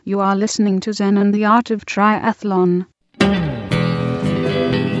You are listening to Zen and the Art of Triathlon.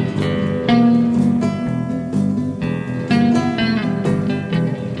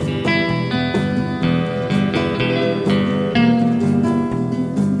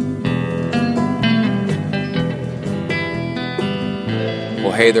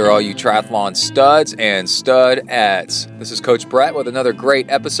 Well, hey there, all you triathlon studs and studettes. This is Coach Brett with another great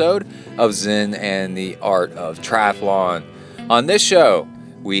episode of Zen and the Art of Triathlon. On this show,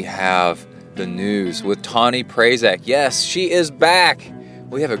 we have the news with Tawnee Prazak. Yes, she is back.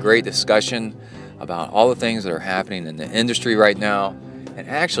 We have a great discussion about all the things that are happening in the industry right now. And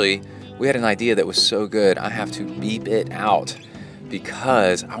actually, we had an idea that was so good, I have to beep it out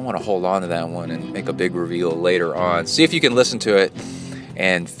because I want to hold on to that one and make a big reveal later on. See if you can listen to it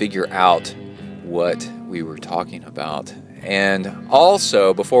and figure out what we were talking about. And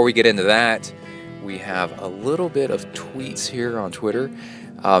also, before we get into that, we have a little bit of tweets here on Twitter,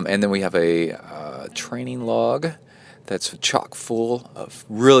 and then we have a training log that's chock full of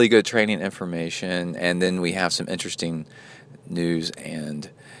really good training information, and then we have some interesting news and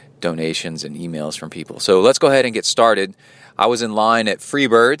donations and emails from people. So let's go ahead and get started. I was in line at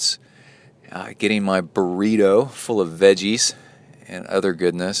Freebirds, getting my burrito full of veggies and other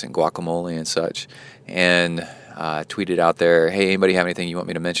goodness and guacamole and such, and tweeted out there, hey, anybody have anything you want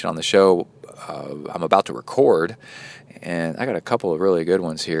me to mention on the show? I'm about to record, and I got a couple of really good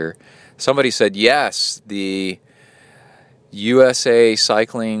ones here. Somebody said, yes, the USA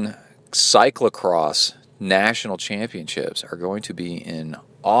Cycling Cyclocross National Championships are going to be in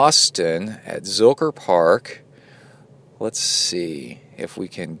Austin at Zilker Park. Let's see if we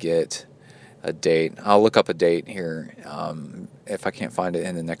can get a date. I'll look up a date here. If I can't find it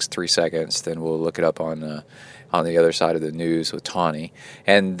in the next 3 seconds, then we'll look it up on the other side of the news with Tawnee.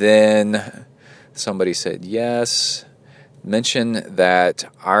 And then somebody said yes. Mention that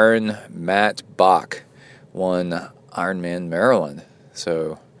Iron Matt Bach won Ironman Maryland.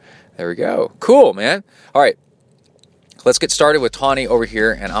 So there we go. Cool, man. All right. Let's get started with Tawnee over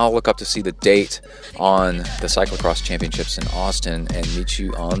here, and I'll look up to see the date on the Cyclocross Championships in Austin and meet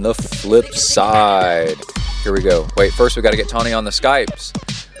you on the flip side. Here we go. Wait, first we got to get Tawnee on the Skypes.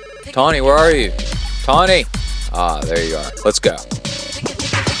 Tawnee, where are you? Tawnee! There you are. Let's go.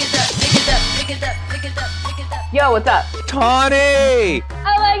 Yo, what's up? Tawnee!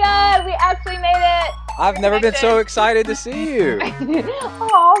 Oh my god, we actually made it! I've never been so excited to see you.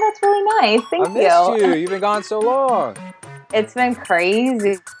 Oh, that's really nice. Thank you. I missed you. You've been gone so long. It's been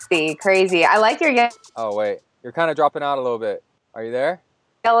crazy. I like your Oh, wait. You're kind of dropping out a little bit. Are you there?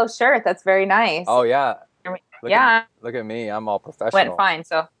 yellow shirt. That's very nice. Oh, yeah. Yeah. Look at me. I'm all professional. Went fine,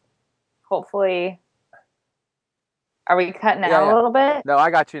 so hopefully... Are we cutting out a little bit? No, I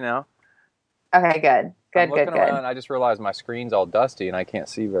got you now. Okay, good. I'm looking around, I just realized my screen's all dusty and I can't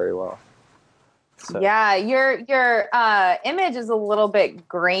see very well. So. Yeah, your image is a little bit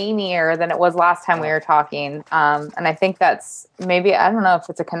grainier than it was last time we were talking. And I think that's maybe, I don't know if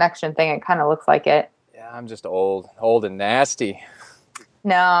it's a connection thing. It kind of looks like it. Yeah, I'm just old and nasty.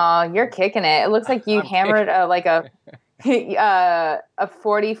 No, you're kicking it. It looks like you hammered a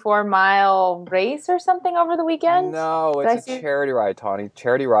 44-mile race or something over the weekend. No, it's a charity ride, Tawnee.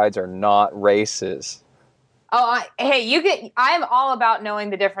 Charity rides are not races. Oh, I'm all about knowing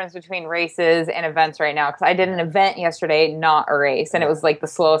the difference between races and events right now, because I did an event yesterday, not a race, and it was like the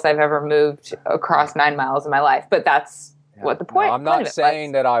slowest I've ever moved across 9 miles in my life. But that's what the point. No, I'm not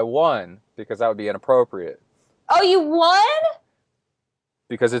saying that I won, because that would be inappropriate. Oh, you won?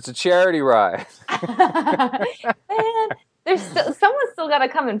 Because it's a charity ride. Man, someone's still got to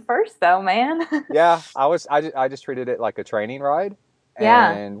come in first, though, man. Yeah, I just treated it like a training ride.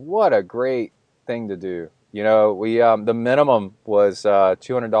 Yeah. And what a great thing to do. You know, we the minimum was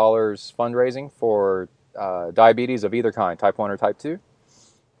 $200 fundraising for diabetes of either kind, type 1 or type 2.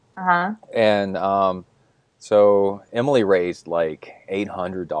 Uh-huh. And so Emily raised like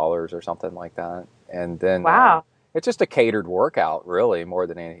 $800 or something like that. And then wow. It's just a catered workout, really, more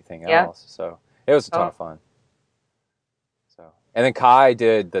than anything else. So it was a ton of fun. So, and then Kai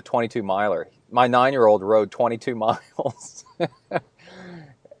did the 22-miler. My 9-year-old rode 22 miles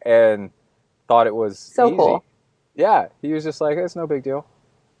and thought it was so easy. Cool. Yeah, he was just like, it's no big deal.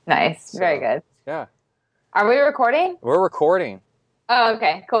 Nice. Very good. Yeah. Are we recording? We're recording. Oh,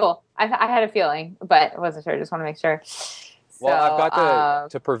 okay, cool. I had a feeling, but I wasn't sure. Just want to make sure. Well, So, I've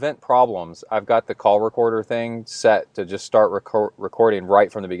got to prevent problems, I've got the call recorder thing set to just start recording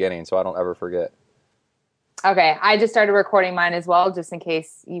right from the beginning so I don't ever forget. Okay, I just started recording mine as well, just in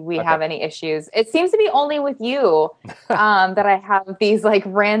case we have any issues. It seems to be only with you that I have these like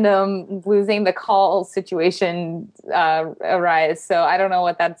random losing the call situation arise. So I don't know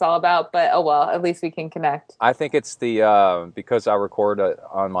what that's all about, but oh well, at least we can connect. I think it's the because I record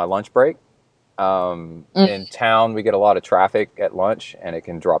on my lunch break. In town, we get a lot of traffic at lunch, and it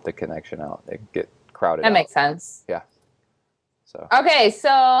can drop the connection out. It can get crowded. That makes sense. Yeah. So. Okay,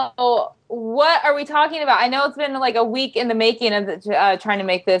 so what are we talking about? I know it's been like a week in the making of trying to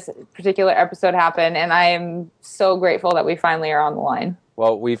make this particular episode happen, and I am so grateful that we finally are on the line.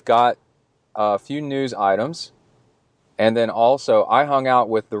 Well, we've got a few news items, and then also I hung out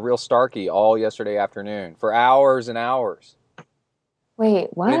with the real Starkey all yesterday afternoon for hours and hours. Wait,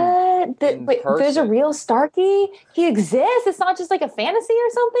 what? Wait, there's a real Starkey? He exists? It's not just like a fantasy or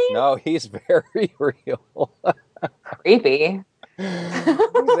something? No, he's very real. Creepy. He's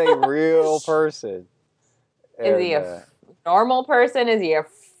a real person. Is he a normal person? Is he a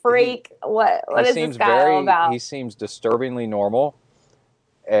freak? What is this guy all about? He seems disturbingly normal.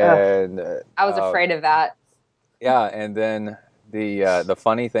 And I was afraid of that. Yeah, and then the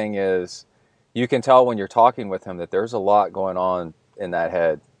funny thing is, you can tell when you're talking with him that there's a lot going on in that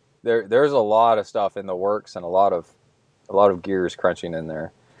head. There's a lot of stuff in the works and a lot of gears crunching in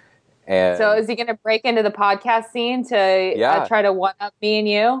there. And so is he going to break into the podcast scene to try to one-up me and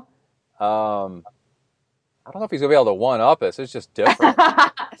you? I don't know if he's going to be able to one-up us. It's just different.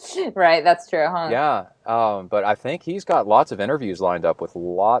 Right, that's true, huh? Yeah, but I think he's got lots of interviews lined up with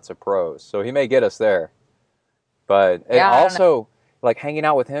lots of pros, so he may get us there. But it also, like hanging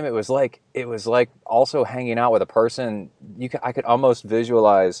out with him, it was like also hanging out with a person. I could almost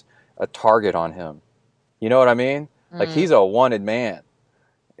visualize a target on him. You know what I mean? Like he's a wanted man.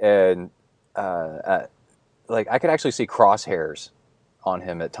 And like I could actually see crosshairs on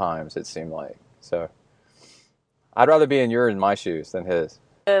him at times. It seemed like. So I'd rather be in my shoes than his.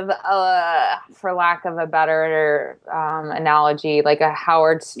 For lack of a better analogy, like a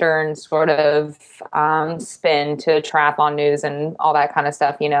Howard Stern sort of spin to triathlon news and all that kind of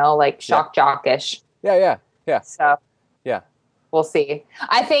stuff. You know, like shock jockish. Yeah. So yeah. We'll see.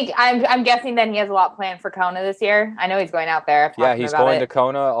 I think I'm guessing then he has a lot planned for Kona this year. I know he's going out there. Yeah, he's going to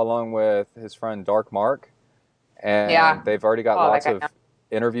Kona along with his friend Dark Mark, and they've already got lots of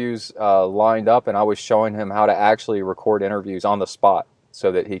interviews lined up. And I was showing him how to actually record interviews on the spot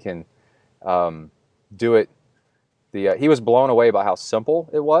so that he can do it. He was blown away by how simple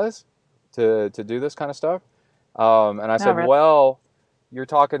it was to do this kind of stuff. And I said, really? Well, you're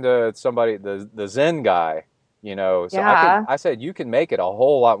talking to somebody, the Zen guy. You know, so I said, you can make it a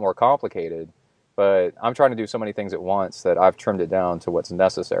whole lot more complicated, but I'm trying to do so many things at once that I've trimmed it down to what's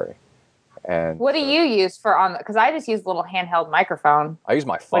necessary. And what do you use because I just use a little handheld microphone. I use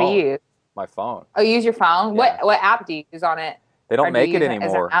my phone. What do you use? My phone. Oh, you use your phone? Yeah. What app do you use on it? They don't make it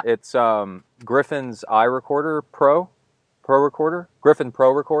anymore. It's Griffin's iRecorder Pro Recorder, Griffin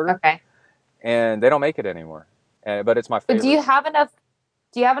Pro Recorder. Okay. And they don't make it anymore. But it's my favorite. But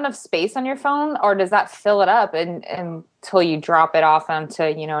do you have enough space on your phone, or does that fill it up until you drop it off onto,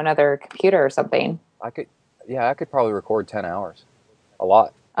 another computer or something? I could probably record 10 hours. A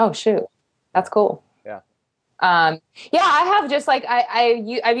lot. Oh, shoot. That's cool. Yeah. I have just like,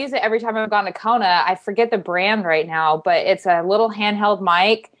 I've used it every time I've gone to Kona. I forget the brand right now, but it's a little handheld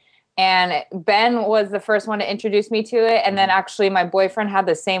mic. And Ben was the first one to introduce me to it. And then actually my boyfriend had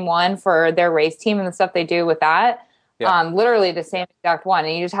the same one for their race team and the stuff they do with that. Yeah. Literally the same exact one.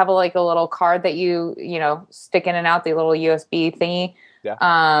 And you just have a little card that you stick in and out, the little USB thingy. Yeah.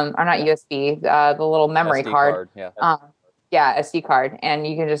 Or not USB, the little memory SD card. Yeah. SD card. And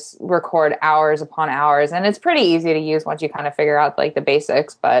you can just record hours upon hours. And it's pretty easy to use once you kind of figure out the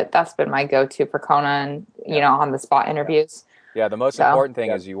basics. But that's been my go-to for Kona and, on the spot interviews. Yeah. The most important thing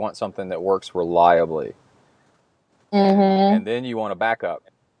is you want something that works reliably. Mm-hmm. And then you want a backup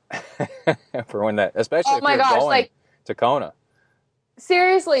for when that, especially if you're going to Kona.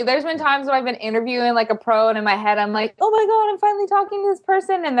 Seriously, there's been times when I've been interviewing a pro, and in my head I'm like, oh my God, I'm finally talking to this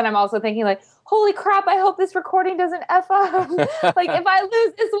person. And then I'm also thinking holy crap, I hope this recording doesn't F up. If I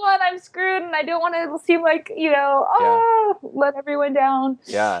lose this one, I'm screwed, and I don't want to seem let everyone down.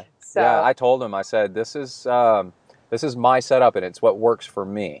 Yeah. So. Yeah, I told him, I said, this is my setup, and it's what works for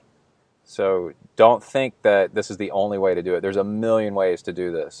me. So don't think that this is the only way to do it. There's a million ways to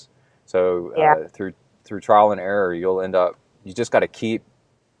do this. So through trial and error, you just got to keep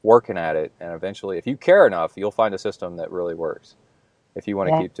working at it. And eventually, if you care enough, you'll find a system that really works if you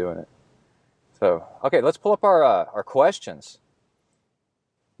want to keep doing it. So, okay, let's pull up our questions.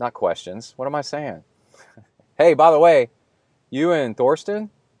 Not questions. What am I saying? Hey, by the way, you and Thorsten,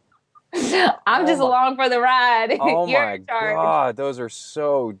 I'm just along for the ride. Oh You're my in charge. God, those are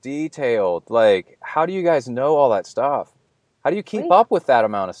so detailed. Like, how do you guys know all that stuff? How do you keep up with that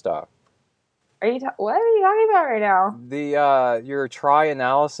amount of stuff? What are you talking about right now? Your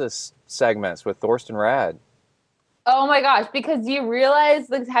tri-analysis segments with Thorsten Rad. Oh my gosh, because you realize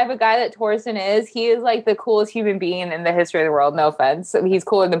the type of guy that Torsten is, he is like the coolest human being in the history of the world. No offense. He's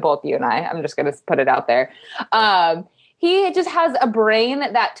cooler than both you and I. I'm just going to put it out there. He just has a brain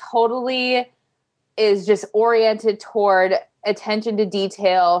that totally is just oriented toward attention to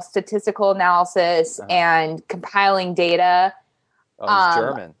detail, statistical analysis, and compiling data. Oh, he's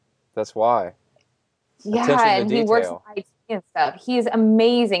German. That's why. Yeah, and he works with IT and stuff. He's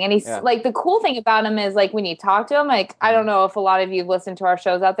amazing. And he's like, the cool thing about him is like when you talk to him, like, I don't know if a lot of you have listened to our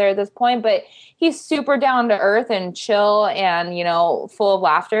shows out there at this point, but he's super down to earth and chill and, you know, full of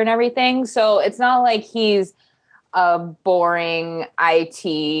laughter and everything. So it's not like he's a boring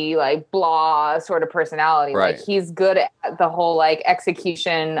IT, like blah sort of personality. Right. Like he's good at the whole like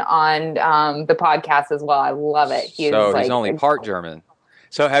execution on the podcast as well. I love it. He's only part German.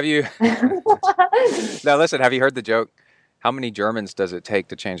 So have you, now listen, have you heard the joke? How many Germans does it take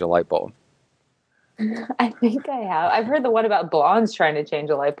to change a light bulb? I think I have. I've heard the one about blondes trying to change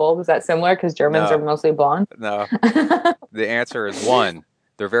a light bulb. Is that similar? Because Germans are mostly blonde? No. The answer is one.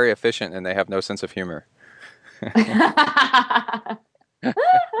 They're very efficient and they have no sense of humor. I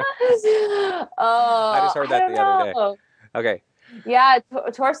just heard that the other day. Okay. Yeah,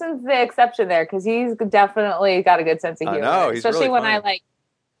 Torsten's the exception there because he's definitely got a good sense of humor. Especially really when funny. I like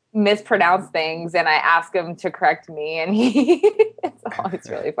mispronounce things and I ask him to correct me, and it's always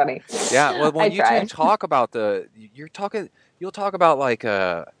really funny. Yeah, well, when you two talk about you'll talk about like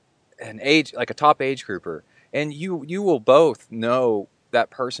an age, like a top age grouper, and you will both know that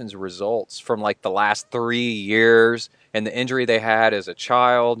person's results from like the last 3 years and the injury they had as a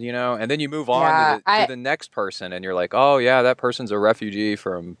child, you know, and then you move on to the next person and you're like, oh yeah, that person's a refugee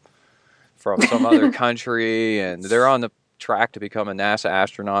from some other country and they're on the track to become a NASA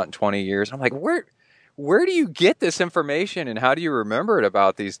astronaut in 20 years. I'm like, where do you get this information and how do you remember it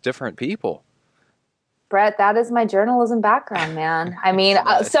about these different people? Brett, that is my journalism background, man. I mean,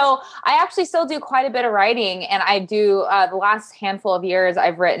 so I actually still do quite a bit of writing, and I do the last handful of years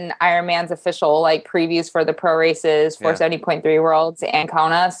I've written Ironman's official like previews for the pro races for 70.3 Worlds and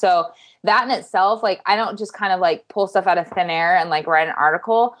Kona. So that in itself, like I don't just kind of like pull stuff out of thin air and like write an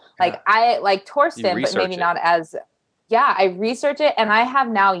article. Like I like Torsten, but maybe not as I research it, and I have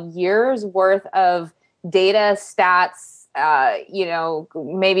now years worth of data, stats, you know,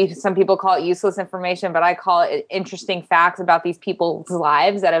 maybe some people call it useless information, but I call it interesting facts about these people's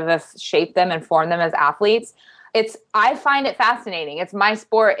lives that have shaped them and formed them as athletes. I find it fascinating. It's my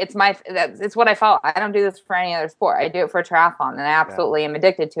sport. It's what I follow. I don't do this for any other sport. I do it for triathlon, and I absolutely am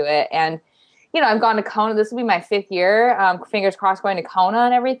addicted to it. And, you know, I've gone to Kona. This will be my 5th year, fingers crossed, going to Kona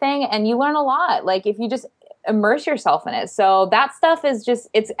and everything. And you learn a lot. Like if you just immerse yourself in it. So that stuff is just,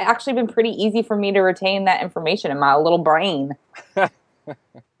 it's actually been pretty easy for me to retain that information in my little brain. They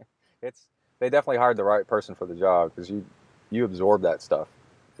definitely hired the right person for the job because you absorb that stuff.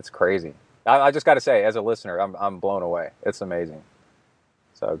 It's crazy. I just got to say, as a listener, I'm blown away. It's amazing.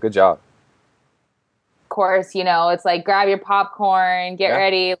 So good job. Of course, you know, it's like grab your popcorn, get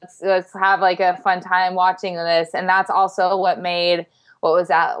ready. Let's have like a fun time watching this. And that's also what made, what was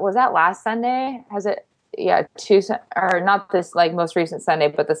that? Was that last Sunday? Has it? Yeah, or not this like most recent Sunday,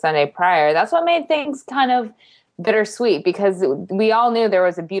 but the Sunday prior. That's what made things kind of bittersweet because we all knew there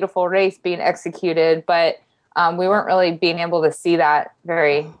was a beautiful race being executed, but we weren't really being able to see that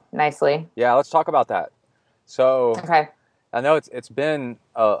very nicely. Yeah, let's talk about that. So, okay, I know it's been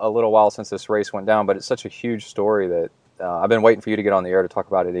a little while since this race went down, but it's such a huge story that I've been waiting for you to get on the air to talk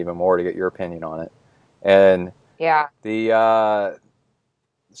about it even more to get your opinion on it. And the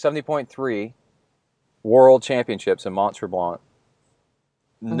 70.3 World Championships in Mont Tremblant.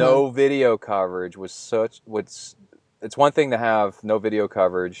 No video coverage it's one thing to have no video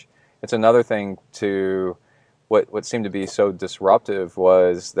coverage. It's another thing to what seemed to be so disruptive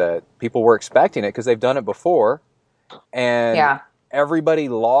was that people were expecting it because they've done it before and everybody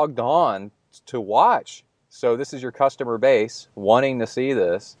logged on to watch. So this is your customer base wanting to see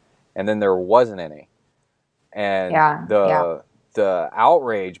this and then there wasn't any. And the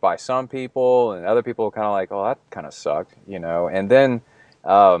outrage by some people and other people kind of like, oh, that kind of sucked, you know. And then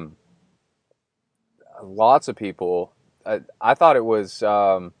lots of people, I thought it was,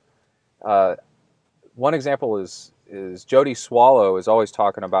 one example is Jody Swallow is always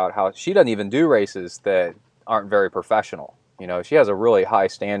talking about how she doesn't even do races that aren't very professional, You know, she has a really high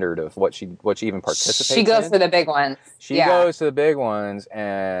standard of what she even participates in. She goes for the big ones. She goes to the big ones,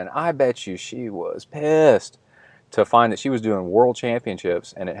 and I bet you she was pissed to find that she was doing world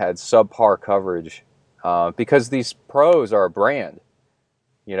championships and it had subpar coverage, because these pros are a brand,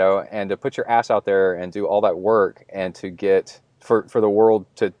 you know, and to put your ass out there and do all that work and to get for the world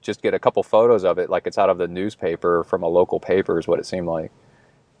to just get a couple photos of it like it's out of the newspaper from a local paper is what it seemed like,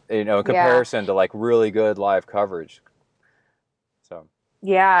 you know, in comparison to like really good live coverage. So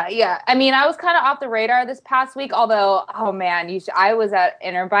Yeah. I mean, I was kind of off the radar this past week, although, oh man, I was at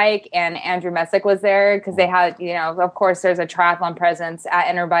Interbike and Andrew Messick was there because they had, you know, of course there's a triathlon presence at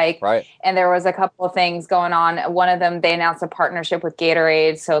Interbike. Right. And there was a couple of things going on. One of them, they announced a partnership with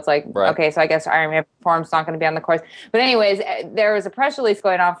Gatorade. So it's like, okay, so I guess Ironman Perform's not going to be on the course. But anyways, there was a press release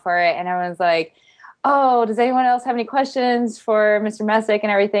going on for it. And everyone's like, oh, does anyone else have any questions for Mr. Messick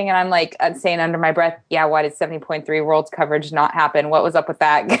and everything? And I'm like saying under my breath, yeah, why did 70.3 Worlds coverage not happen? What was up with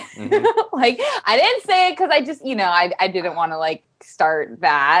that? Mm-hmm. Like, I didn't say it because I just, you know, I didn't want to like start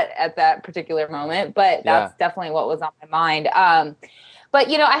that at that particular moment, but that's definitely what was on my mind. But,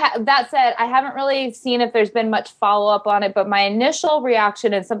 you know, that said, I haven't really seen if there's been much follow-up on it, but my initial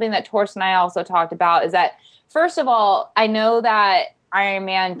reaction and something that Torsten and I also talked about is that, first of all, I know that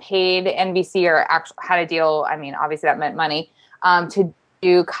Ironman paid NBC or actually had a deal. I mean, obviously that meant money, to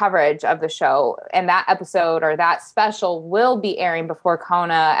do coverage of the show. And that episode or that special will be airing before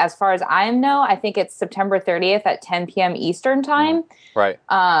Kona. As far as I know, I think it's September 30th at 10 p.m. Eastern time. Right.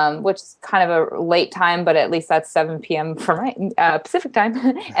 Which is kind of a late time, but at least that's 7 p.m. for my Pacific time.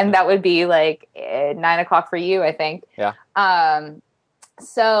 And that would be like 9 o'clock for you, I think. Yeah.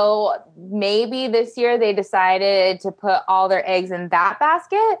 So maybe this year they decided to put all their eggs in that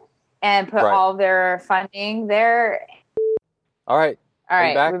basket and put all their funding there. All right.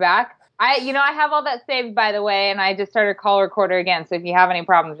 We're back. I have all that saved, by the way, and I just started call recorder again. So if you have any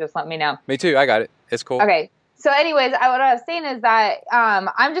problems, just let me know. Me too. I got it. It's cool. Okay. So anyways, what I was saying is that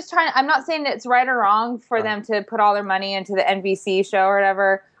I'm not saying that it's right or wrong for them to put all their money into the NBC show or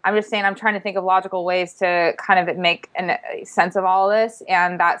whatever. I'm just saying I'm trying to think of logical ways to kind of make a sense of all of this.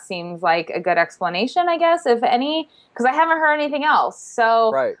 And that seems like a good explanation, I guess, if any, because I haven't heard anything else.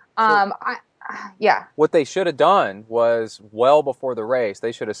 So, what they should have done was well before the race,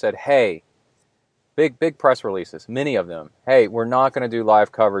 they should have said, hey, big press releases, many of them. Hey, we're not going to do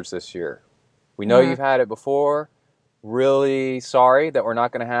live coverage this year. We know you've had it before. Really sorry that we're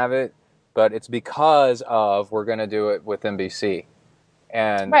not going to have it, but it's because of we're going to do it with NBC.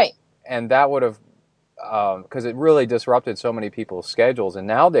 And that would have, because it really disrupted so many people's schedules. And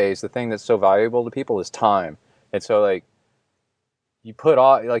nowadays, the thing that's so valuable to people is time. And so, like, you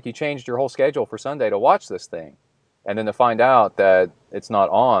changed your whole schedule for Sunday to watch this thing, and then to find out that it's not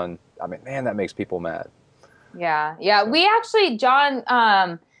on. I mean, man, that makes people mad. Yeah. So. We actually,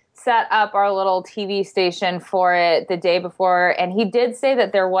 John, set up our little TV station for it the day before, and he did say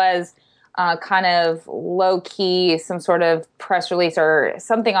that there was kind of low-key some sort of press release or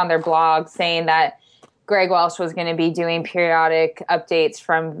something on their blog saying that Greg Welch was going to be doing periodic updates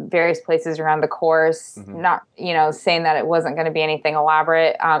from various places around the course, not, saying that it wasn't going to be anything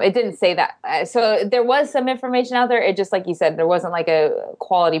elaborate. It didn't say that. So there was some information out there. It just, like you said, there wasn't like a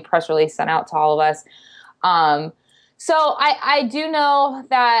quality press release sent out to all of us. So I do know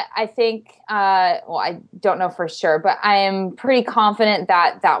that I think, I don't know for sure, but I am pretty confident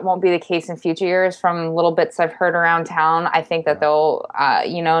that that won't be the case in future years from little bits I've heard around town. I think that they'll,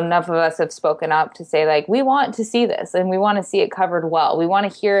 enough of us have spoken up to say, like, we want to see this and we want to see it covered well. We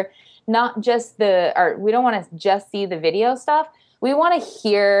want to hear we don't want to just see the video stuff. We want to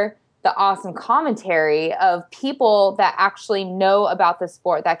hear the awesome commentary of people that actually know about the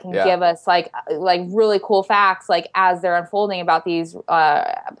sport that can give us like really cool facts, like as they're unfolding about these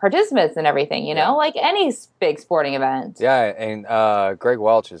participants and everything, like any big sporting event. Yeah. And Greg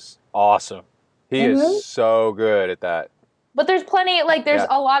Welch is awesome. He is so good at that. But there's plenty, there's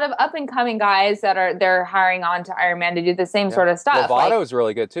a lot of up and coming guys that they're hiring on to Ironman to do the same sort of stuff. Lovato's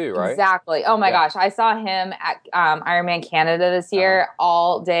really good too, right? Exactly. Oh my gosh. I saw him at Ironman Canada this year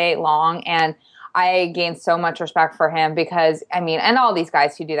all day long. And I gained so much respect for him because, and all these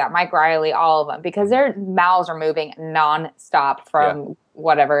guys who do that, Mike Riley, all of them, because their mouths are moving nonstop from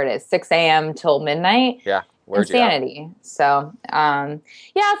whatever it is, 6 a.m. till midnight. Yeah. Insanity. So,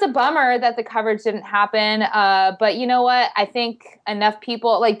 it's a bummer that the coverage didn't happen. But you know what? I think enough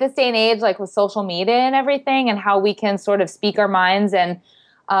people, this day and age, with social media and everything and how we can sort of speak our minds and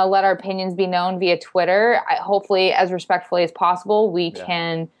let our opinions be known via Twitter, hopefully as respectfully as possible, we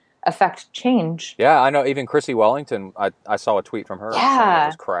can affect change. Yeah, I know. Even Chrissy Wellington, I saw a tweet from her saying it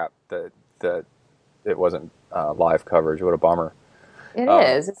was crap. it wasn't live coverage. What a bummer. It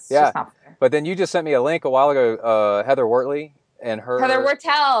is. It's just not fair. But then you just sent me a link a while ago, Heather Wortley and her... Heather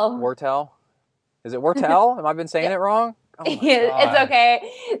Wortel. Is it Wortel? Have I been saying it wrong? Oh my God. It's okay.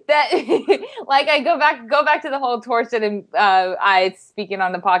 That like I go back to the whole Torsten and I speaking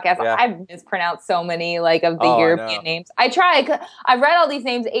on the podcast. Yeah. I've mispronounced so many like of the European names. I try. I've read all these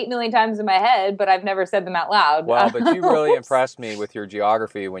names 8 million times in my head, but I've never said them out loud. Well, but you really impressed me with your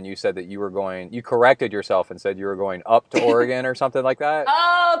geography when you said that you corrected yourself and said you were going up to Oregon or something like that.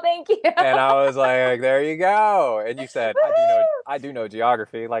 Oh, thank you. And I was like, there you go. And you said, I do know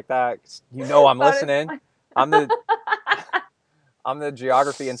geography like that. You know I'm listening. I'm the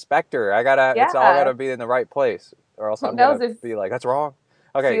geography inspector. It's all gotta be in the right place, or else I'm gonna be like, that's wrong.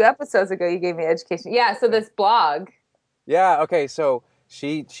 Okay. A few episodes ago, you gave me education. Yeah. So this blog. Yeah. Okay. So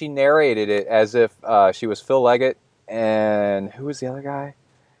she narrated it as if she was Phil Leggett, and who was the other guy?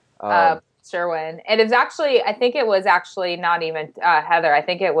 Sherwin. And it's actually, I think it was actually not even Heather. I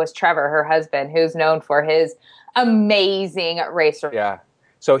think it was Trevor, her husband, who's known for his amazing racer. Yeah.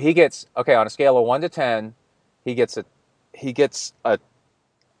 So he gets on a scale of 1 to 10. He gets a 10. He gets an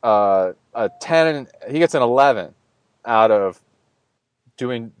 11 out of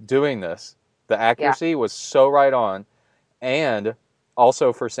doing this. The accuracy was so right on, and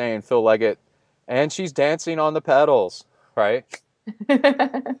also for saying Phil Leggett, and she's dancing on the pedals, right?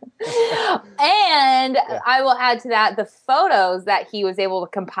 And I will add to that the photos that he was able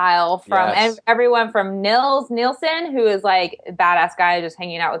to compile from everyone from Nils Nielsen, who is like a badass guy just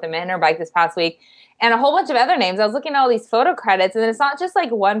hanging out with him in her bike this past week, and a whole bunch of other names. I was looking at all these photo credits, and it's not just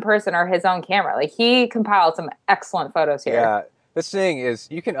like one person or his own camera. Like he compiled some excellent photos here. Yeah. This thing is,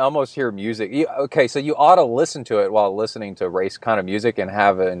 you can almost hear music. So you ought to listen to it while listening to race kind of music and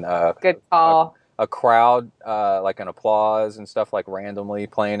having good call. A crowd, like an applause and stuff like randomly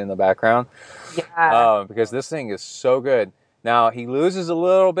playing in the background. Yeah. Because this thing is so good. Now, he loses a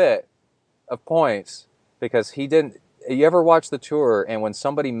little bit of points because he didn't... You ever watch the tour, and when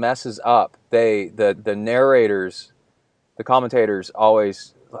somebody messes up, the narrators, the commentators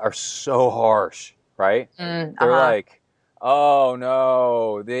always are so harsh, right? They're like, oh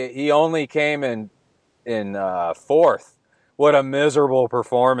no, he only came in fourth. What a miserable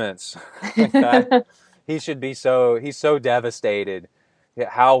performance. Like that. He's so devastated.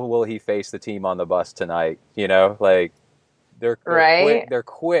 How will he face the team on the bus tonight? You know, like they're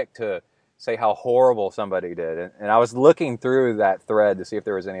quick to say how horrible somebody did. And I was looking through that thread to see if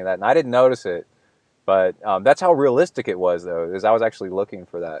there was any of that, and I didn't notice it. But that's how realistic it was, though, is I was actually looking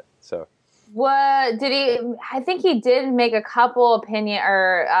for that. So, what did he? I think he did make a couple opinion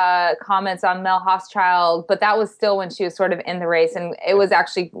or comments on Mel Hochschild, but that was still when she was sort of in the race, and it was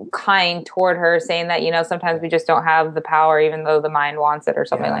actually kind toward her, saying that sometimes we just don't have the power, even though the mind wants it, or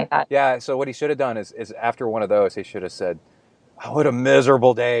something like that. Yeah. So what he should have done is after one of those, he should have said, oh, "What a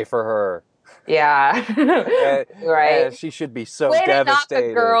miserable day for her." Yeah. Right. She should be so Way devastated. To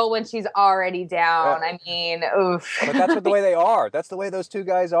knock a girl when she's already down. I mean, oof. But that's the way they are. That's the way those two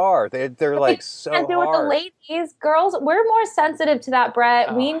guys are. They're like so hard. With the ladies, girls, we're more sensitive to that,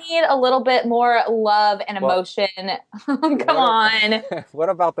 Brett. We need a little bit more love and emotion. Come on. What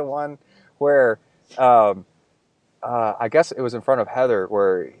about the one where, I guess it was in front of Heather,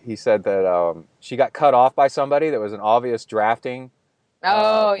 where he said that she got cut off by somebody that was an obvious drafting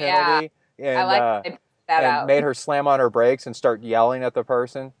penalty. And, I like that and out. Made her slam on her brakes and start yelling at the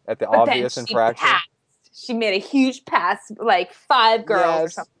person at the obvious infraction. She made a huge pass, like 5 girls or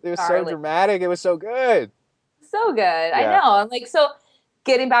something. It was so dramatic. It was so good. So good. I know. I'm like, so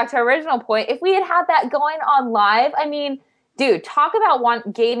getting back to our original point, if we had that going on live, I mean, dude, talk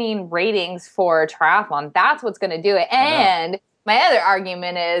about gaining ratings for triathlon. That's what's going to do it. And my other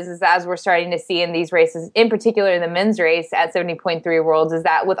argument is as we're starting to see in these races, in particular the men's race at 70.3 Worlds, is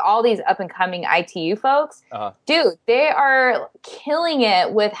that with all these up-and-coming ITU folks, dude, they are killing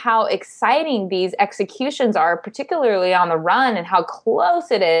it with how exciting these executions are, particularly on the run and how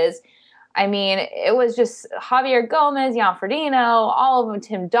close it is. I mean, it was just Javier Gomez, Jan Frodeno, all of them,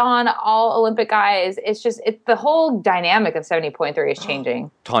 Tim Don, all Olympic guys. It's just the whole dynamic of 70.3 is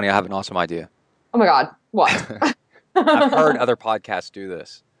changing. Tawny, I have an awesome idea. Oh, my God. What? I've heard other podcasts do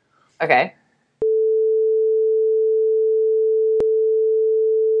this. Okay.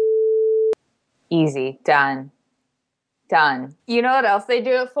 Easy. Done. You know what else they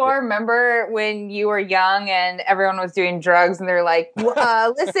do it for? Remember when you were young and everyone was doing drugs and they're like,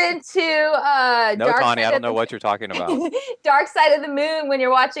 listen to No, Tawny, I don't know what you're talking about. Dark Side of the Moon when you're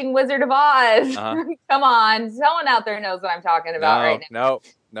watching Wizard of Oz. Come on. Someone out there knows what I'm talking about right now.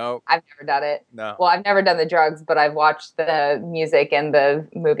 No. I've never done it. No. Well, I've never done the drugs, but I've watched the music and the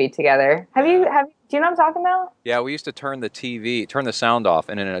movie together. Have you Do you know what I'm talking about? Yeah, we used to turn the sound off,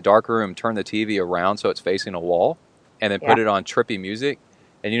 and in a dark room, turn the TV around so it's facing a wall, and then put it on trippy music.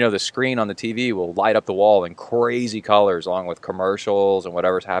 And the screen on the TV will light up the wall in crazy colors along with commercials and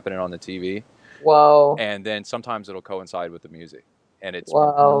whatever's happening on the TV. Whoa. And then sometimes it'll coincide with the music. And it's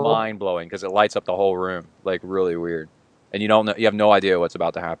Whoa. mind-blowing because it lights up the whole room, like really weird. And you have no idea what's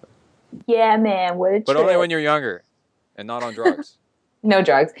about to happen. Yeah, man, what a trip. But only when you're younger and not on drugs. No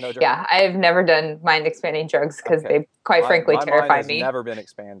drugs. No drugs. Yeah, I've never done mind-expanding drugs because they, quite frankly, terrify mind has me. Never been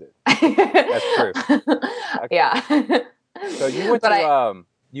expanded. That's true. Okay. Yeah. So you went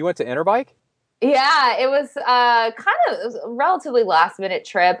to Interbike? Yeah, it was it was a relatively last minute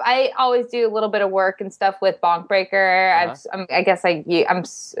trip. I always do a little bit of work and stuff with Bonk Breaker. I'm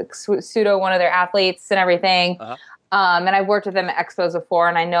pseudo one of their athletes and everything. And I've worked with them at expos before,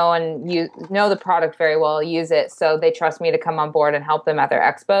 and I know the product very well, use it, so they trust me to come on board and help them at their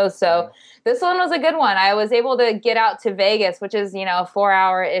expos. So this one was a good one. I was able to get out to Vegas, which is, a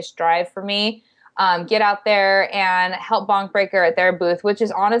 4-hour-ish drive for me. Get out there and help Bonk Breaker at their booth, which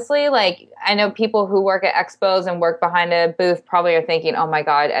is honestly, like, I know people who work at expos and work behind a booth probably are thinking, oh my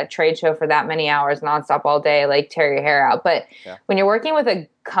God, at trade show for that many hours, nonstop all day, like tear your hair out. But when you're working with a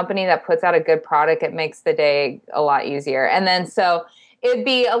company that puts out a good product, it makes the day a lot easier. And then so it'd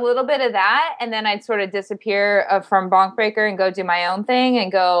be a little bit of that, and then I'd sort of disappear from Bonk Breaker and go do my own thing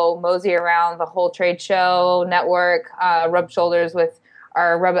and go mosey around the whole trade show network, rub shoulders with,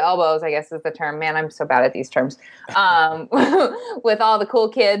 or rub elbows, I guess is the term. Man, I'm so bad at these terms. With all the cool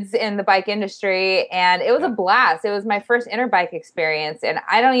kids in the bike industry. And it was a blast. It was my first Interbike experience. And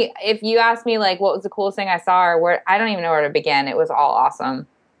if you ask me, like, what was the coolest thing I saw, or where, I don't even know where to begin. It was all awesome.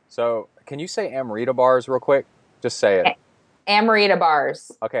 So can you say Amarita bars real quick? Just say it. Amarita bars.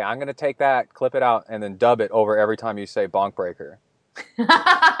 Okay, I'm going to take that, clip it out, and then dub it over every time you say Bonk Breaker.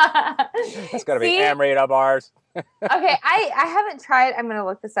 It's going to be Amarita bars. Okay, I haven't tried. I'm going to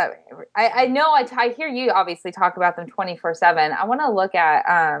look this up. I know I hear you obviously talk about them 24/7. I want to look at.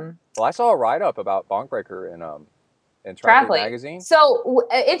 Well, I saw a write up about Bonk Breaker in Triathlon magazine. So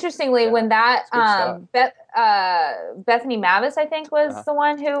interestingly, when that Bethany Mavis, I think, was the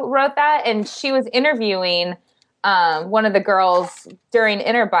one who wrote that, and she was interviewing one of the girls during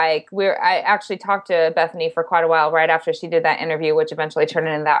Interbike. I actually talked to Bethany for quite a while right after she did that interview, which eventually turned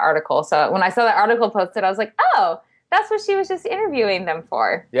into that article. So when I saw that article posted, I was like, oh, that's what she was just interviewing them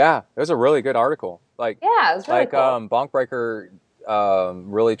for. Yeah, it was a really good article. It was really cool. Bonk Breaker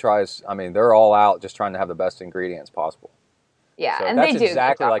really tries, they're all out just trying to have the best ingredients possible. Yeah, so and that's they do.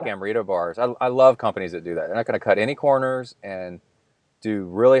 exactly like Amarita bars. I love companies that do that. They're not going to cut any corners and do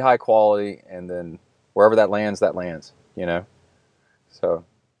really high quality, and then wherever that lands, So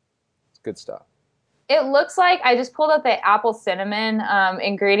it's good stuff. It looks like I just pulled up the apple cinnamon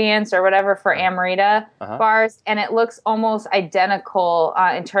ingredients or whatever for Amarita bars, and it looks almost identical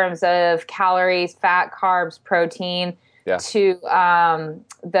in terms of calories, fat, carbs, protein to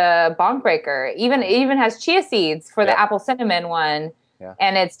the Bonk Breaker. It even has chia seeds for the apple cinnamon one. Yeah.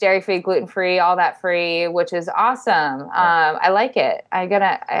 And it's dairy-free, gluten-free, all that free, which is awesome. I like it. I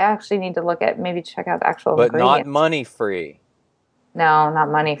actually need to maybe check out the actual ingredients. But not money-free. No,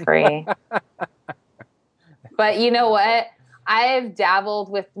 not money-free. But you know what? I've dabbled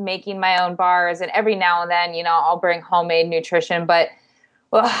with making my own bars, and every now and then, I'll bring homemade nutrition, but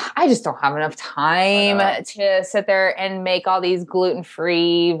I just don't have enough time to sit there and make all these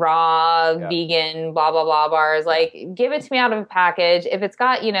gluten-free, raw, vegan, blah, blah, blah bars. Like, give it to me out of a package. If it's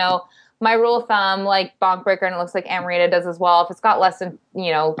got, my rule of thumb, like Bonk Breaker, and it looks like Amarita does as well, if it's got less than,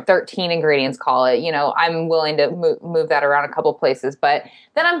 13 ingredients, call it, I'm willing to move that around a couple places. But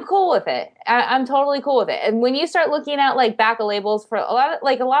then I'm cool with it. I'm totally cool with it. And when you start looking at, like, back of labels for a lot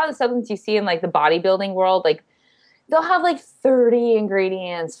of the supplements you see in, like, the bodybuilding world, like, they'll have like 30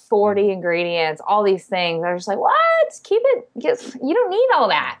 ingredients, 40 ingredients, all these things. They're just like, what? Keep it. You don't need all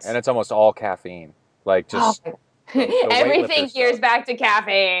that. And it's almost all caffeine. Like just everything gears back to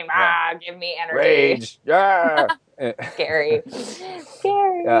caffeine. Yeah. Give me energy. Rage. Yeah. Scary.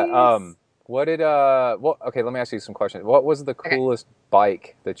 What did okay, let me ask you some questions. What was the coolest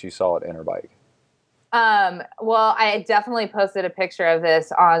bike that you saw at Interbike? Well, I definitely posted a picture of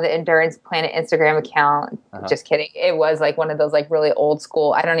this on the Endurance Planet Instagram account. Just kidding. It was like one of those like really old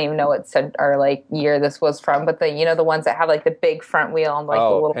school. I don't even know what year this was from, but the ones that have like the big front wheel and like the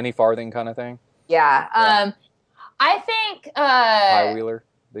little penny farthing kind of thing. Yeah. I think high wheeler.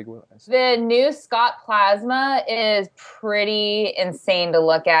 Big wheel. The new Scott Plasma is pretty insane to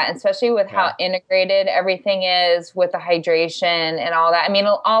look at, especially with how integrated everything is with the hydration and all that.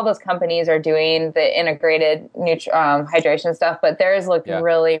 All those companies are doing the integrated hydration stuff, but theirs look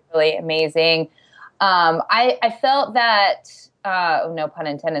really, really amazing. I felt that, no pun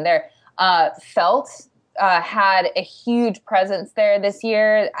intended there, had a huge presence there this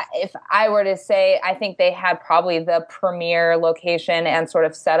year. If I were to say, I think they had probably the premier location and sort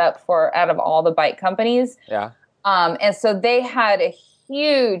of setup for out of all the bike companies. Yeah. And so they had a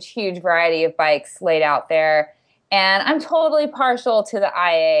huge variety of bikes laid out there. And I'm totally partial to the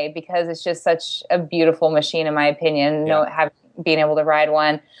IA because it's just such a beautiful machine, in my opinion, being able to ride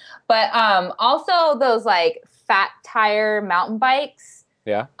one. But also those like fat tire mountain bikes.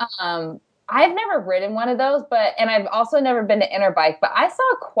 Yeah. I've never ridden one of those, and I've also never been to Interbike, but I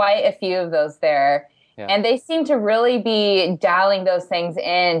saw quite a few of those there. Yeah. And they seem to really be dialing those things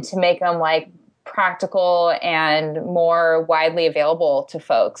in to make them like practical and more widely available to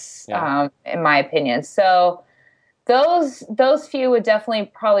folks, in my opinion. So those few would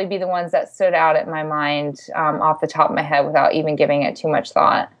definitely probably be the ones that stood out in my mind off the top of my head without even giving it too much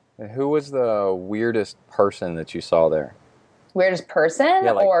thought. And who was the weirdest person that you saw there? Weirdest person?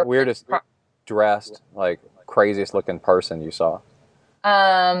 Yeah, like or weirdest dressed, like craziest looking person you saw.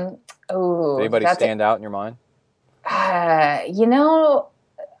 Did anybody stand out in your mind? I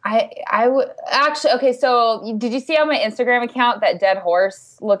would actually, okay, so did you see on my Instagram account that dead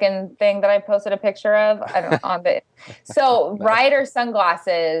horse looking thing that I posted a picture of? I don't on the so Ryder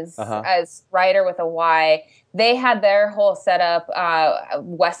sunglasses, as Ryder with a Y, they had their whole setup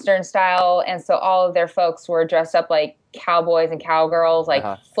Western style, and so all of their folks were dressed up like cowboys and cowgirls, like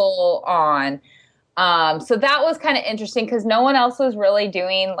full on. So that was kind of interesting because no one else was really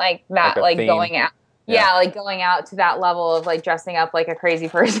doing like that, like going out. Yeah, like going out to that level of like dressing up like a crazy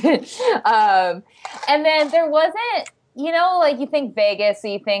person. And then there wasn't, like you think Vegas, so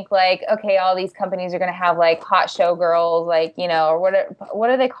you think like, okay, all these companies are going to have like hot showgirls, like, or what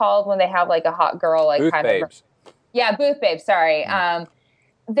are they called when they have like a hot girl, like booth babes. Yeah, booth babes. Sorry. I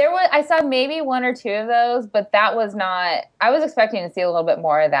saw maybe one or two of those, but that was not, I was expecting to see a little bit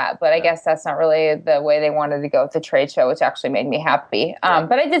more of that, but I guess that's not really the way they wanted to go with the trade show, which actually made me happy.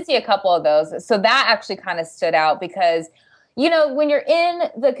 But I did see a couple of those. So that actually kind of stood out because, when you're in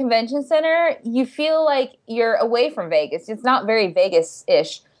the convention center, you feel like you're away from Vegas. It's not very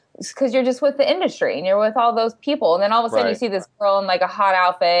Vegas-ish because you're just with the industry and you're with all those people. And then all of a sudden you see this girl in like a hot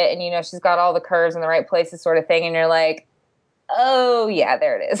outfit and, she's got all the curves in the right places sort of thing. And you're like, oh yeah,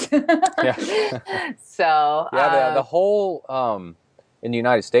 there it is. So the whole in the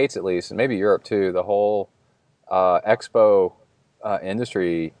United States at least, and maybe Europe too, the whole expo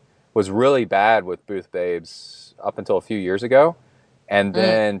industry was really bad with booth babes up until a few years ago, and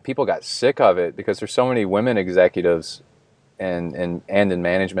then people got sick of it because there's so many women executives and in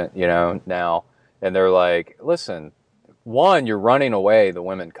management, now, and they're like, listen, one, you're running away the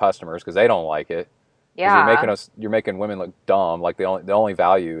women customers because they don't like it. Yeah, you're making women look dumb. Like the only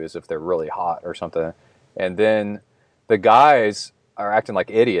value is if they're really hot or something. And then the guys are acting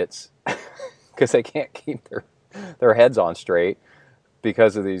like idiots because they can't keep their heads on straight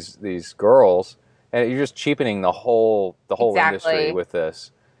because of these girls. And you're just cheapening the whole industry with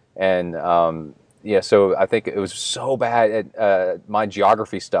this. And so I think it was so bad at my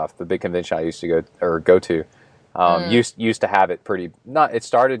geography stuff, the big convention I used to go to. Used to have it it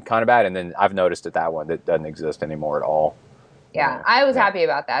started kind of bad, and then I've noticed that one that doesn't exist anymore at all. Yeah, I was happy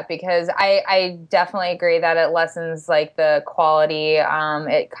about that because I definitely agree that it lessens like the quality.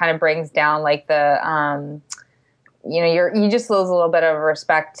 It kind of brings down like the you just lose a little bit of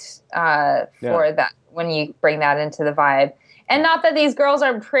respect for that when you bring that into the vibe. And not that these girls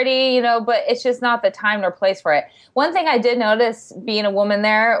aren't pretty, but it's just not the time nor place for it. One thing I did notice being a woman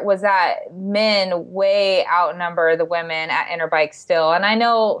there was that men way outnumber the women at Interbike still. And I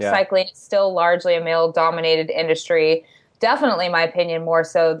know cycling is still largely a male-dominated industry. Definitely, in my opinion, more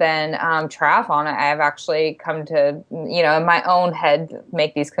so than triathlon. I've actually come to, in my own head,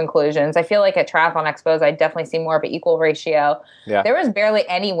 make these conclusions. I feel like at triathlon expos, I definitely see more of an equal ratio. Yeah. There was barely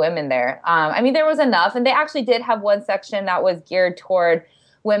any women there. There was enough, and they actually did have one section that was geared toward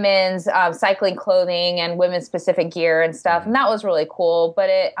women's cycling clothing and women's specific gear and stuff, and that was really cool. But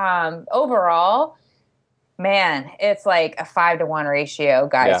it overall, man, it's like a 5-to-1 ratio,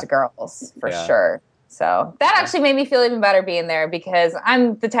 guys to girls for sure. So that actually made me feel even better being there because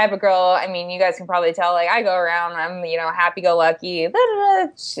I'm the type of girl, you guys can probably tell, like I go around, I'm, happy-go-lucky,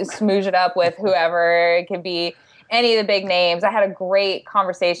 just smooze it up with whoever. It could be any of the big names. I had a great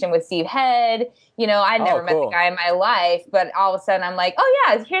conversation with Steve Head. I'd never met the guy in my life, but all of a sudden I'm like, oh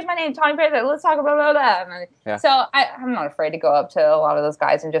yeah, here's my name, Tawny Perez. Let's talk about blah, blah, blah. So I'm not afraid to go up to a lot of those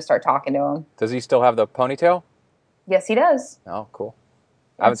guys and just start talking to them. Does he still have the ponytail? Yes, he does. Oh, cool.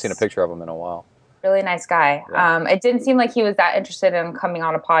 I haven't seen a picture of him in a while. Really nice guy. Yeah. It didn't seem like he was that interested in coming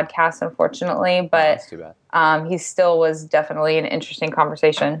on a podcast, unfortunately, but that's too bad. he still was definitely an interesting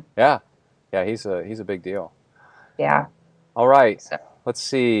conversation. Yeah. Yeah, he's a big deal. Yeah. All right. So. Let's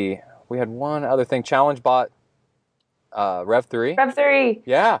see. We had one other thing. Challenge bought Rev 3. Rev 3.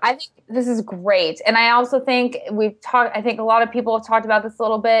 Yeah. I think this is great. And I also think I think a lot of people have talked about this a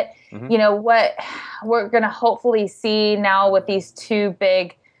little bit. Mm-hmm. You know, what we're going to hopefully see now with these two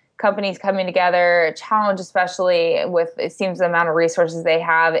big companies coming together, Challenge especially, with it seems the amount of resources they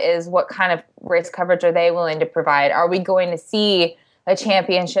have, is what kind of race coverage are they willing to provide? Are we going to see a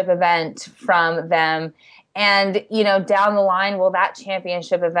championship event from them? And, you know, down the line, will that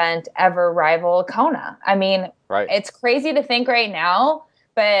championship event ever rival Kona? I mean, right. It's crazy to think right now,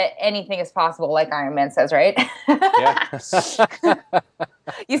 but anything is possible, like Iron Man says, right? Yeah.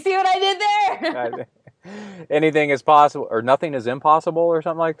 You see what I did there? Anything is possible, or nothing is impossible, or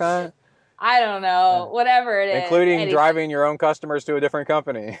something like that. I don't know. Whatever it is. Including driving your own customers to a different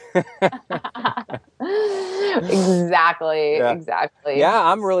company. Exactly. Yeah. Exactly. Yeah,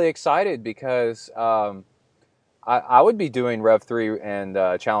 I'm really excited because I would be doing Rev 3 and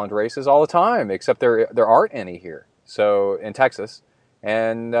Challenge races all the time, except there aren't any here. So in Texas,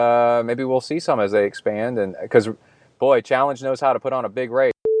 and maybe we'll see some as they expand. And because, boy, Challenge knows how to put on a big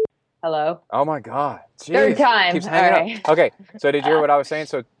race. Hello. Oh my God! Jeez. Third time. Keeps hanging all right. up. Okay, so did you hear what I was saying?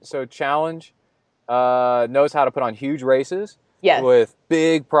 So Challenge knows how to put on huge races. Yes. With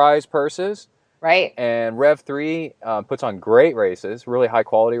big prize purses. Right. And Rev 3 puts on great races, really high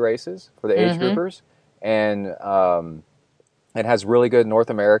quality races for the age groupers, and it has really good North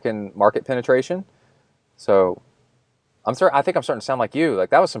American market penetration. So I think I'm starting to sound like you.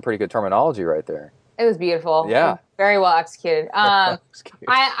 Like, that was some pretty good terminology right there. It was beautiful. Yeah. Very well executed. I've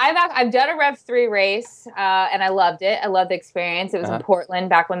done a Rev 3 race, and I loved it. I loved the experience. It was in Portland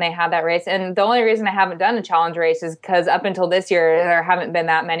back when they had that race. And the only reason I haven't done a challenge race is because up until this year, there haven't been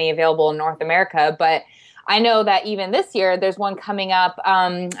that many available in North America. But I know that even this year, there's one coming up,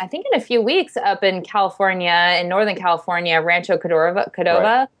 I think in a few weeks, up in California, in Northern California, Rancho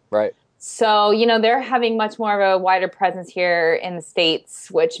Cordova. Right. So, you know, they're having much more of a wider presence here in the States,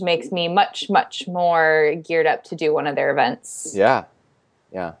 which makes me much, much more geared up to do one of their events. Yeah.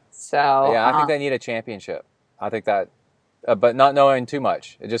 Yeah. So, yeah, I think they need a championship. I think that, but not knowing too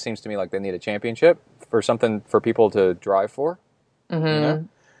much. It just seems to me like they need a championship for something for people to drive for. Mm-hmm. You know?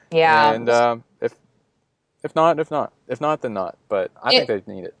 Yeah. And if not, then not. But I think they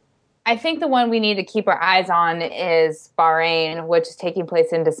need it. I think the one we need to keep our eyes on is Bahrain, which is taking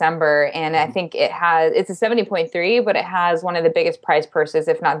place in December. And I think it's a 70.3, but it has one of the biggest prize purses,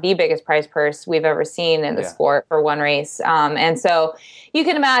 if not the biggest prize purse we've ever seen in the sport for one race. And so you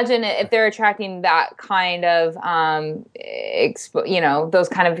can imagine if they're attracting that kind of, those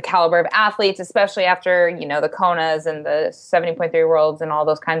kind of caliber of athletes, especially after, the Konas and the 70.3 Worlds and all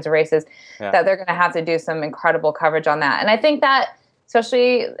those kinds of races, that they're going to have to do some incredible coverage on that. And I think that,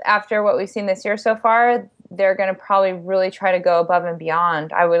 especially after what we've seen this year so far, they're going to probably really try to go above and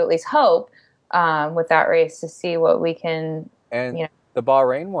beyond. I would at least hope with that race to see what we can. And the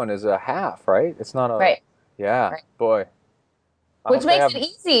Bahrain one is a half, right? It's not a right. Yeah, right. Boy. Which makes it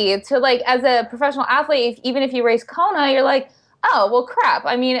easy to, like, as a professional athlete. Even if you race Kona, you're like, oh well, crap.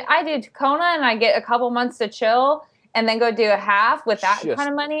 I mean, I did Kona and I get a couple months to chill, and then go do a half with that kind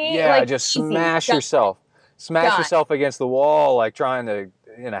of money. Yeah, like, just easy. smash yourself. Smash yourself against the wall, like trying to,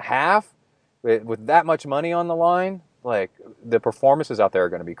 in a half, with that much money on the line. Like, the performances out there are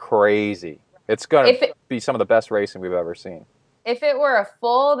going to be crazy. It's going to be some of the best racing we've ever seen. If it were a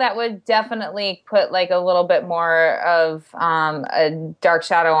full, that would definitely put like a little bit more of a dark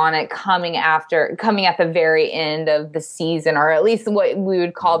shadow on it coming at the very end of the season, or at least what we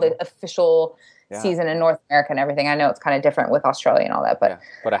would call the official season in North America and everything. I know it's kind of different with Australia and all that, but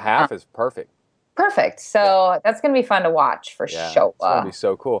a half is perfect. Perfect. So that's going to be fun to watch for sure. It's going to be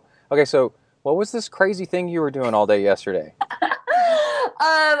so cool. Okay, so what was this crazy thing you were doing all day yesterday?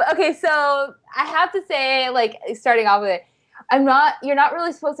 Okay, so I have to say, like, starting off with it, you're not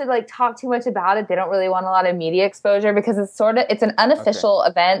really supposed to, like, talk too much about it. They don't really want a lot of media exposure because it's an unofficial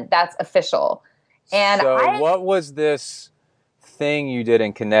event that's official. And so what was this thing you did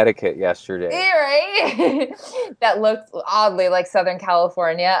in Connecticut yesterday? Right? That looked oddly like Southern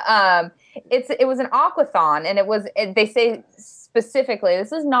California. It was an aquathon, and they say specifically,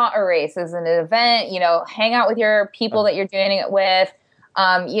 this is not a race, this is an event, hang out with your people that you're doing it with.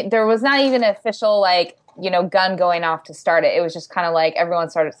 There was not even an official, like, gun going off to start it. It was just kind of like everyone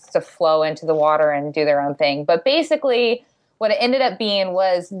started to flow into the water and do their own thing. But basically what it ended up being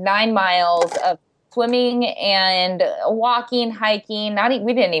was 9 miles of swimming and walking, hiking.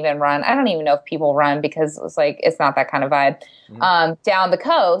 We didn't even run. I don't even know if people run because it was like it's not that kind of vibe. Down the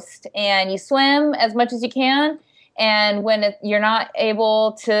coast, and you swim as much as you can. And when you're not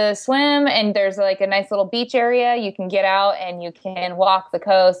able to swim and there's like a nice little beach area, you can get out and you can walk the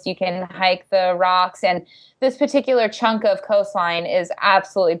coast, you can hike the rocks. And this particular chunk of coastline is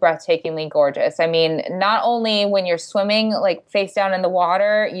absolutely breathtakingly gorgeous. I mean, not only when you're swimming like face down in the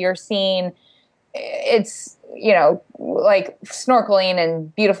water, you're seeing it's, like snorkeling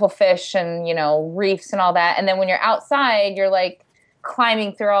and beautiful fish and, reefs and all that. And then when you're outside, you're like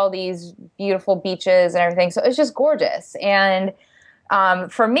climbing through all these beautiful beaches and everything. So it's just gorgeous. And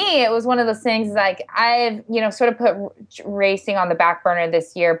for me, it was one of those things like I've, sort of put racing on the back burner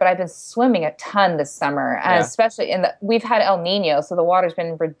this year, but I've been swimming a ton this summer, especially we've had El Nino, so the water's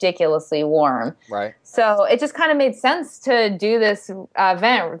been ridiculously warm. Right. So it just kind of made sense to do this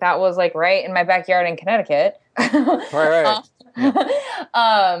event that was like right in my backyard in Connecticut. Right.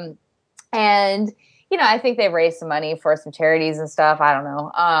 And I think they've raised some money for some charities and stuff. I don't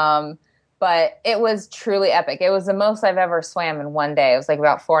know. But it was truly epic. It was the most I've ever swam in one day. It was like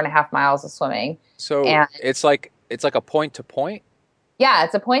about 4.5 miles of swimming. So it's like a point to point? Yeah,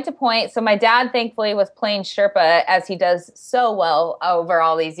 it's a point to point. So my dad, thankfully, was playing Sherpa as he does so well over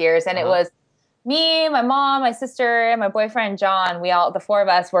all these years. And it was me, my mom, my sister, and my boyfriend, John. The four of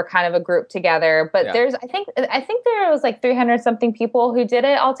us were kind of a group together. But I think there was like 300 something people who did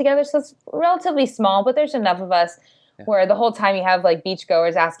it all together. So it's relatively small, but there's enough of us where the whole time you have like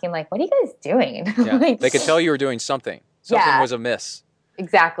beachgoers asking like, what are you guys doing? Yeah. Like, they could tell you were doing something. Something was amiss.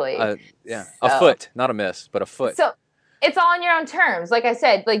 Exactly. A foot, not a miss, but a foot. So it's all on your own terms. Like I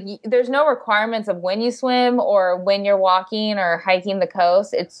said, like there's no requirements of when you swim or when you're walking or hiking the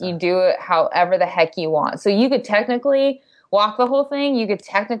coast. You do it however the heck you want. So you could technically walk the whole thing. You could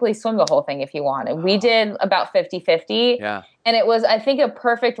technically swim the whole thing if you wanted. We did about 50-50. Yeah. And it was, I think, a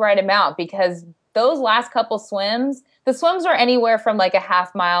perfect right amount because those last couple swims, the swims are anywhere from like a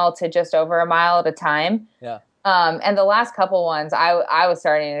half mile to just over a mile at a time. Yeah. And the last couple ones, I was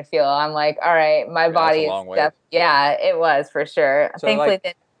starting to feel, I'm like, all right, my body is it was for sure. So thankfully,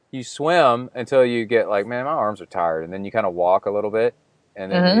 you swim until you get like, man, my arms are tired. And then you kind of walk a little bit.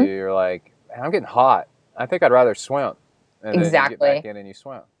 And then you're like, man, I'm getting hot. I think I'd rather swim. And then you get back in and you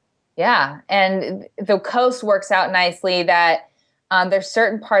swim. Yeah. And the coast works out nicely that there's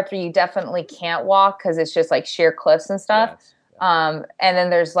certain parts where you definitely can't walk because it's just like sheer cliffs and stuff. Yes. And then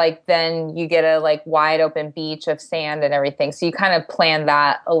there's then you get a like wide open beach of sand and everything. So you kind of plan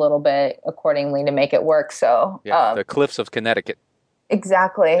that a little bit accordingly to make it work. So the cliffs of Connecticut.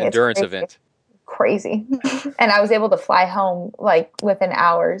 Exactly. Endurance event. Crazy. And I was able to fly home like within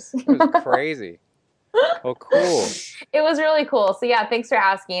hours. It was crazy. Oh, cool. It was really cool. So yeah, thanks for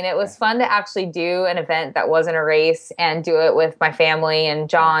asking. It was fun to actually do an event that wasn't a race and do it with my family and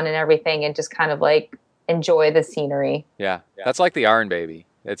John and everything and just kind of like enjoy the scenery. Yeah. That's like the Iron Baby.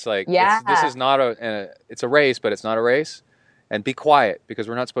 It's like, this is not it's a race, but it's not a race. And be quiet because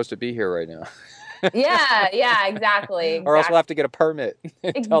we're not supposed to be here right now. Yeah, exactly. Or else we'll have to get a permit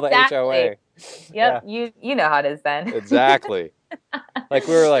and tell the HOA. Yep. Yeah. You know how it is then. Exactly. Like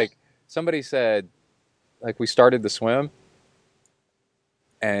we were like, somebody said, like we started the swim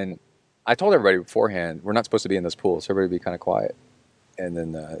and I told everybody beforehand, we're not supposed to be in this pool, so everybody be kind of quiet. And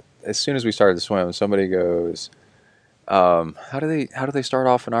then as soon as we started the swim, somebody goes, how do they start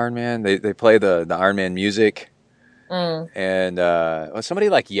off an Ironman? They play the Ironman music. And somebody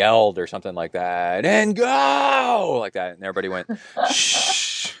like yelled or something like that, and go like that, and everybody went,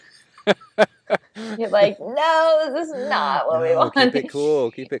 shh. You're like, no, this is not what we want. Keep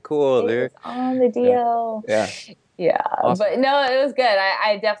it cool, dude. It's on the deal. Yeah. Awesome. But no, it was good.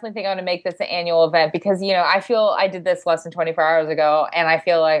 I definitely think I'm going to make this an annual event because, I feel I did this less than 24 hours ago and I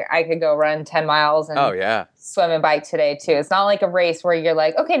feel like I could go run 10 miles and swim and bike today too. It's not like a race where you're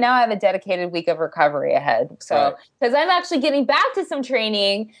like, okay, now I have a dedicated week of recovery ahead. So, because I'm actually getting back to some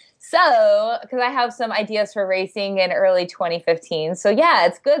training. So, because I have some ideas for racing in early 2015. So yeah,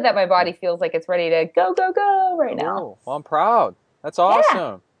 it's good that my body feels like it's ready to go right now. Well, I'm proud. That's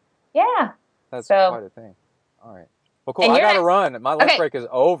awesome. Yeah. That's quite a thing. All right. Well, cool. I got to run. My lunch break is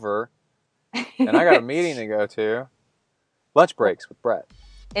over, and I got a meeting to go to. Lunch breaks with Brett.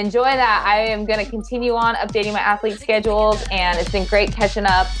 Enjoy that. I am going to continue on updating my athlete schedules, and it's been great catching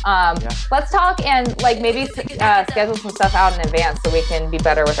up. Let's talk and maybe schedule some stuff out in advance so we can be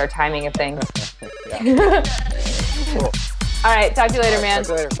better with our timing of things. Cool. All right. Talk to you later, man.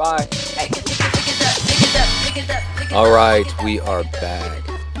 Talk to you later. Bye. All right. We are back.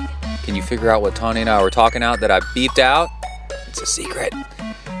 Can you figure out what Tawnee and I were talking out that I beeped out? It's a secret.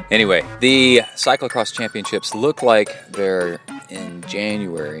 Anyway, the cyclocross championships look like they're in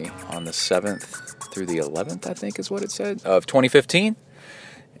January on the 7th through the 11th, I think is what it said, of 2015,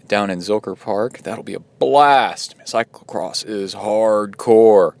 down in Zilker Park. That'll be a blast. Cyclocross is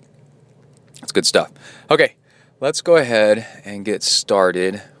hardcore. That's good stuff. Okay, let's go ahead and get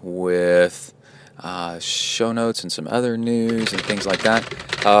started with show notes and some other news and things like that.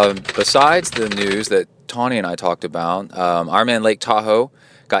 Besides the news that Tawnee and I talked about, Ironman Lake Tahoe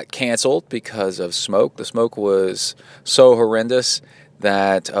got canceled because of smoke. The smoke was so horrendous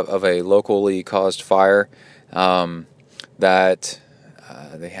that of a locally caused fire that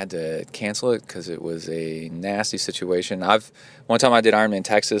they had to cancel it because it was a nasty situation. One time I did Ironman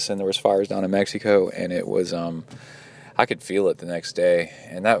Texas and there was fires down in Mexico, and it was I could feel it the next day,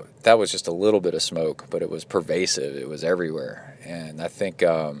 and that was just a little bit of smoke, but it was pervasive. It was everywhere, and I think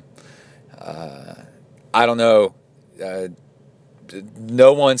I don't know.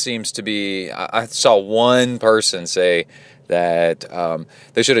 No one seems to be. I saw one person say that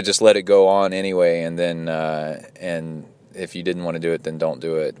they should have just let it go on anyway, and then and if you didn't want to do it, then don't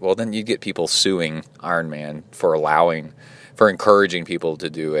do it. Well, then you get people suing Ironman for encouraging people to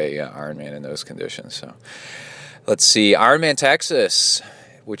do a Ironman in those conditions. So let's see, Ironman Texas,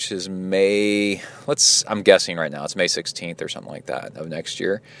 which is May. I'm guessing right now it's May 16th or something like that of next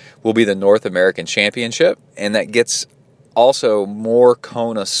year, will be the North American Championship, and that gets also more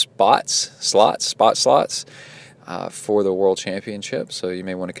Kona slots for the World Championship. So you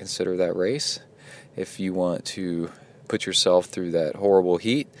may want to consider that race if you want to put yourself through that horrible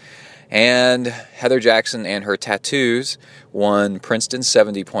heat. And Heather Jackson and her tattoos won Princeton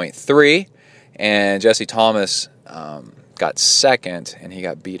 70.3, and Jesse Thomas got second, and he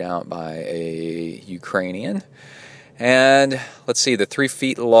got beat out by a Ukrainian. And let's see, the 3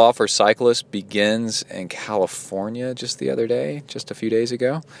 feet law for cyclists begins in California just a few days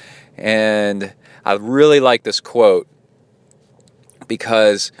ago. And I really like this quote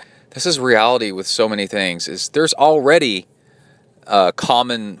because this is reality with so many things. There's already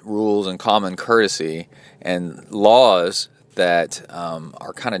common rules and common courtesy and laws that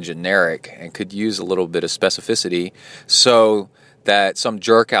are kind of generic and could use a little bit of specificity so that some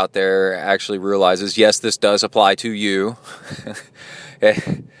jerk out there actually realizes, yes, this does apply to you.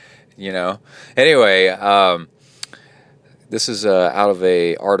 Anyway, this is out of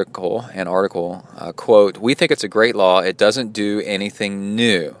an article, quote, "We think it's a great law. It doesn't do anything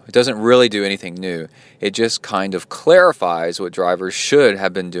new. It doesn't really do anything new. It just kind of clarifies what drivers should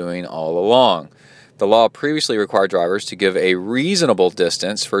have been doing all along. The law previously required drivers to give a reasonable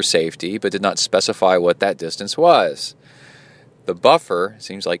distance for safety, but did not specify what that distance was. The buffer,"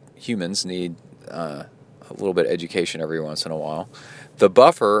 seems like humans need a little bit of education every once in a while. "The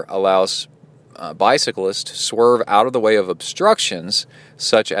buffer allows bicyclists to swerve out of the way of obstructions,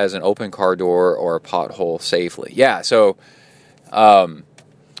 such as an open car door or a pothole safely." Yeah, so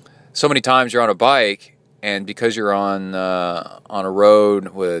many times you're on a bike, and because you're on a road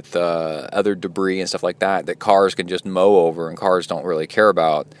with other debris and stuff like that cars can just mow over, and cars don't really care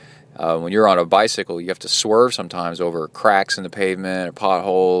about. When you're on a bicycle, you have to swerve sometimes over cracks in the pavement or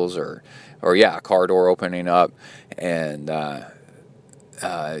potholes or a car door opening up, and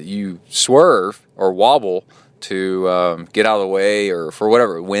you swerve or wobble to get out of the way, or for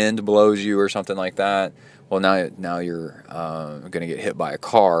whatever, wind blows you or something like that. Well, now you're going to get hit by a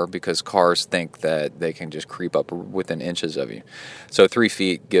car because cars think that they can just creep up within inches of you. So 3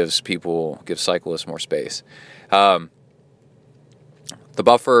 feet gives cyclists more space. The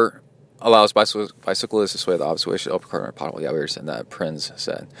buffer allows bicyclists to sway the opposite way to open car pothole. Yeah, we were saying that. Prinz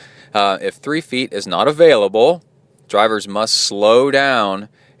said, if 3 feet is not available, drivers must slow down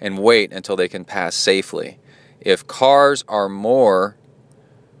and wait until they can pass safely. If cars are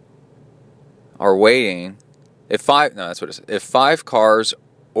waiting, if 5 cars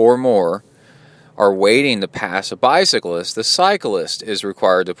or more are waiting to pass a bicyclist, the cyclist is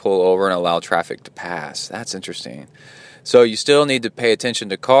required to pull over and allow traffic to pass. That's interesting. So you still need to pay attention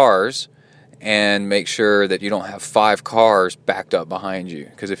to cars and make sure that you don't have 5 cars backed up behind you.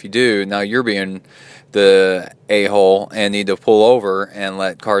 Because if you do, now you're being the a-hole and need to pull over and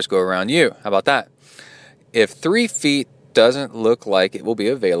let cars go around you. How about that? If 3 feet doesn't look like it will be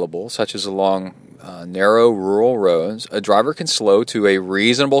available, such as along narrow rural roads, a driver can slow to a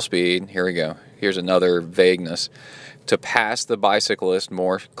reasonable speed. Here we go. Here's another vagueness. To pass the bicyclist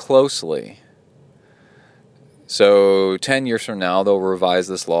more closely. So 10 years from now, they'll revise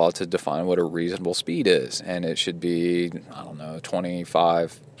this law to define what a reasonable speed is. And it should be,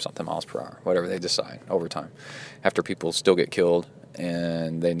 25 something miles per hour, whatever they decide over time. After people still get killed,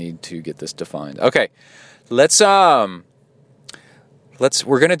 and they need to get this defined. Okay, let's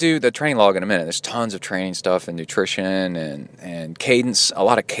we're going to do the training log in a minute. There's tons of training stuff and nutrition and cadence, a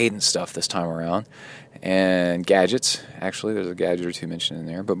lot of cadence stuff this time around, and gadgets. Actually, there's a gadget or two mentioned in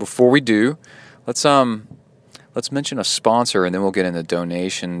there. But before we do, let's mention a sponsor, and then we'll get into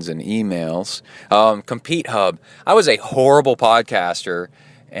donations and emails. Compete Hub. I was a horrible podcaster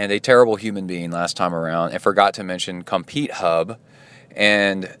and a terrible human being last time around, and forgot to mention Compete Hub.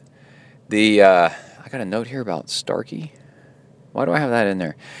 And I got a note here about Starkey. Why do I have that in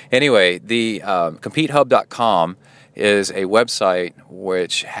there? Anyway, the CompeteHub.com is a website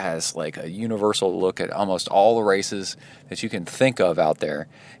which has like a universal look at almost all the races that you can think of out there.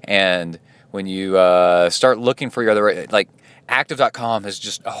 And when you start looking for your other, like Active.com is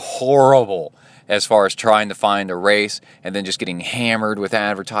just horrible as far as trying to find a race and then just getting hammered with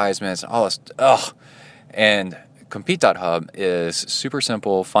advertisements. All this, ugh. And Compete.hub is super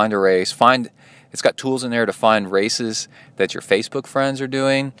simple. Find a race. It's got tools in there to find races that your Facebook friends are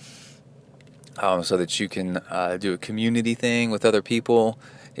doing, so that you can do a community thing with other people.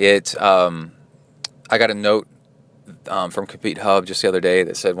 I got a note from Compete Hub just the other day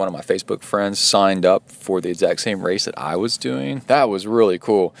that said one of my Facebook friends signed up for the exact same race that I was doing. That was really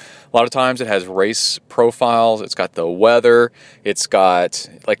cool. A lot of times it has race profiles. It's got the weather. It's got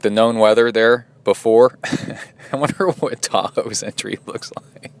like the known weather there before. I wonder what Tahoe's entry looks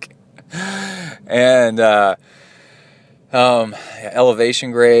like. And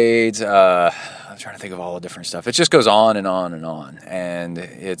elevation grades. I'm trying to think of all the different stuff. It just goes on and on and on. And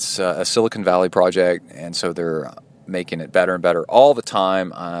it's a Silicon Valley project, and so they're making it better and better all the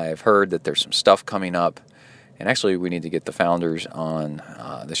time. I've heard that there's some stuff coming up, and actually we need to get the founders on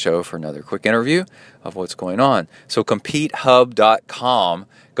the show for another quick interview of what's going on. So CompeteHub.com,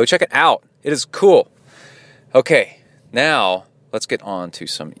 go check it out. It is cool. Okay, now let's get on to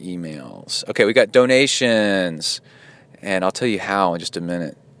some emails. Okay, we got donations, and I'll tell you how in just a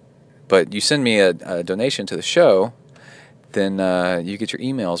minute. But you send me a donation to the show, then you get your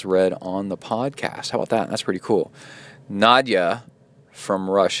emails read on the podcast. How about that? That's pretty cool. Nadia from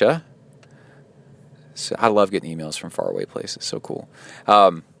Russia. So I love getting emails from faraway places. So cool.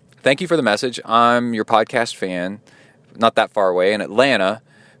 Thank you for the message. I'm your podcast fan, not that far away, in Atlanta,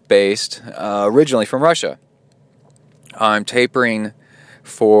 based, originally from Russia. I'm tapering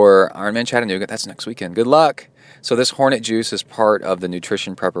for Ironman Chattanooga. That's next weekend. Good luck. So this Hornet juice is part of the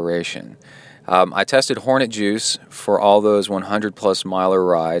nutrition preparation. I tested Hornet juice for all those 100-plus miler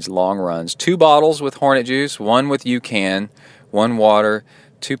rides, long runs. 2 bottles with Hornet juice, 1 with UCAN, 1 water,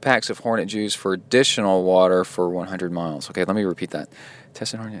 2 packs of Hornet juice for additional water for 100 miles. Okay, let me repeat that.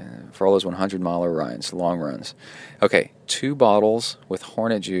 Tested Hornet for all those 100-miler rides, long runs. Okay, 2 bottles with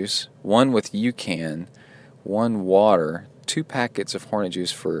Hornet juice, 1 with UCAN, 1 water, 2 packets of Hornet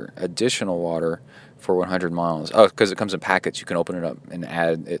juice for additional water for 100 miles. Oh, because it comes in packets. You can open it up and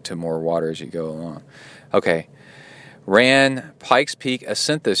add it to more water as you go along. Okay. Ran Pikes Peak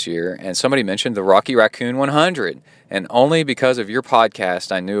Ascent this year, and somebody mentioned the Rocky Raccoon 100, and only because of your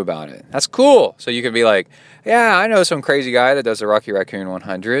podcast I knew about it. That's cool. So you can be like, yeah, I know some crazy guy that does the Rocky Raccoon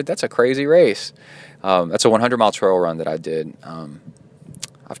 100. That's a crazy race. That's a 100-mile trail run that I did.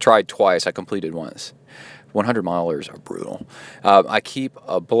 I've tried twice. I completed once. 100 milers are brutal. I keep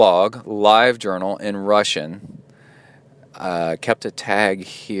a blog, live journal in Russian. Kept a tag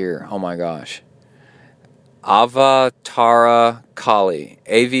here. Oh my gosh. Avatara Kali.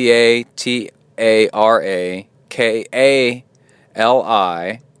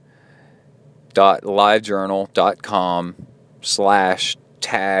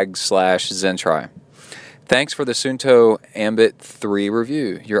 Thanks for the Sunto Ambit 3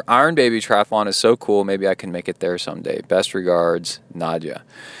 review. Your Iron Baby Triathlon is so cool. Maybe I can make it there someday. Best regards, Nadia.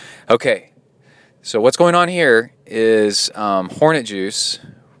 Okay, so what's going on here is Hornet Juice.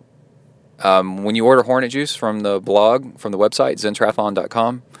 When you order Hornet Juice from the blog, from the website,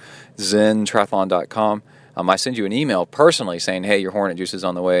 zentriathlon.com, I send you an email personally saying, hey, your Hornet Juice is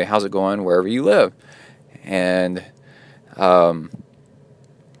on the way. How's it going wherever you live? And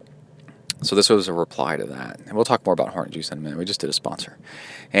so this was a reply to that. And we'll talk more about Hornet Juice in a minute. We just did a sponsor.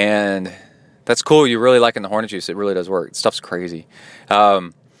 And that's cool. You're really liking the Hornet Juice. It really does work. Stuff's crazy.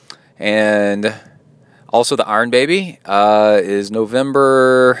 And also the Iron Baby is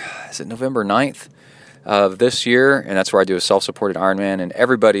November 9th of this year. And that's where I do a self-supported Ironman. And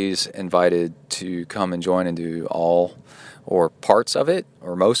everybody's invited to come and join and do all or parts of it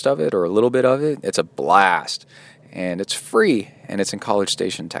or most of it or a little bit of it. It's a blast. And it's free, and it's in College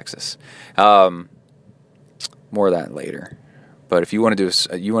Station, Texas. More of that later. But if you want to do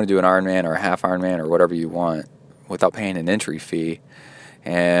an Ironman or a half Ironman or whatever you want without paying an entry fee,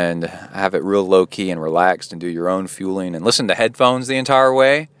 and have it real low-key and relaxed and do your own fueling and listen to headphones the entire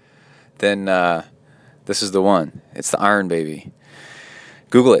way, then this is the one. It's the Iron Baby.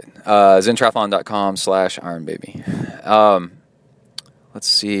 Google it, zentriathlon.com/ironbaby. Let's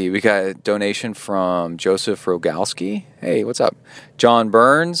see, we got a donation from Joseph Rogalski. Hey, what's up? John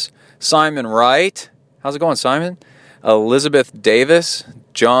Burns, Simon Wright. How's it going, Simon? Elizabeth Davis,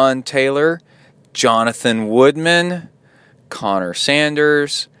 John Taylor, Jonathan Woodman, Connor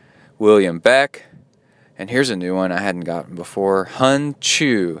Sanders, William Beck, and here's a new one I hadn't gotten before, Hun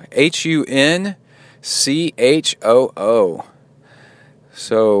Chu, Hunchoo.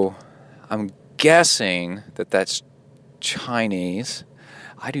 So I'm guessing that that's Chinese.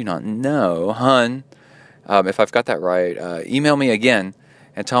 I do not know. Hun, if I've got that right, email me again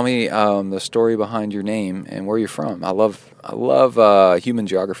and tell me the story behind your name and where you're from. I love human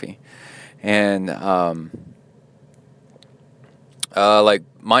geography. And like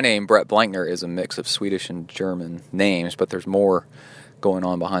my name, Brett Blankner, is a mix of Swedish and German names, but there's more going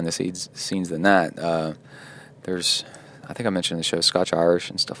on behind the scenes than that. There's, I think I mentioned in the show, Scotch-Irish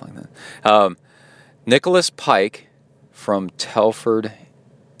and stuff like that. Nicholas Pike from Telford,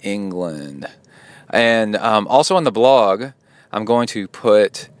 England. And also on the blog, I'm going to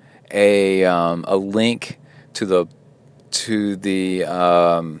put a link to the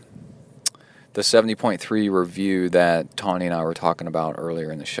 70.3 review that Tawnee and I were talking about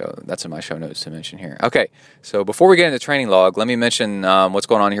earlier in the show. That's in my show notes to mention here. Okay, so before we get into training log, let me mention what's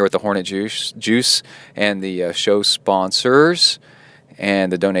going on here with the Hornet Juice and the show sponsors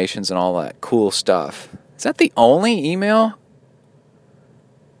and the donations and all that cool stuff. Is that the only email?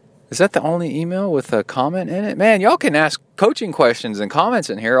 Is that the only email with a comment in it? Man, y'all can ask coaching questions and comments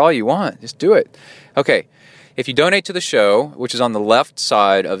in here all you want. Just do it. Okay. If you donate to the show, which is on the left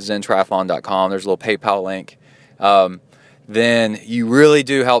side of ZenTriathlon.com, there's a little PayPal link, then you really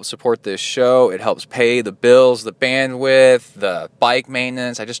do help support this show. It helps pay the bills, the bandwidth, the bike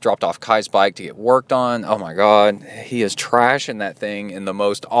maintenance. I just dropped off Kai's bike to get worked on. Oh my God, he is trashing that thing in the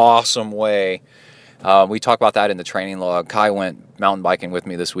most awesome way. We talk about that in the training log. Kai went mountain biking with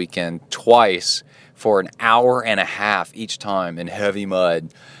me this weekend twice for an hour and a half each time in heavy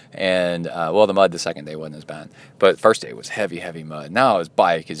mud. And, the mud the second day wasn't as bad. But first day was heavy mud. Now his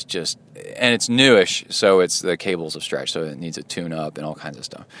bike is just, and it's newish, so the cables have stretched, so it needs a tune-up and all kinds of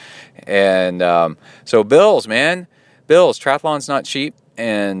stuff. And so bills, man. Bills. Triathlon's not cheap,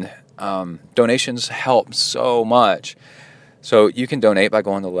 and donations help so much. So you can donate by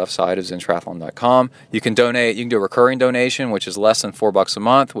going to the left side of zentriathlon.com. You can donate. You can do a recurring donation, which is less than $4 a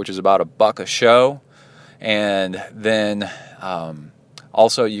month, which is about $1 a show. And then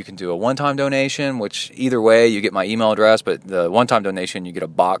also you can do a one-time donation, which either way you get my email address. But the one-time donation, you get a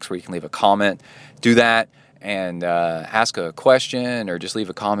box where you can leave a comment. Do that and ask a question or just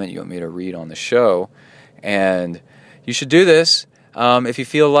leave a comment you want me to read on the show. And you should do this. If you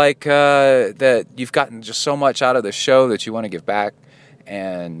feel like that you've gotten just so much out of the show that you want to give back,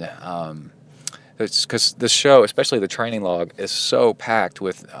 and it's because this show, especially the training log, is so packed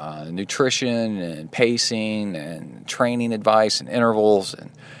with nutrition and pacing and training advice and intervals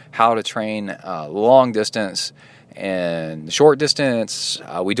and how to train long distance and short distance.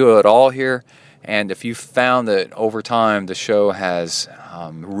 We do it all here, and if you found that over time the show has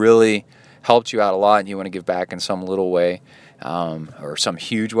really helped you out a lot and you want to give back in some little way, or some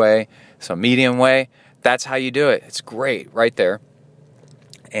huge way, some medium way, that's how you do it. It's great right there.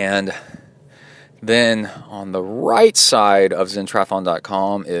 And then on the right side of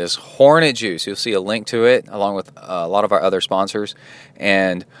ZenTriathlon.com is Hornet Juice. You'll see a link to it along with a lot of our other sponsors.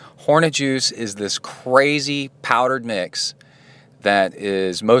 And Hornet Juice is this crazy powdered mix that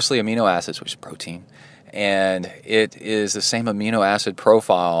is mostly amino acids, which is protein. And it is the same amino acid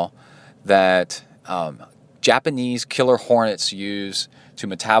profile that Japanese killer hornets use to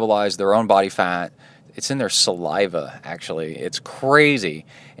metabolize their own body fat. It's in their saliva, actually. It's crazy.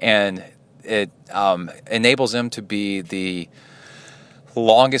 And it enables them to be the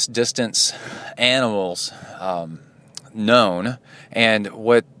longest distance animals known. And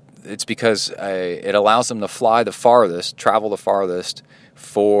it's because it allows them to fly the farthest, travel the farthest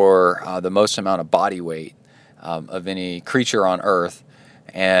for the most amount of body weight of any creature on Earth.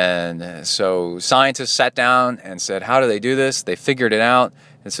 And so scientists sat down and said, how do they do this? They figured it out.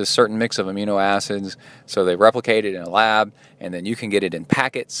 It's a certain mix of amino acids. So they replicate it in a lab, and then you can get it in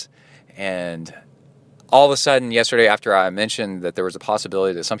packets. And all of a sudden, yesterday, after I mentioned that there was a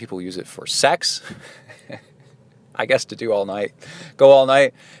possibility that some people use it for sex, I guess to go all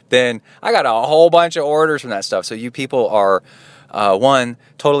night, then I got a whole bunch of orders from that stuff. So you people are, one,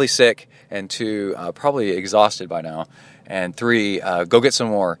 totally sick, and two, probably exhausted by now. And 3, go get some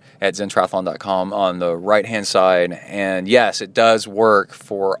more at ZenTriathlon.com on the right-hand side. And yes, it does work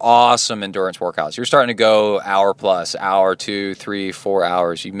for awesome endurance workouts. You're starting to go hour plus, hour, 2, 3, 4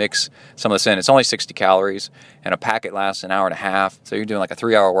 hours. You mix some of this in. It's only 60 calories, and a packet lasts an hour and a half. So you're doing like a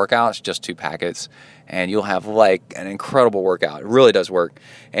 3-hour workout. It's just 2 packets, and you'll have like an incredible workout. It really does work.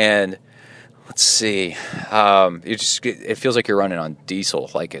 And let's see. It feels like you're running on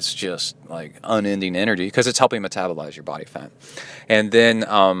diesel. Like it's just like unending energy because it's helping metabolize your body fat. And then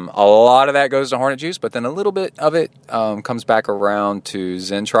a lot of that goes to Hornet Juice, but then a little bit of it comes back around to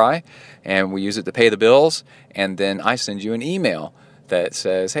ZenTri, and we use it to pay the bills. And then I send you an email that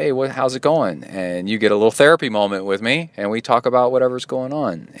says, hey, how's it going? And you get a little therapy moment with me, and we talk about whatever's going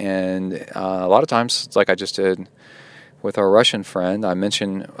on. And a lot of times, it's like I just did with our Russian friend, I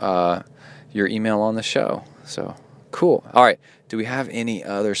mentioned your email on the show. So cool. All right. Do we have any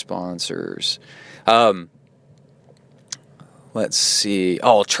other sponsors? Let's see.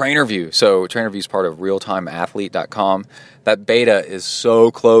 Oh, TrainerView. So TrainerView is part of realtimeathlete.com. That beta is so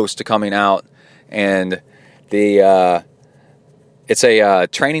close to coming out, and it's a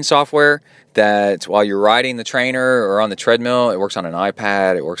training software that while you're riding the trainer or on the treadmill, it works on an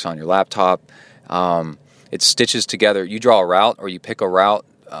iPad, it works on your laptop. It stitches together. You draw a route or you pick a route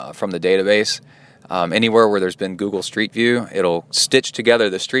from the database. Anywhere where there's been Google Street View, it'll stitch together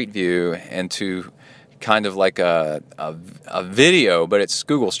the Street View into kind of like a video, but it's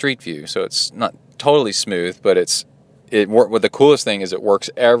Google Street View, so it's not totally smooth, but the coolest thing is it works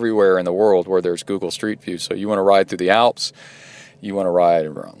everywhere in the world where there's Google Street View. So you want to ride through the Alps, you want to ride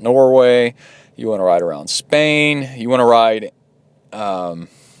around Norway, you want to ride around Spain, you want to ride I'm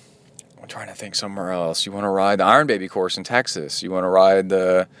trying to think somewhere else. You want to ride the Iron Baby course in Texas. You want to ride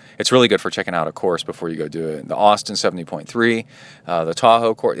it's really good for checking out a course before you go do it. The Austin 70.3, the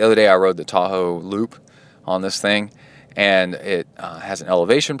Tahoe course. The other day I rode the Tahoe loop on this thing, and it has an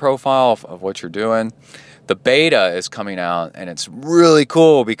elevation profile of what you're doing. The beta is coming out, and it's really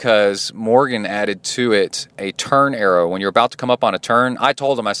cool because Morgan added to it a turn arrow. When you're about to come up on a turn, I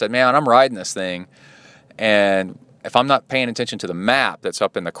told him, I said, man, I'm riding this thing, and if I'm not paying attention to the map that's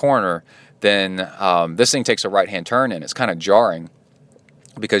up in the corner, then this thing takes a right-hand turn, and it's kind of jarring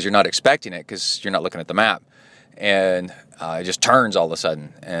because you're not expecting it because you're not looking at the map. And it just turns all of a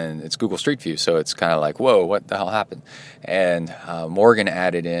sudden, and it's Google Street View, so it's kind of like, whoa, what the hell happened? And Morgan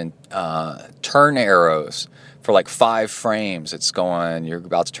added in turn arrows for like 5 frames. It's going, you're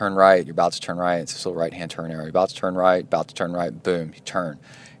about to turn right, you're about to turn right, it's a little right-hand turn arrow, you're about to turn right, boom, you turn.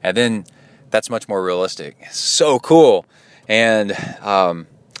 And then that's much more realistic. It's so cool. And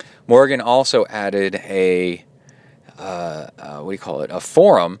Morgan also added a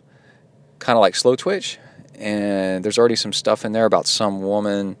forum, kind of like Slow Twitch. And there's already some stuff in there about some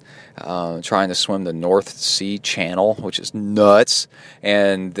woman trying to swim the North Sea Channel, which is nuts.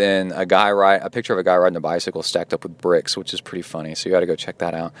 And then a picture of a guy riding a bicycle stacked up with bricks, which is pretty funny. So you got to go check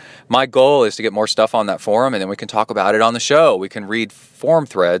that out. My goal is to get more stuff on that forum, and then we can talk about it on the show. We can read forum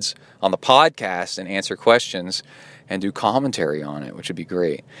threads on the podcast and answer questions and do commentary on it, which would be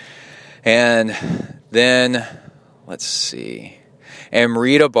great. And then, let's see,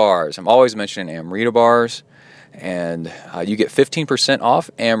 Amrita bars. I'm always mentioning Amrita bars. And you get 15% off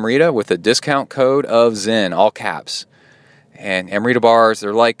Amrita with a discount code of Zen, all caps. And Amrita bars,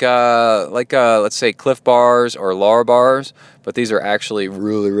 they're like let's say Cliff bars or Lar bars, but these are actually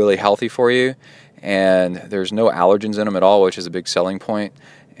really, really healthy for you. And there's no allergens in them at all, which is a big selling point.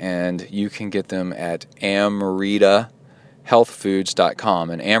 And you can get them at amritahealthfoods.com.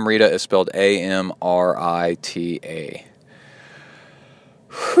 And Amrita is spelled Amrita.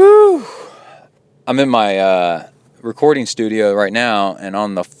 Whew. I'm in my recording studio right now, and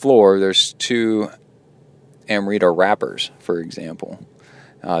on the floor there's 2 Amrita wrappers, for example.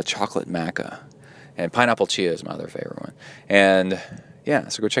 Chocolate maca. And pineapple chia is my other favorite one. And yeah,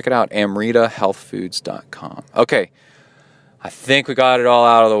 so go check it out, amritahealthfoods.com. Okay, I think we got it all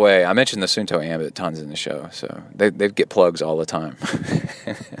out of the way. I mentioned the Sunto Ambit tons in the show, so they get plugs all the time.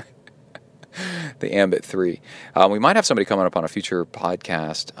 The Ambit 3. We might have somebody coming up on a future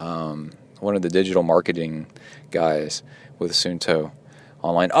podcast, one of the digital marketing guys with Sunto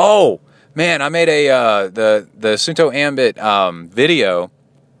online. Oh, man, I made the Sunto Ambit video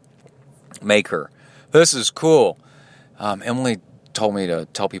maker. This is cool. Emily told me to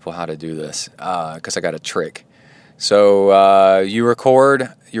tell people how to do this because I got a trick. So you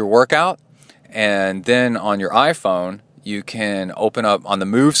record your workout, and then on your iPhone, you can open up on the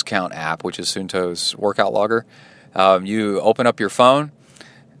Moves Count app, which is Sunto's workout logger. You open up your phone,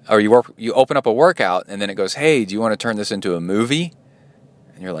 or you open up a workout, and then it goes, hey, do you want to turn this into a movie?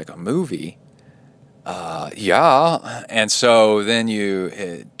 And you're like, a movie? Yeah. And so then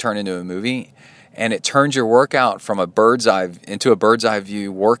it turn into a movie, and it turns your workout from a bird's eye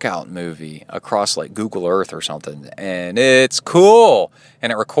view workout movie across like Google Earth or something. And it's cool.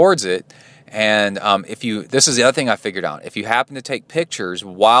 And it records it. And this is the other thing I figured out. If you happen to take pictures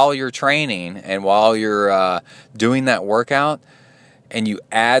while you're training and while you're doing that workout, and you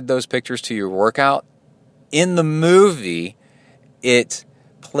add those pictures to your workout, in the movie, it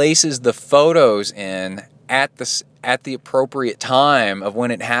places the photos in at the appropriate time of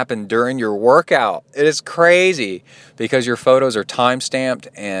when it happened during your workout. It is crazy because your photos are time stamped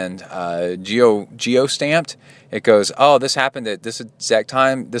and geo stamped. It goes, oh, this happened at this exact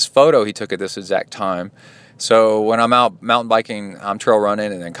time. This photo he took at this exact time. So when I'm out mountain biking, I'm trail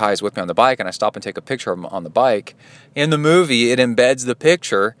running, and then Kai's with me on the bike, and I stop and take a picture of him on the bike. In the movie, it embeds the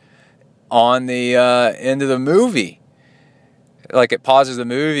picture on the end of the movie. Like it pauses the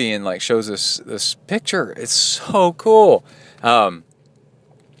movie and like shows this picture. It's so cool. And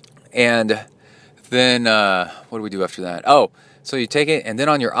then what do we do after that? Oh, so you take it and then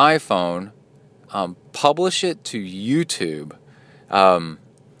on your iPhone, publish it to YouTube,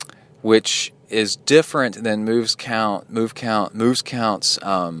 which is different than Moves Count's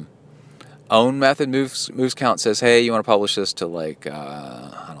own method. Moves Count says, hey, you want to publish this to like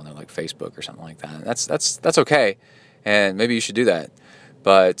I don't know, like Facebook or something like that. That's okay, and maybe you should do that.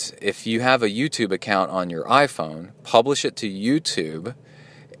 But if you have a YouTube account on your iPhone, publish it to YouTube,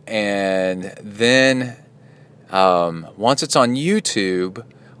 and then once it's on YouTube,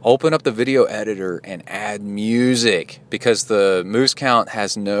 open up the video editor and add music, because the Moves Count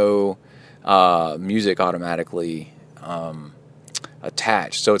has no music automatically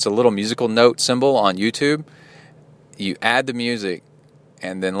attached. So it's a little musical note symbol on YouTube. You add the music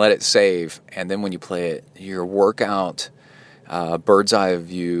and then let it save, and then when you play it, your workout bird's eye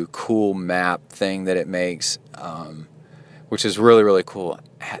view cool map thing that it makes, which is really, really cool,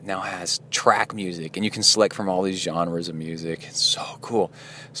 now has track music, and you can select from all these genres of music. It's so cool.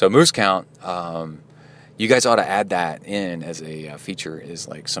 So Moose Count, you guys ought to add that in as a feature, is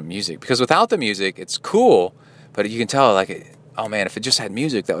like some music, because without the music, it's cool, but you can tell like, oh man, if it just had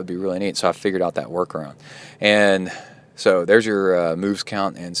music, that would be really neat. So I figured out that workaround. And so there's your Moves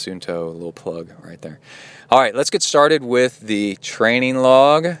Count and Sunto, a little plug right there. All right, let's get started with the training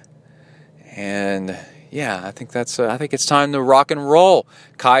log. And yeah, I think it's time to rock and roll.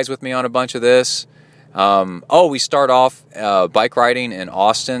 Kai's with me on a bunch of this. We start off bike riding in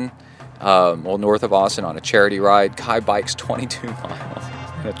Austin, north of Austin, on a charity ride. Kai bikes 22 miles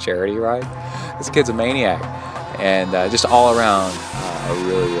on a charity ride. This kid's a maniac. And just all around a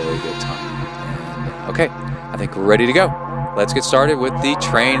really, really good time. And, okay, I think we're ready to go. Let's get started with the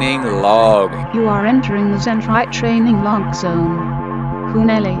training log. You are entering the ZenTri training log zone.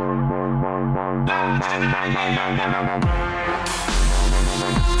 Huneli.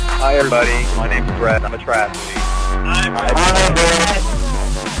 Hi everybody, my name's Brett. I'm a triathlete. Hi Brett.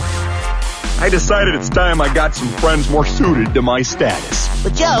 I decided it's time I got some friends more suited to my status.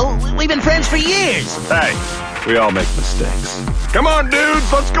 But Joe, we've been friends for years. Hey, we all make mistakes. Come on,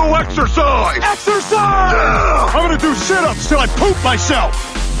 dudes, let's go exercise! Exercise! Yeah! I'm gonna do sit-ups till I poop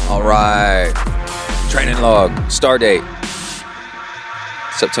myself! All right. Training log. Start date.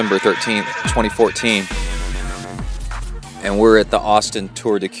 September 13th, 2014. And we're at the Austin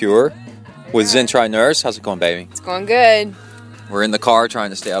Tour de Cure with ZenTri Nurse. How's it going, baby? It's going good. We're in the car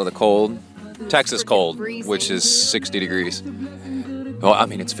trying to stay out of the cold. Texas cold, freezing. which is 60 degrees. Oh, I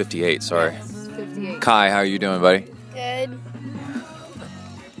mean, it's 58, sorry. Yes, 58. Kai, how are you doing, buddy? Good.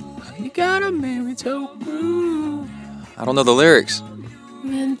 You got a married so blue. I don't know the lyrics.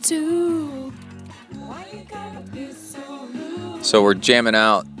 Meant to. So we're jamming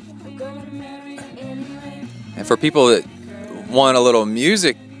out. And for people that want a little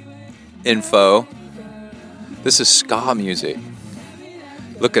music info, this is ska music.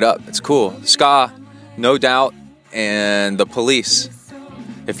 Look it up. It's cool. Ska, No Doubt, and The Police.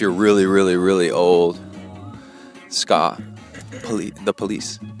 If you're really, really, really old. Ska, The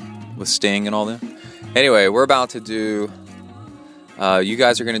Police, with Sting and all them. Anyway, we're about to do, you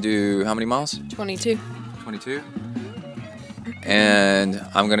guys are going to do how many miles? 22. 22. And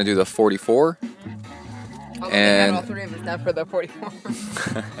I'm going to do the 44. And all three of us down for the 44.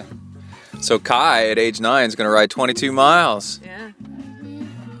 So Kai, at age 9, is going to ride 22 miles. Yeah.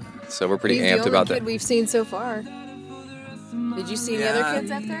 So we're pretty He's amped the about only that. kid we've seen so far. Did you see any other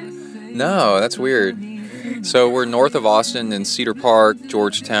kids up there? No, that's weird. So we're north of Austin in Cedar Park,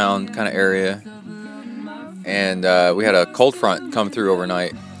 Georgetown kind of area. And we had a cold front come through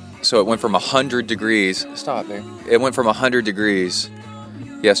overnight. So it went from 100 degrees. Stop there. It went from 100 degrees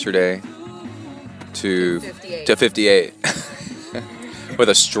yesterday to 58 with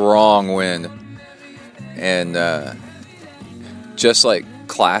a strong wind. And just like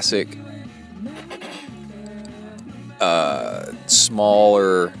classic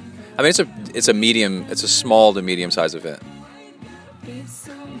smaller, I mean it's a small to medium sized event.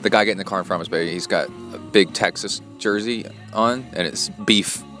 The guy getting in the car in front of us, baby, he's got a big Texas jersey on, and it's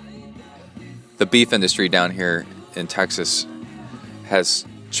beef. The beef industry down here in Texas has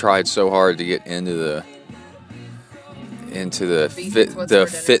tried so hard to get into the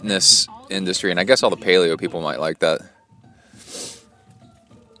fitness industry, and I guess all the paleo people might like that.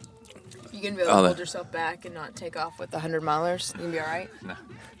 You can be able to hold yourself back and not take off with the 100-milers. You can be all right. No.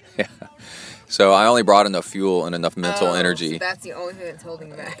 Yeah. So I only brought enough fuel and enough mental energy. So that's the only thing that's holding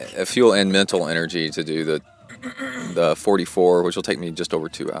you back. Fuel and mental energy to do the 44, which will take me just over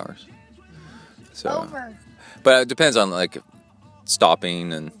 2 hours. So, but it depends on like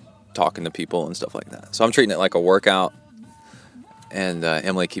stopping and talking to people and stuff like that. So I'm treating it like a workout. And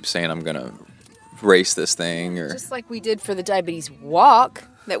Emily keeps saying I'm gonna race this thing, or just like we did for the diabetes walk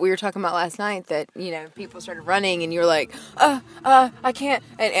that we were talking about last night. That people started running, and you were like, I can't,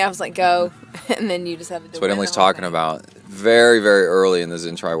 and I was like, go, and then you just had to. That's what Emily's talking about. Very, very early in the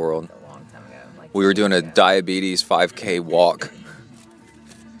ZenTri world, a long time ago. We were doing a diabetes 5K walk,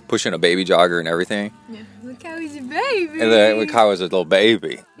 pushing a baby jogger and everything. Yeah, look how he's a baby. And then look how he's a little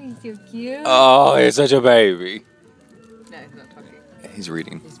baby. He's so cute. Oh, he's such a baby. No, he's not talking. He's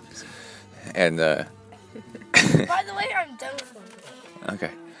reading. And By the way, I'm done with them.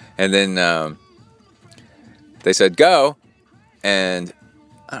 okay. And then they said go, and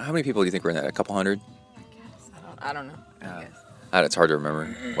how many people do you think were in that? A couple hundred? I don't know. I guess. It's hard to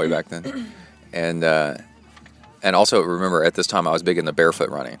remember way back then. And also remember at this time I was big into barefoot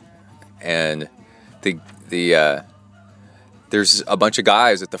running, and there's a bunch of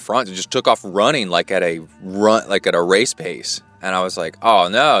guys at the front who just took off running like at a race pace, and I was like, oh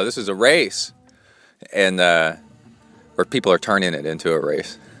no, this is a race, and or people are turning it into a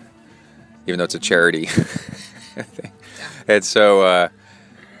race, even though it's a charity thing. And so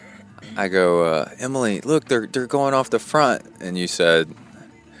I go, Emily, look, they're going off the front, and you said,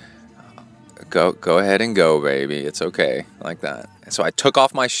 go ahead and go, baby, it's okay, like that. And so I took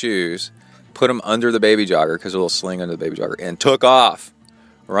off my shoes, put them under the baby jogger, because a little sling under the baby jogger, and took off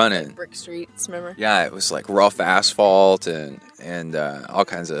running. Like brick streets, remember? Yeah, it was like rough asphalt and all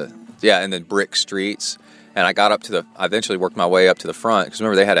kinds of, and then brick streets. And I got I eventually worked my way up to the front, because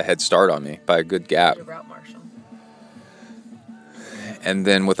remember, they had a head start on me by a good gap. Route marshal. And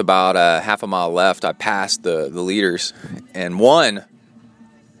then with about half a mile left, I passed the leaders and won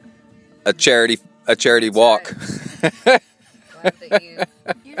a charity walk. Right.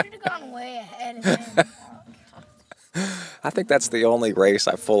 You should have gone way ahead of him. I think that's the only race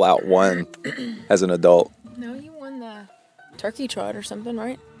I full out won as an adult. No, you won the turkey trot or something,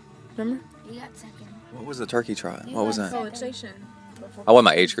 right? Remember? You got second. What was the turkey trot? What was that? College Station. I won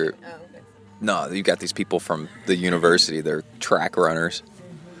my age group. Oh, okay. No, you got these people from the university. They're track runners.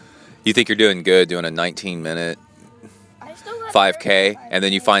 You think you're doing good doing a 19-minute I still got 5K, 35. and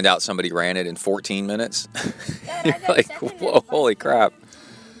then you find out somebody ran it in 14 minutes. Dad, You're I got like, second in whoa, the holy 5K. crap.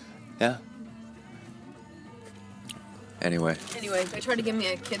 Yeah. Anyway, They tried to give me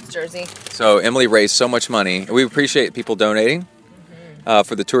a kid's jersey. so Emily raised so much money. We appreciate people donating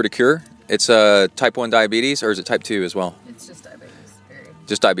for the Tour de Cure. It's type 1 diabetes, or is it type 2 as well? It's just diabetes, period.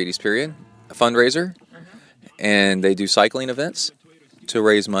 Just diabetes, period. A fundraiser. And they do cycling events to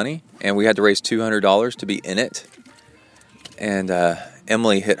raise money. And we had to raise $200 to be in it. And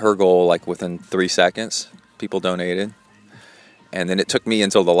Emily hit her goal like within 3 seconds. People donated. And then it took me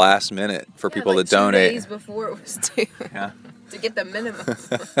until the last minute for people like to donate. 2 days before it was due. Yeah. To get the minimum.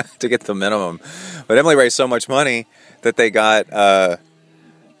 To get the minimum. But Emily raised so much money that they got,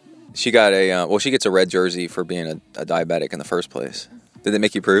 she gets a red jersey for being a diabetic in the first place. Did they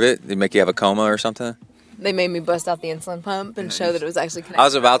make you prove it? Did they make you have a coma or something? They made me bust out the insulin pump and show that it was actually connected. I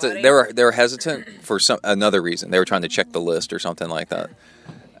was about to to, my body. they were hesitant for another reason. They were trying to check the list or something like that.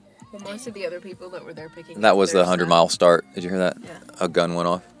 Well, most of the other people that were there picking That up was the their 100-mile start. Did you hear that? Yeah. A gun went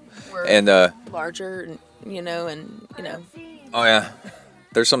off. were And larger, and oh yeah,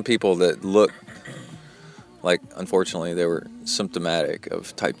 there's some people that look like, unfortunately, they were symptomatic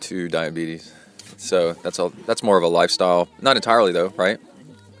of type 2 diabetes. So that's more of a lifestyle. Not entirely though, right?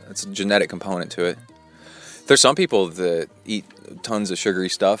 It's a genetic component to it. There's some people that eat tons of sugary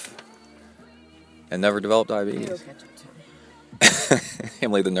stuff and never develop diabetes. it'll catch up to 'em.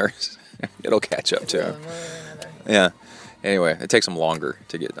 Emily, the nurse, it'll catch up to him. One way or another. Yeah. Anyway, it takes them longer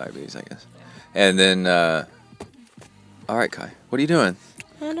to get diabetes, I guess. And then, all right, Kai, what are you doing?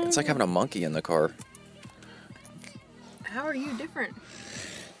 It's like having a monkey in the car. How are you different?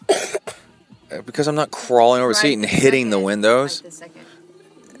 Because I'm not crawling over the seat and hitting the windows. Right the second.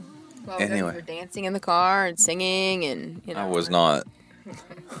 Well, Anyway. you were dancing in the car and singing and, I was not.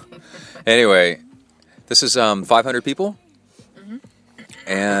 Anyway, this is 500 people.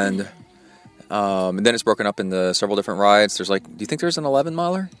 And then it's broken up into several different rides. There's like, do you think there's an 11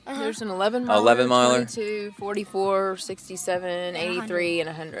 miler? There's an 11 miler, 11 miler. 22, 44, 67, 83, and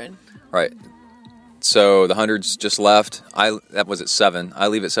 100. Right. So the 100's just left. That was at 7. I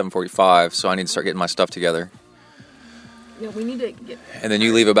leave at 7:45, so I need to start getting my stuff together. Yeah, we need to get... And then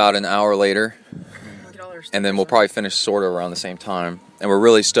you leave about an hour later. get all our And then we'll probably finish sort of around the same time. And we're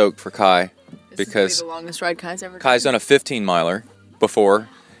really stoked for Kai. This Because is the longest ride Kai's ever Kai's done a 15 miler before,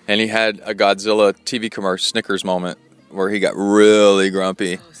 and he had a Godzilla TV commercial Snickers moment where he got really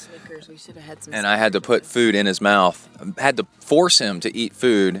grumpy. Oh, Snickers. We should have had some And I had to put food in his mouth. I had to force him to eat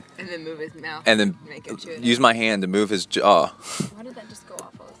food. And then move his mouth. And then make him chew it. use my hand to move his jaw. Why did that just go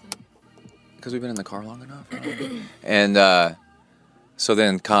off all of a sudden? Because we've been in the car long enough. And so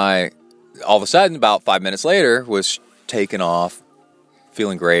then Kai, all of a sudden, about 5 minutes later, was taking off,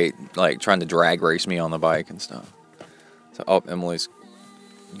 feeling great, like trying to drag race me on the bike and stuff. So, Emily's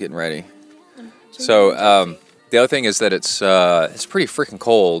getting ready. So, the other thing is that it's pretty freaking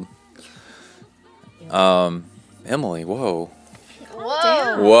cold. Emily, whoa.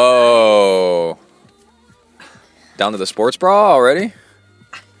 Whoa. Whoa. Down to the sports bra already?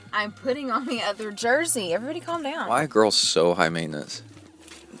 I'm putting on the other jersey. Everybody calm down. Why are girls so high maintenance?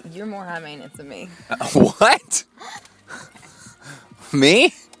 You're more high maintenance than me. What?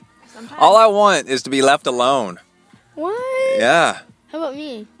 Me? Sometimes. All I want is to be left alone. What? Yeah. How about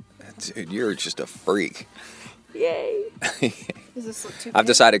me? Dude, you're just a freak. Yay. Does this look too big? I've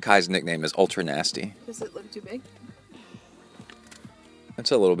decided Kai's nickname is Ultra Nasty. Does it look too big?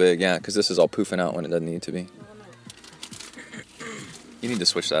 It's a little big, yeah, because this is all poofing out when it doesn't need to be. You need to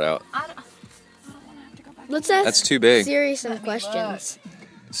switch that out. I don't want to have to go back. Let's ask That's too big. Siri some questions.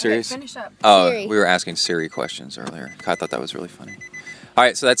 Serious? Okay, finish up. Oh, Siri. we were asking Siri questions earlier. Kai thought that was really funny. All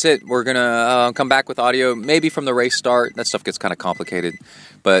right, so that's it. We're going to come back with audio, maybe from the race start. That stuff gets kind of complicated,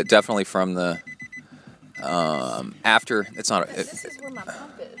 but definitely from the after. It's not. This is where my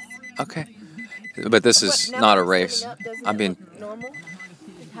pump is. Okay, but this is not a race. I'm being. Normal.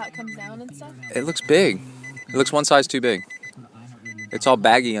 How it comes down and stuff. It looks big. It looks one size too big. It's all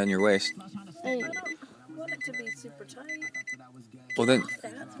baggy on your waist. Hey, I don't want it to be super tight. Well then,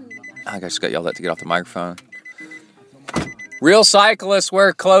 I just got yelled at to get off the microphone. Real cyclists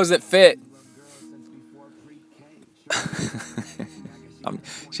wear clothes that fit.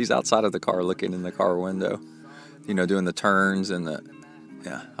 She's outside of the car looking in the car window. You know, doing the turns and the...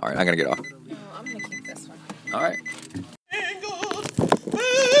 Yeah, all right, I'm going to get off. No, I'm going to keep this one. All right.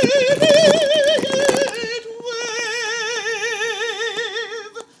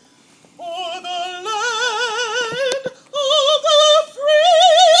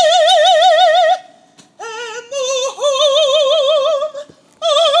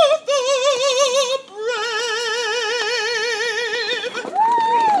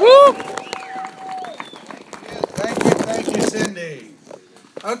 Thank you, Cindy.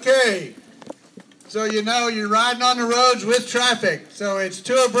 Okay, so you know you're riding on the roads with traffic, so it's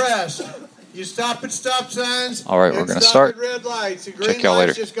two abreast. You stop at stop signs. All right, we're and gonna stop start. at red lights. The green Check y'all lights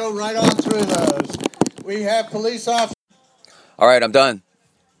later. just go right on through those. We have police officers. All right, I'm done.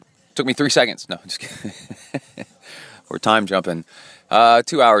 Took me 3 seconds. No, just kidding. We're time jumping.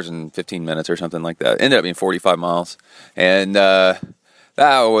 2 hours and 15 minutes or something like that. Ended up being 45 miles. And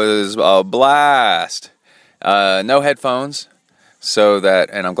that was a blast. No headphones.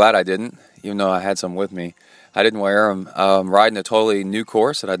 And I'm glad I didn't, even though I had some with me. I didn't wear them. Riding a totally new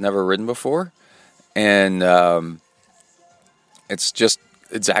course that I'd never ridden before. And it's just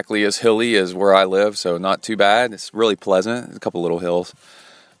exactly as hilly as where I live, so not too bad. It's really pleasant. There's a couple little hills,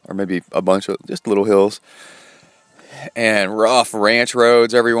 or maybe a bunch of just little hills. And rough ranch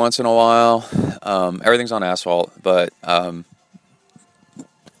roads every once in a while. Everything's on asphalt, but man,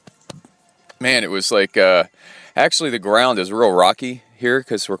 it was like actually the ground is real rocky here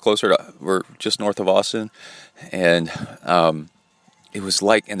because we're just north of Austin, and it was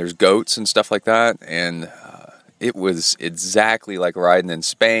like, and there's goats and stuff like that, and it was exactly like riding in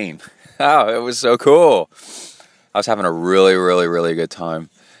Spain. Oh, it was so cool. I was having a really, really, really good time.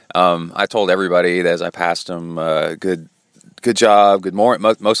 I told everybody as I passed them, good job, good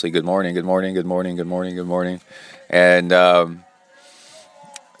morning, mostly good morning, good morning, good morning, good morning, good morning, and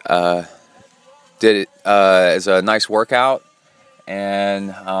did it as a nice workout,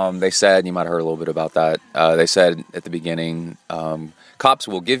 And they said, you might have heard a little bit about that. They said at the beginning, cops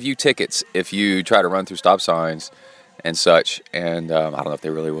will give you tickets if you try to run through stop signs and such. And I don't know if they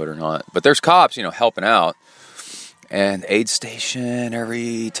really would or not. But there's cops, helping out. And aid station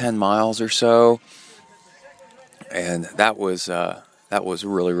every 10 miles or so. And that was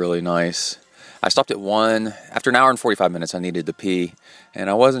really, really nice. I stopped at one. After an hour and 45 minutes, I needed to pee. And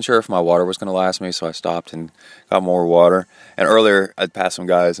I wasn't sure if my water was going to last me, so I stopped and got more water. And earlier, I'd passed some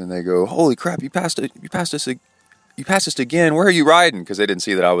guys, and they go, "Holy crap, you passed us again. Where are you riding?" Because they didn't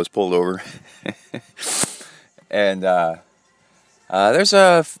see that I was pulled over. And there's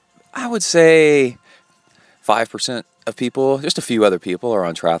I would say 5% of people, just a few other people, are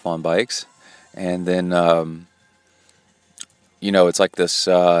on triathlon bikes. And then, it's like this,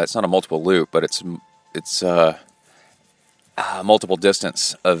 it's not a multiple loop, but it's a multiple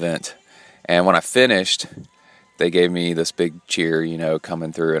distance event. And when I finished, they gave me this big cheer,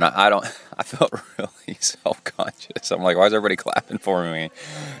 coming through. And I felt really self-conscious. I'm like, why is everybody clapping for me?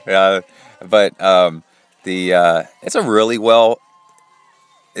 But it's a really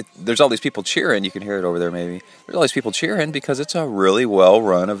there's all these people cheering. You can hear it over there maybe. There's all these people cheering because it's a really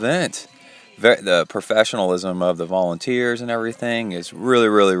well-run event. The professionalism of the volunteers and everything is really,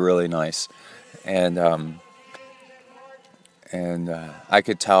 really, really nice. And I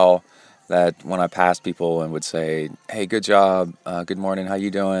could tell that when I passed people and would say, "Hey, good job, good morning, how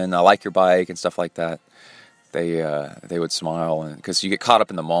you doing? I like your bike," and stuff like that, they would smile, and because you get caught up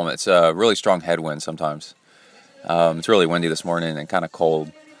in the moment. It's a really strong headwind sometimes. It's really windy this morning and kind of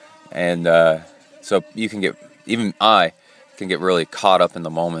cold, and so I can get really caught up in the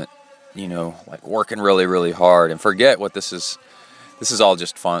moment, like working really, really hard and forget what this is. This is all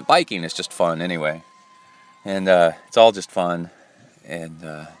just fun. Biking is just fun anyway, and it's all just fun. And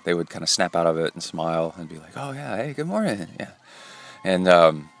they would kind of snap out of it and smile and be like, "Oh yeah, hey, good morning." Yeah. And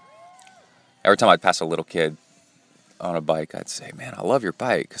every time I'd pass a little kid on a bike, I'd say, "Man, I love your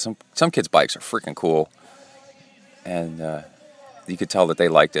bike." 'Cause some kids' bikes are freaking cool. And you could tell that they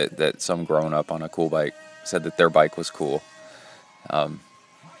liked it, that some grown up on a cool bike said that their bike was cool.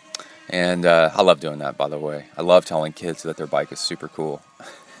 And I love doing that, by the way. I love telling kids that their bike is super cool.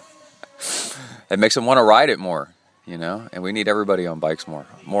 It makes them want to ride it more, and we need everybody on bikes more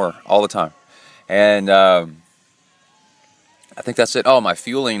all the time. And I think that's it. Oh, my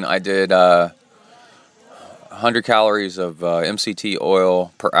fueling, I did 100 calories of MCT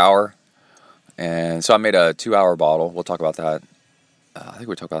oil per hour. And so I made a 2-hour bottle. We'll talk about that. I think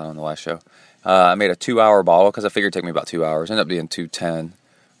we talked about that on the last show. I made a 2-hour bottle because I figured it'd take me about 2 hours. Ended up being 2:10,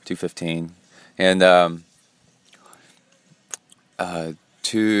 2:15. And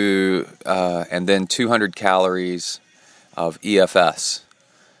and then 200 calories of EFS,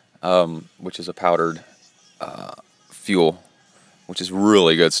 which is a powdered fuel, which is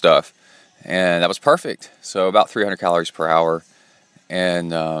really good stuff. And that was perfect. So about 300 calories per hour.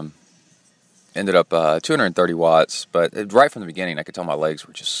 And ended up 230 watts. But right from the beginning, I could tell my legs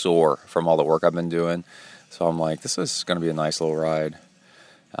were just sore from all the work I've been doing. So I'm like, this is going to be a nice little ride.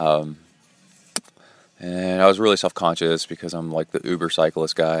 And I was really self-conscious because I'm like the Uber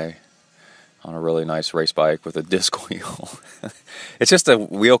cyclist guy on a really nice race bike with a disc wheel. It's just a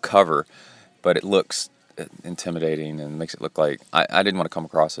wheel cover, but it looks intimidating and makes it look like I didn't want to come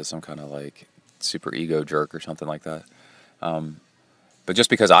across as some kind of like super ego jerk or something like that. But just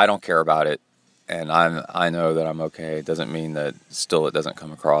because I don't care about it and I know that I'm okay, it doesn't mean that still it doesn't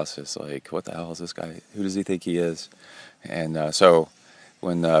come across as like, what the hell is this guy? Who does he think he is? And so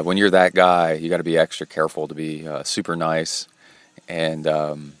when you're that guy, you got to be extra careful to be super nice and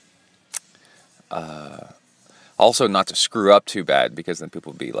also not to screw up too bad, because then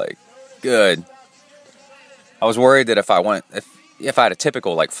people would be like, good. I was worried that if I had a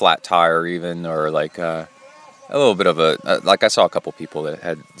typical like flat tire even, or like a little bit of like I saw a couple people that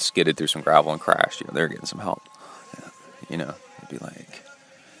had skidded through some gravel and crashed, they're getting some help. It'd be like,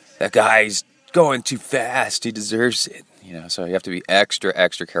 that guy's going too fast, he deserves it. So you have to be extra,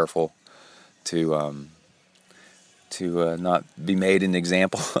 extra careful to not be made an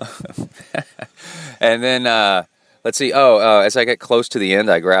example of. And then, let's see. As I get close to the end,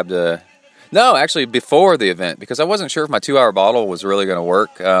 I grabbed actually before the event, because I wasn't sure if my 2-hour bottle was really going to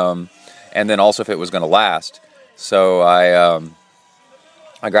work. And then also if it was going to last. So I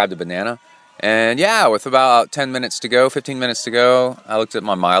grabbed a banana. And yeah, with about 15 minutes to go, I looked at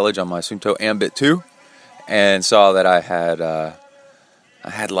my mileage on my Sunto Ambit 2 and saw that I had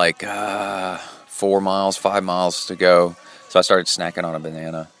like 5 miles to go. So I started snacking on a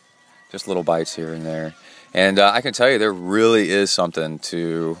banana, just little bites here and there. And I can tell you, there really is something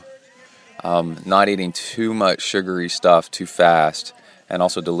to not eating too much sugary stuff too fast, and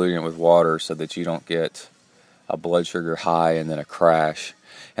also diluting it with water so that you don't get a blood sugar high and then a crash.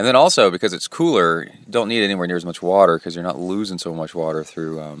 And then also, because it's cooler, you don't need anywhere near as much water because you're not losing so much water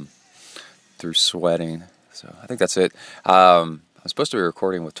through sweating. So I think that's it. I'm supposed to be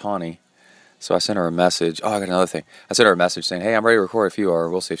recording with Tawnee, so I sent her a message. Oh, I got another thing. I sent her a message saying, hey, I'm ready to record if you are.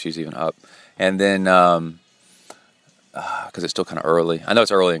 We'll see if she's even up. And then, because it's still kind of early. I know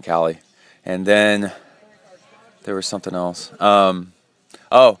it's early in Cali. And then there was something else.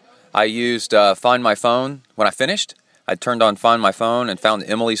 I used Find My Phone when I finished. I turned on Find My Phone and found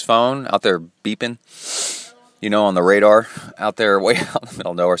Emily's phone out there beeping, on the radar out there way out in the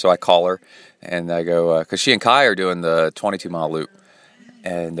middle of nowhere. So I call her and I go, because she and Kai are doing the 22-mile loop.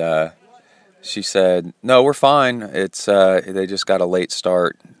 And she said, no, we're fine. It's they just got a late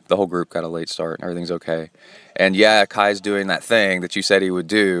start. The whole group got a late start and everything's okay. And yeah, Kai's doing that thing that you said he would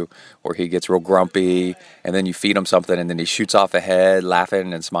do where he gets real grumpy and then you feed him something and then he shoots off ahead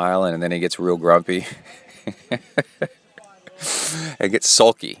laughing and smiling and then he gets real grumpy. And gets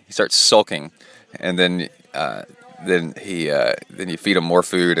sulky. He starts sulking and then you feed him more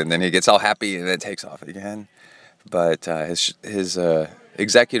food and then he gets all happy and then takes off again. But his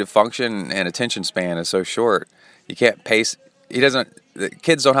executive function and attention span is so short. You can't pace. The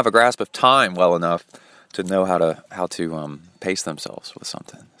kids don't have a grasp of time well enough to know how to pace themselves with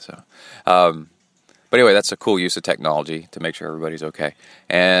something. So, but anyway, that's a cool use of technology to make sure everybody's okay.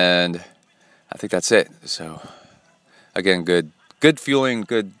 And I think that's it. So, again, good fueling,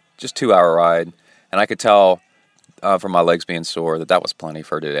 good, just 2-hour ride. And I could tell from my legs being sore that was plenty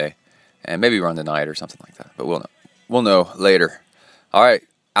for today. And maybe run tonight or something like that. But we'll know later. All right,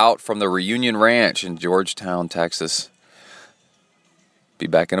 out from the Reunion Ranch in Georgetown, Texas. Be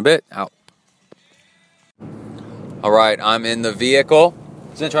back in a bit. Out. All right, I'm in the vehicle.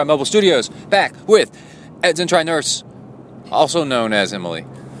 ZenTri Mobile Studios, back with ZenTri Nurse, also known as Emily.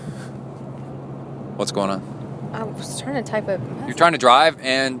 What's going on? I was trying to type a message. You're trying to drive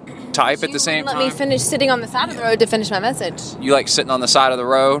and type at the same time? Let me finish sitting on the side of the road to finish my message. You like sitting on the side of the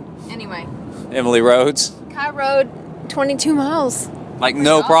road? Anyway. Emily Rhodes? Kai rode 22 miles. Like,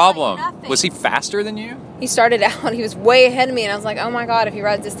 no problem. Was he faster than you? He started out, he was way ahead of me, and I was like, oh my God, if he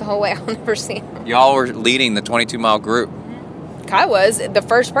rides this the whole way, I'll never see him. Y'all were leading the 22-mile group. Kai was the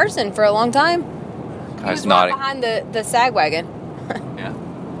first person for a long time. Kai's nodding. Right behind the sag wagon. Yeah.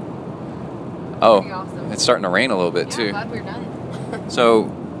 Oh, awesome. It's starting to rain a little bit, too. I'm glad we're done. So,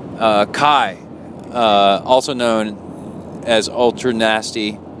 Kai, also known as Ultra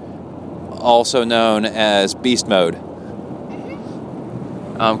Nasty, also known as Beast Mode.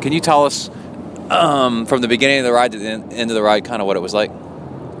 Can you tell us from the beginning of the ride to the end of the ride kind of what it was like?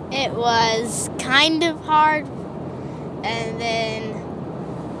 It was kind of hard, and then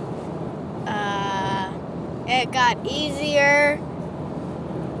it got easier,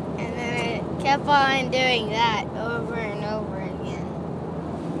 and then it kept on doing that over and over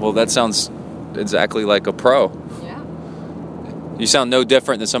again. Well, that sounds exactly like a pro. Yeah. You sound no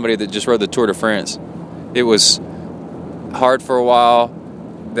different than somebody that just rode the Tour de France. It was hard for a while,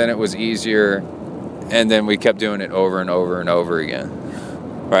 then it was easier, and then we kept doing it over and over and over again.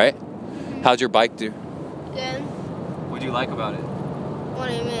 Right? How'd your bike do? Good. What'd you like about it? What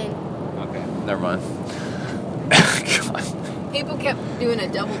do you mean? Okay, never mind. God. People kept doing a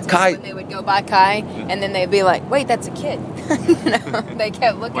double take Kai. when they would go by Kai, and then they'd be like, wait, that's a kid. They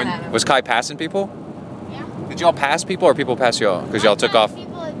kept looking at him. Was Kai passing people? Yeah. Did y'all pass people or people pass y'all? Because y'all took off.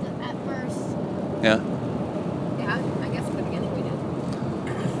 People at first. Yeah. Yeah, I guess at the beginning we did.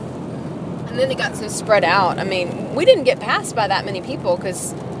 And then it got so spread out. I mean, we didn't get passed by that many people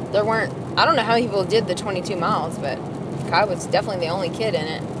because there weren't, I don't know how many people did the 22 miles, but Kai was definitely the only kid in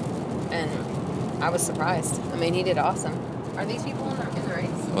it. And I was surprised. I mean, he did awesome. Are these people in the race?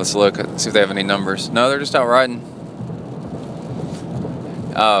 Let's look, see if they have any numbers. No, they're just out riding.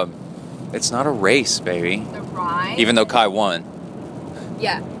 It's not a race, baby. The ride? Even though Kai won.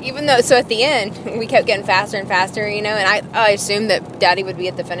 Yeah, even though, so at the end, we kept getting faster and faster, and I assumed that Daddy would be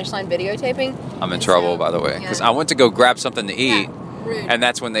at the finish line videotaping. I'm in trouble, by the way, because I went to go grab something to eat, rude. And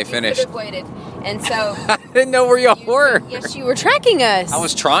that's when they finished. You could have waited. And so... I didn't know where y'all were. Yes, you were tracking us. I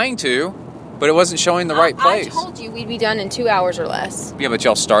was trying to, but it wasn't showing the right place. I told you we'd be done in 2 hours or less. Yeah, but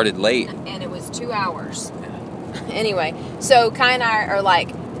y'all started late. And it was 2 hours. Anyway, so Kai and I are like...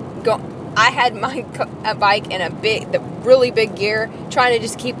 I had my bike in the really big gear, trying to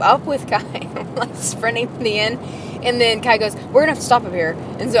just keep up with Kai. I'm like sprinting to the end, and then Kai goes, "We're gonna have to stop up here."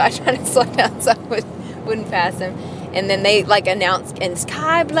 And so I tried to slow down so I wouldn't pass him. And then they like announced, and it's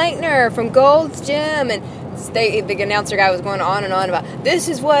Kai Blankner from Gold's Gym, and the announcer guy was going on and on about this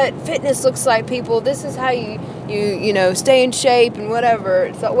is what fitness looks like, people. This is how you stay in shape and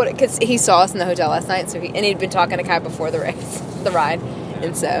whatever. So because he saw us in the hotel last night, and he'd been talking to Kai before the ride,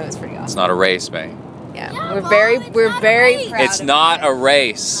 and so it was pretty awesome. It's not a race, man. Yeah, we're very proud. It's not a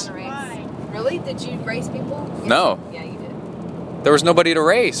race. Really? Did you race people? Yes. No. Yeah, you did. There was nobody to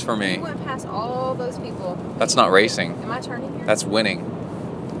race for me. You went past all those people. That's not racing. Am I turning here? That's winning.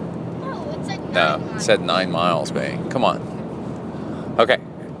 No, it's like 9 No, miles. it said 9 miles, babe. Come on. Okay,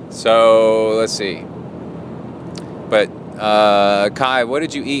 so let's see. But Kai, what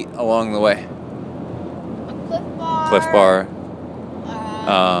did you eat along the way? A Cliff Bar. Cliff Bar.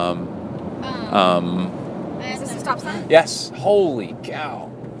 Is this a stop sign? Yes. Holy cow.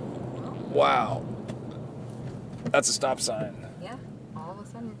 Wow. That's a stop sign. Yeah. All of a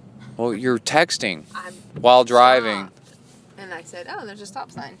sudden. Well, you're texting I while driving. stopped. And I said, "Oh, there's a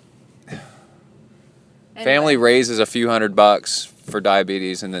stop sign." Family raises a few $100 for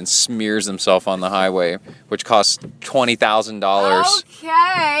diabetes and then smears themselves on the highway, which costs $20,000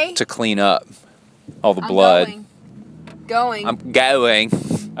 Okay. to clean up all the I'm blood. Going. I'm going.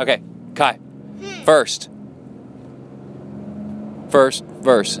 Okay, Kai. First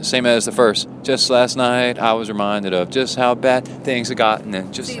verse, same as the first. Just last night, I was reminded of just how bad things have gotten,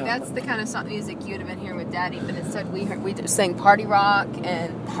 and just See, how that's the kind of song music you would have been hearing with Daddy, but instead we sang Party Rock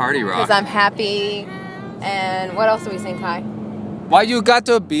and Party Rock. Because I'm Happy, and what else do we sing, Kai? Why you got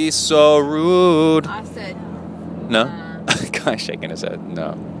to be so rude? I said No. Kai shaking his head.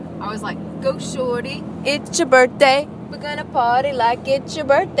 No. I was like, "Go shorty, it's your birthday. We're gonna party like it's your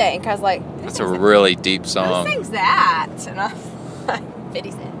birthday." And Kai's like, That's a really deep "Who song. sings that?" And I was like,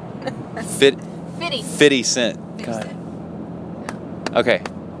 50 Cent. 50 Cent. God. Okay.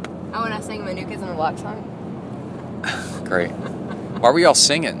 Oh, and I sang my New Kids on the Block song. Great. Why were y'all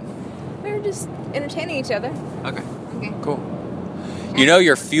singing? We were just entertaining each other. Okay. Okay. Cool. You know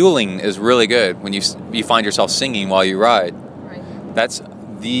your fueling is really good when you find yourself singing while you ride. Right. That's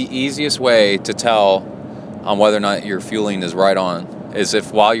the easiest way to tell on whether or not your fueling is right on, is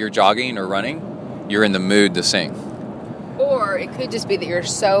if while you're jogging or running, you're in the mood to sing. Or it could just be that you're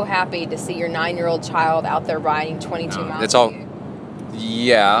so happy to see your 9-year-old child out there riding 22 miles. It's all, with you.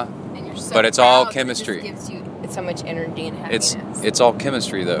 yeah, And you're so but it's all proud that chemistry. It just gives you so much energy and happiness. It's all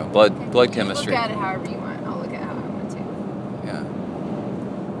chemistry though, blood You chemistry. look at it however you want. I'll look at it how I want to. Yeah.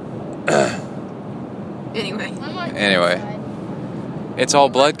 Anyway. I'm on the Anyway. side. It's all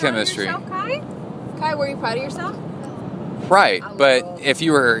blood Proud of chemistry. yourself, Kai? Kai, were you proud of yourself? Right, I but will. if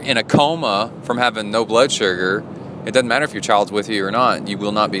you were in a coma from having no blood sugar, it doesn't matter if your child's with you or not. You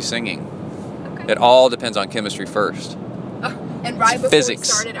will not be singing. Okay. It all depends on chemistry first. And right before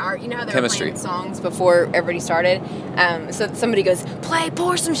Physics. we started you know how they Chemistry. were playing songs before everybody started? So somebody goes,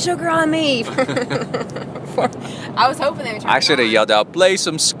 pour some sugar on me. I was hoping they would turn I it should have on. yelled out, "Play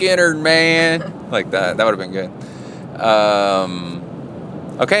some Skinner, man!" like that. That would have been good.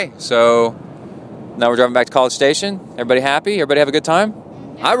 Okay, so now we're driving back to College Station. Everybody happy? Everybody have a good time?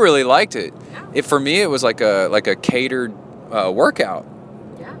 I really liked it. For me, it was like a catered workout.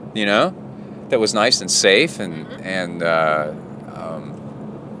 Yeah. You know, that was nice and safe and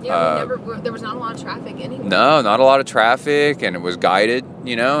There was not a lot of traffic anyway. no, not a lot of traffic, and it was guided.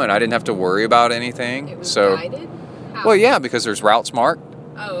 You know, and I didn't have to worry about anything. It was so, guided? How? well, yeah, because there's routes marked.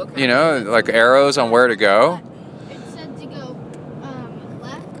 Oh, okay. You know, like arrows on where to go. It said to go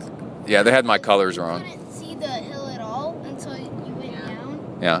left. Yeah, they had my colors You wrong. couldn't see the hill at all until you went down.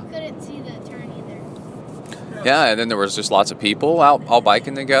 Yeah. You couldn't see the turn either. Yeah, and then there was just lots of people out all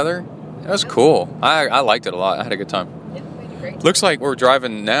biking together. It was cool. I liked it a lot. I had a good time. Yeah, we did great. Looks like we're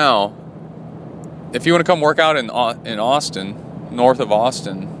driving now. If you want to come work out in Austin, north of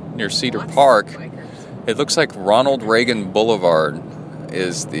Austin, near Cedar Lots of Park, bikers. it looks like Ronald Reagan Boulevard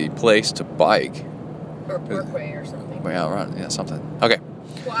is the place to bike. Or Parkway or something. Yeah, something. Okay.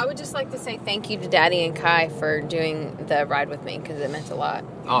 Well, I would just like to say thank you to Daddy and Kai for doing the ride with me because it meant a lot.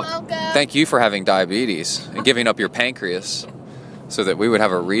 Oh, thank you for having diabetes and giving up your pancreas so that we would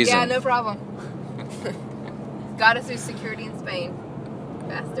have a reason. Yeah, no problem. Got us through security in Spain.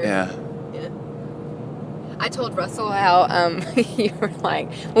 Faster. Yeah. I told Russell how you were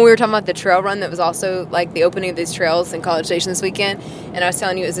like, when we were talking about the trail run that was also like the opening of these trails in College Station this weekend, and I was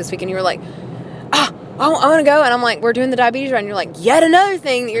telling you it was this weekend, you were like, I want to go, and I'm like, we're doing the diabetes run, and you're like, yet another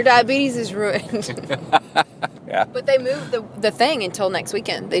thing that your diabetes is ruined. Yeah. But they moved the thing until next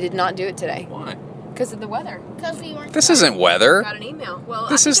weekend. They did not do it today. Why? Because of the weather. Because we weren't This there. isn't weather. Got an email. Well,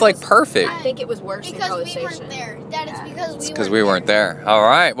 This I think is it like was- perfect. I think it was worse in Because College we Station. weren't there. That is because we Because we weren't there. All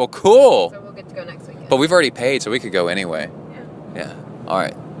right. Well, cool. So we'll get to go next weekend. But we've already paid, so we could go anyway. Yeah. Yeah. All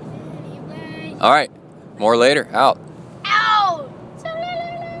right. Anyway. All right. More later. Out. Ow!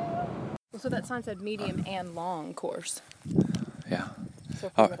 So that sign said medium and long course. Yeah. So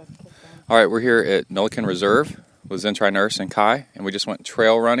if Oh. we gotta kick down. All right, we're here at Milliken Reserve with ZenTri Nurse and Kai, and we just went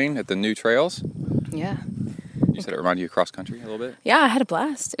trail running at the new trails. Yeah. You said it reminded you of cross country a little bit? Yeah, I had a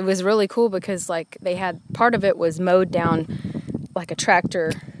blast. It was really cool because like they had part of it was mowed down like a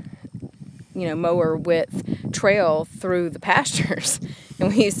tractor, mower width trail through the pastures. And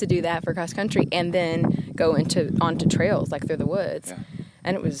we used to do that for cross country and then go onto trails like through the woods. Yeah.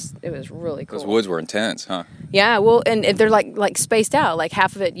 And it was really cool. Those woods were intense, huh? Yeah, well, and they're like spaced out. Like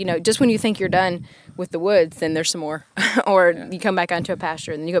half of it, just when you think you're done with the woods, then there's some more. Or you come back onto a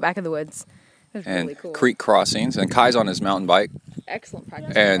pasture and then you go back in the woods. It was And really cool. creek crossings. And Kai's on his mountain bike. Excellent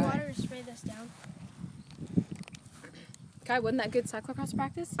practice. And- Water to spray this down. Kai, wasn't that good cyclocross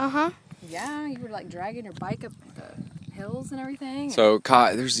practice? Uh-huh. Yeah, you were like dragging your bike up the hills and everything. So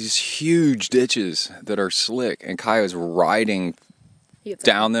Kai, there's these huge ditches that are slick, and Kai is riding He gets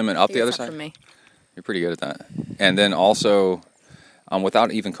down up- them and up he the gets other up side. From me. You're pretty good at that. And then also,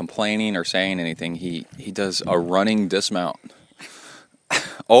 without even complaining or saying anything, he does a running dismount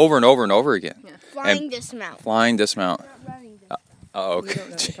over and over and over again. Yeah. Flying dismount. Flying dismount. Not running dismount. Oh, You don't know okay.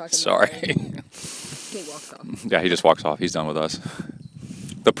 what you're talking Sorry. about. He walks off. Yeah, he just walks off. He's done with us.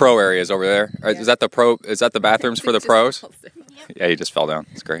 The pro area is over there. Yeah. Is that the pro? Is that the bathrooms for the Just pros? falls down. Yeah, he just fell down.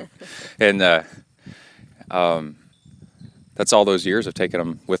 It's great. And that's all those years of taking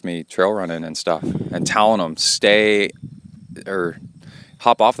him with me trail running and stuff, and telling him stay or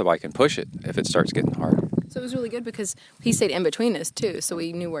hop off the bike and push it if it starts getting hard. So it was really good because he stayed in between us too, so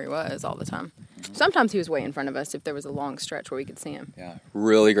we knew where he was all the time. Sometimes he was way in front of us if there was a long stretch where we could see him. Yeah,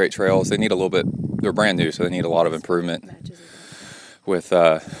 really great trails. They need a little bit. They're brand new, so they need a lot of improvement with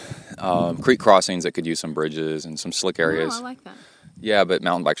creek crossings that could use some bridges and some slick areas. Oh, I like that. Yeah, but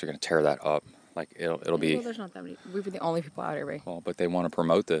mountain bikes are going to tear that up. Like it'll be. Well, there's not that many. We were the only people out here, Ray. Well, but they want to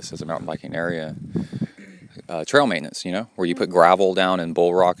promote this as a mountain biking area. Trail maintenance, where you put gravel down and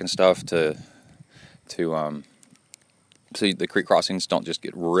bull rock and stuff to so the creek crossings don't just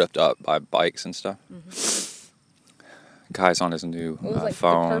get ripped up by bikes and stuff. Mm-hmm. Kai's on his new It was like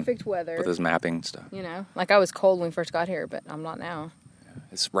phone the perfect weather. with his mapping stuff. Like I was cold when we first got here, but I'm not now.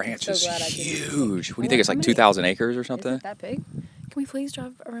 This ranch so is glad I did. huge. What do you think? It's like 2,000 acres or something? Is it that big? Can we please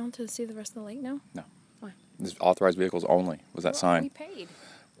drive around to see the rest of the lake now? No. Why? This authorized vehicles only was that We sign. paid.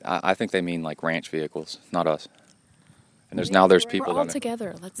 I think they mean like ranch vehicles, not us. And there's people We're all down there.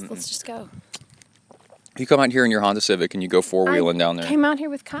 together. Let's just go. You come out here in your Honda Civic and you go four-wheeling down there. I came out here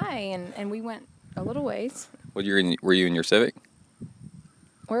with Kai and we went a little ways. Were you in your Civic?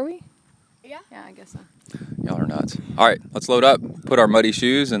 Were we? Yeah. Yeah, I guess so. Y'all are nuts. All right, let's load up. Put our muddy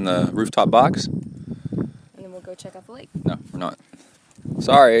shoes in the rooftop box. And then we'll go check out the lake. No, we're not.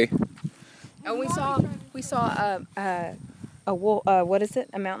 Sorry. Oh, we saw a wolf. What is it?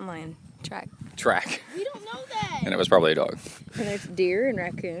 A mountain lion track. We don't know that. And it was probably a dog. And there's deer and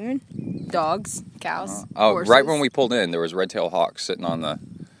raccoon, dogs, cows. Oh, horses. right when we pulled in, there was red-tailed hawks sitting on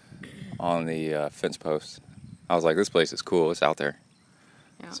the fence post. I was like, this place is cool. It's out there.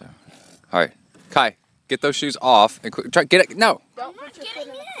 Yeah. So, all right, Kai, get those shoes off and try get it. No, I'm not getting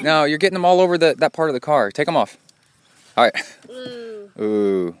in. no, you're getting them all over that part of the car. Take them off. All right. Ooh.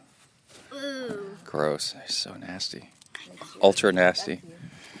 Ooh, Ooh. gross. They're so nasty. Ultra nasty.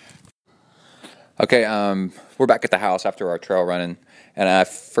 Okay, we're back at the house after our trail running, and I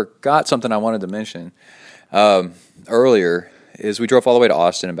forgot something I wanted to mention earlier. Is we drove all the way to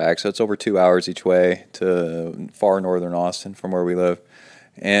Austin and back, so it's over 2 hours each way to far northern Austin from where we live.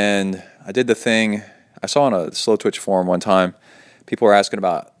 And I did the thing I saw on a Slow Twitch forum one time. People were asking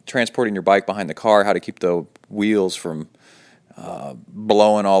about transporting your bike behind the car, how to keep the wheels from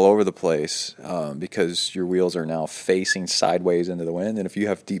blowing all over the place because your wheels are now facing sideways into the wind. And if you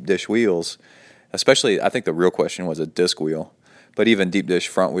have deep dish wheels, especially, I think the real question was a disc wheel, but even deep dish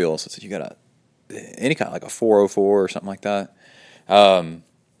front wheels, you got any kind of like a 404 or something like that. Oh,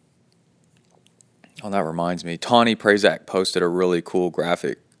 that reminds me. Tawnee Prazak posted a really cool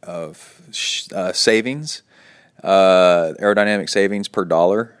graphic of savings, aerodynamic savings per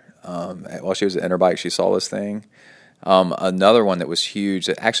dollar. While she was at Interbike, she saw this thing. Another one that was huge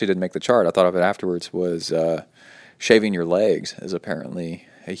that actually didn't make the chart, I thought of it afterwards, was shaving your legs is apparently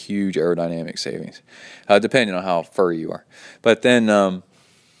a huge aerodynamic savings, depending on how furry you are. But then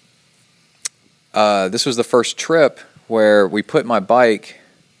this was the first trip where we put my bike,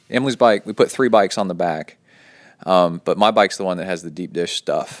 Emily's bike, we put 3 bikes on the back. But my bike's the one that has the deep dish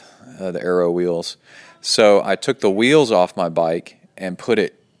stuff, the aero wheels. So I took the wheels off my bike and put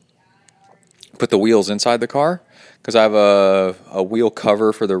the wheels inside the car because I have a wheel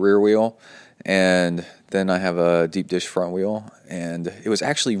cover for the rear wheel, and Then I have a deep dish front wheel, and it was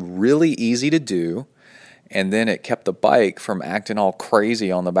actually really easy to do. And then it kept the bike from acting all crazy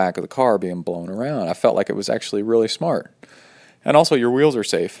on the back of the car being blown around. I felt like it was actually really smart. And also your wheels are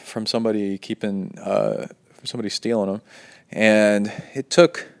safe from somebody stealing them. And it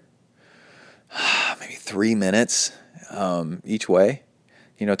took maybe 3 minutes each way,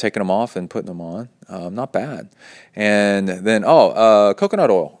 taking them off and putting them on. Not bad. And then, coconut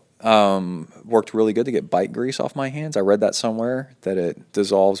oil. Worked really good to get bike grease off my hands. I read that somewhere that it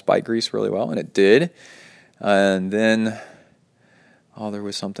dissolves bike grease really well, and it did. And then, there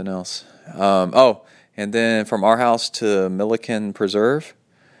was something else. And then from our house to Milliken Preserve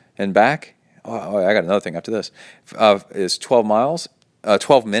and back, I got another thing after this, is 12 miles,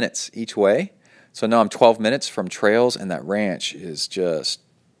 12 minutes each way. So now I'm 12 minutes from trails, and that ranch is just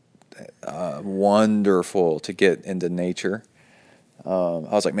wonderful to get into nature. I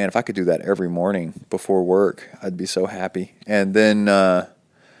was like, man, if I could do that every morning before work, I'd be so happy. And then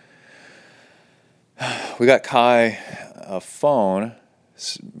we got Kai a phone,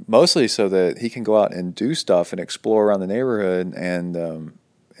 mostly so that he can go out and do stuff and explore around the neighborhood,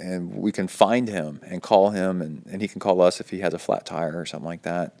 and we can find him and call him, and he can call us if he has a flat tire or something like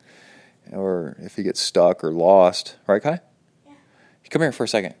that, or if he gets stuck or lost. Right, Kai? Yeah. Come here for a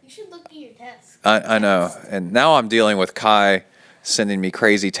second. You should look at your desk. I know. And now I'm dealing with Kai sending me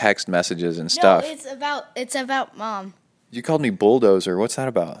crazy text messages and stuff. No, it's about Mom. You called me bulldozer. What's that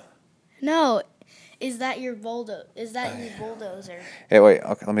about? No, is that your bulldozer? Hey, wait.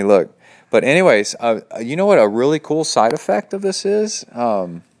 Okay, let me look. But anyways, you know what a really cool side effect of this is?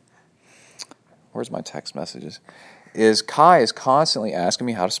 Where's my text messages? Is Kai is constantly asking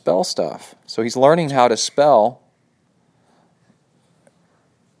me how to spell stuff. So he's learning how to spell.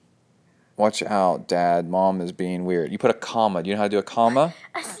 Watch out, Dad. Mom is being weird. You put a comma. Do you know how to do a comma?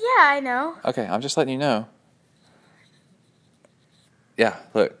 Yeah, I know. Okay, I'm just letting you know. Yeah,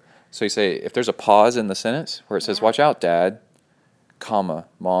 look. So you say, if there's a pause in the sentence where it says, watch out, Dad, comma,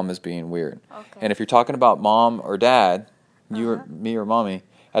 Mom is being weird. Okay. And if you're talking about Mom or Dad, you or me or Mommy,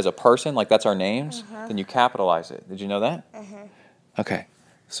 as a person, like that's our names, then you capitalize it. Did you know that? Okay.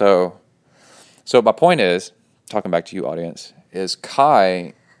 So my point is, talking back to you, audience, is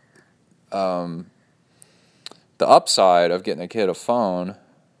Kai... the upside of getting a kid a phone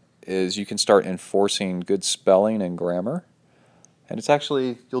is you can start enforcing good spelling and grammar, and it's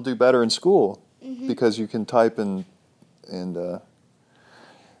actually, you'll do better in school because you can type and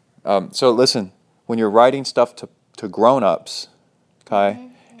so listen, when you're writing stuff to grown-ups,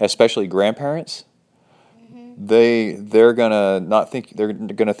 okay, especially grandparents, they're gonna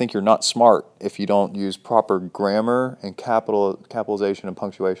think you're not smart if you don't use proper grammar and capitalization and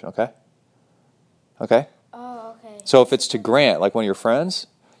punctuation. Okay? Oh, okay. So if it's to Grant, like one of your friends,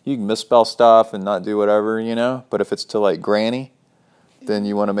 you can misspell stuff and not do whatever, But if it's to like Granny, then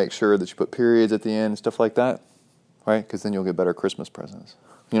you want to make sure that you put periods at the end and stuff like that, right? Because then you'll get better Christmas presents.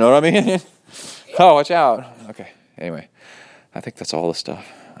 You know what I mean? Oh, watch out. Okay. Anyway, I think that's all the stuff.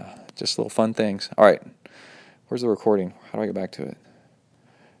 Just little fun things. All right. Where's the recording? How do I get back to it?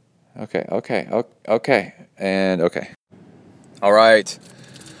 Okay. And okay. All right.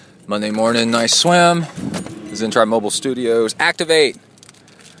 Monday morning, nice swim. ZenTri Mobile Studios, activate.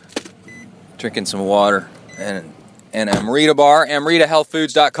 Drinking some water and Amrita bar,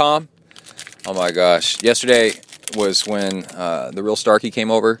 AmritaHealthFoods.com. Oh my gosh. Yesterday was when the real Starkey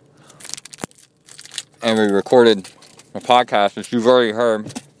came over and we recorded a podcast, which you've already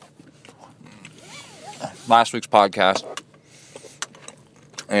heard. Last week's podcast.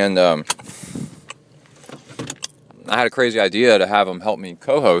 And I had a crazy idea to have him help me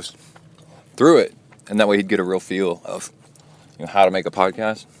co-host through it, and that way he'd get a real feel of how to make a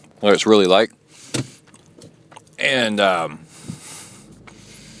podcast, what it's really like. And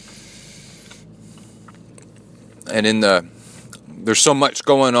there's so much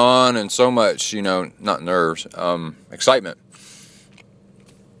going on and so much, not nerves, excitement.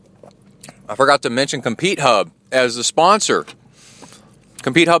 I forgot to mention Compete Hub as the sponsor.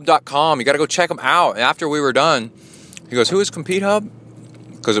 CompeteHub.com. You got to go check them out. And after we were done, he goes, "Who is Compete Hub?"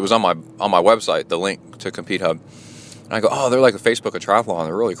 Because it was on my website, the link to Compete Hub. And I go, "Oh, they're like a Facebook of triathlon.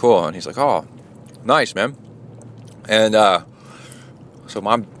 They're really cool." And he's like, "Oh, nice, man." And so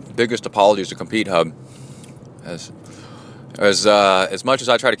my biggest apologies to Compete Hub, as much as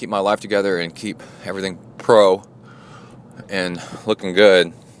I try to keep my life together and keep everything pro and looking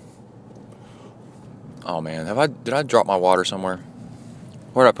good. Oh man, did I drop my water somewhere?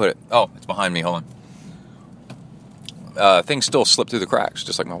 Where did I put it? Oh, it's behind me. Hold on. Things still slip through the cracks,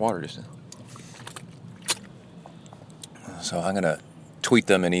 just like my water just did. So I'm gonna tweet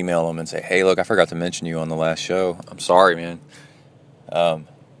them and email them and say, hey, look, I forgot to mention you on the last show. I'm sorry, man. I'm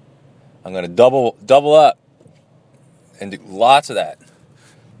going to double up and do lots of that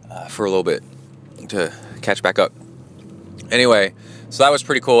for a little bit to catch back up. Anyway, so that was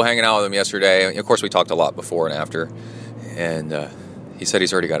pretty cool hanging out with him yesterday. Of course, we talked a lot before and after. And he said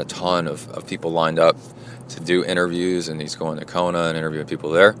he's already got a ton of people lined up to do interviews, and he's going to Kona and interviewing people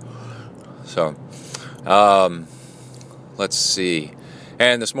there. So, let's see.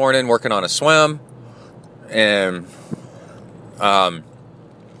 And this morning, working on a swim, and I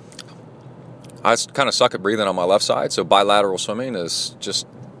kind of suck at breathing on my left side, so bilateral swimming is just,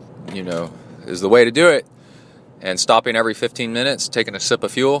 is the way to do it. And stopping every 15 minutes, taking a sip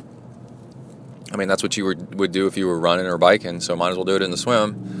of fuel. I mean, that's what you would do if you were running or biking, so might as well do it in the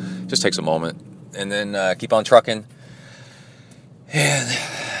swim. Just takes a moment. And then keep on trucking.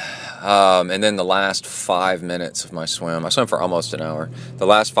 And then the last 5 minutes of my swim, I swim for almost an hour. The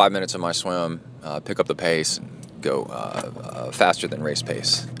last 5 minutes of my swim, pick up the pace and go faster than race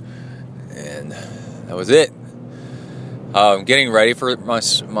pace. And that was it. Getting ready for my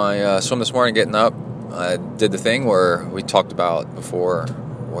swim this morning, getting up, I did the thing where we talked about before,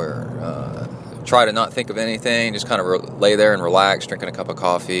 where try to not think of anything, just kind of lay there and relax, drinking a cup of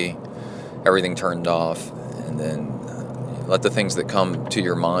coffee, everything turned off, and then let the things that come to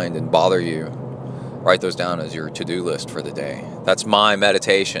your mind and bother you, write those down as your to-do list for the day. That's my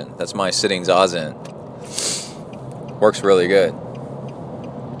meditation. That's my sitting zazen. Works really good.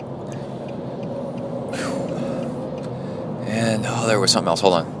 And, there was something else.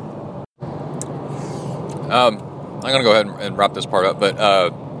 Hold on. I'm going to go ahead and wrap this part up, but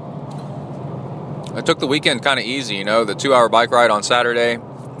I took the weekend kind of easy, the 2-hour bike ride on Saturday,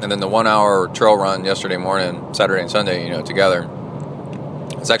 and then the 1-hour trail run yesterday morning, Saturday and Sunday, together.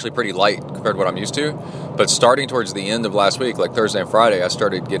 It's actually pretty light compared to what I'm used to, but starting towards the end of last week, like Thursday and Friday, I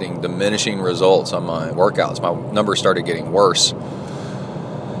started getting diminishing results on my workouts. My numbers started getting worse.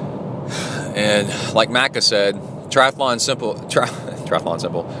 And like Macca said, triathlon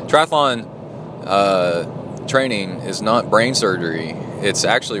training is not brain surgery. It's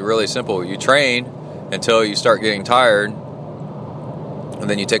actually really simple. You train until you start getting tired, and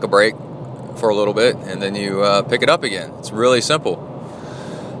then you take a break for a little bit, and then you pick it up again. It's really simple.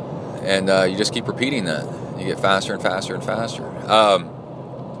 And you just keep repeating that. You get faster and faster and faster.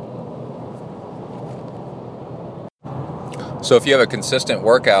 So if you have a consistent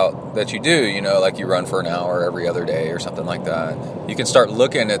workout that you do, like you run for an hour every other day or something like that, you can start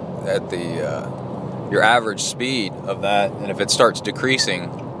looking at the your average speed of that, and if it starts decreasing,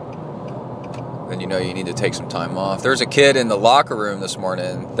 then you need to take some time off. There's a kid in the locker room this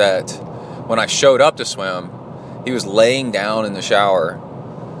morning that when I showed up to swim, he was laying down in the shower,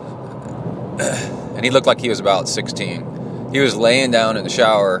 and he looked like he was about 16. He was laying down in the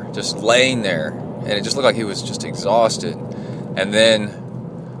shower, just laying there, and it just looked like he was just exhausted. And then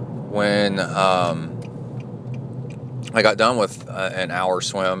when I got done with an hour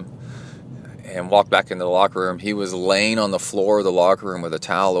swim and walked back into the locker room, he was laying on the floor of the locker room with a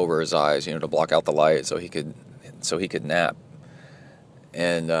towel over his eyes, to block out the light so he could nap.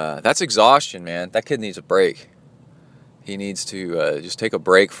 And that's exhaustion, man. That kid needs a break. He needs to just take a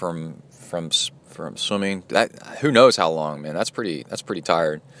break from swimming. That, who knows how long, man. That's pretty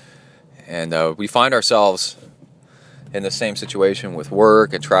tired. And we find ourselves in the same situation with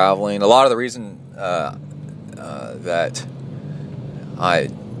work and traveling. A lot of the reason that I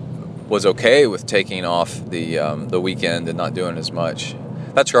was okay with taking off the weekend and not doing as much.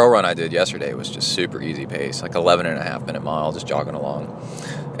 That trail run I did yesterday was just super easy pace, like 11.5-minute mile, just jogging along.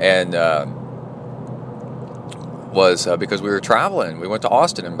 And was because we were traveling. We went to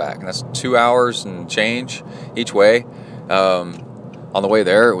Austin and back, and that's 2 hours and change each way. On the way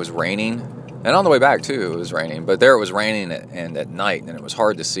there, it was raining. And on the way back, too, it was raining. But there it was raining at night, and it was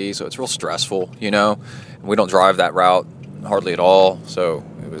hard to see, so it's real stressful, We don't drive that route hardly at all, so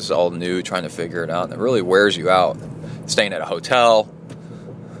it was all new, trying to figure it out. And it really wears you out. Staying at a hotel,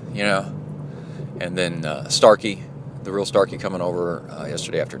 And then Starkey, the real Starkey, coming over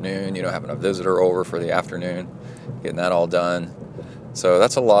yesterday afternoon, having a visitor over for the afternoon, getting that all done. So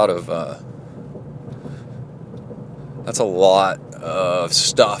that's a lot of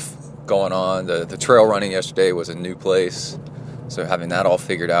stuff going on. The trail running yesterday was a new place, so having that all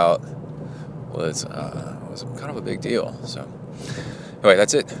figured out was kind of a big deal. So anyway,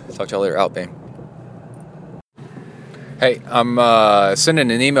 that's it. Talk to y'all later. Out, bang. Hey, I'm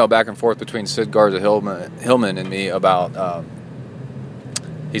sending an email back and forth between Sid Garza Hillman and me about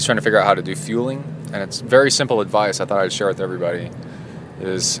he's trying to figure out how to do fueling, and it's very simple advice I thought I'd share with everybody.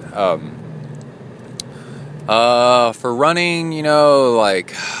 Is For running,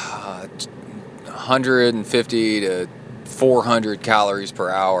 like 150 to 400 calories per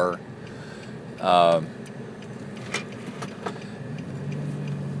hour.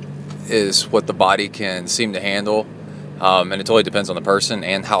 Is what the body can seem to handle. And it totally depends on the person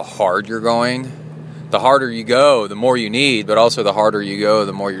and how hard you're going. The harder you go, the more you need, but also the harder you go,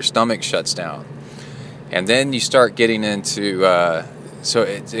 the more your stomach shuts down. And then you start getting into, so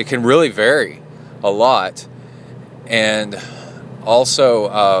it can really vary a lot. And also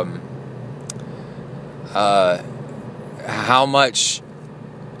how much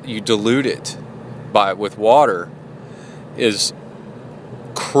you dilute it with water is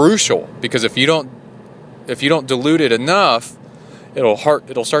crucial, because if you don't dilute it enough,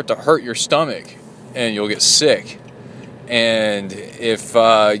 it'll start to hurt your stomach and you'll get sick. And if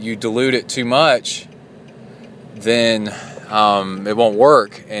you dilute it too much, then it won't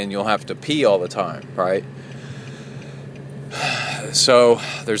work and you'll have to pee all the time, right? So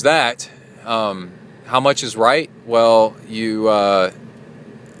there's that. How much is right? Well, you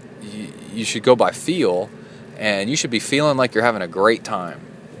should go by feel, and you should be feeling like you're having a great time.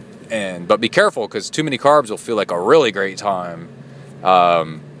 But be careful, because too many carbs will feel like a really great time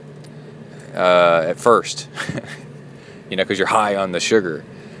at first, because you're high on the sugar.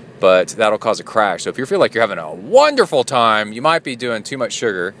 But that'll cause a crash. So if you feel like you're having a wonderful time, you might be doing too much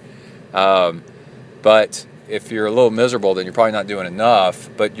sugar. But if you're a little miserable, then you're probably not doing enough.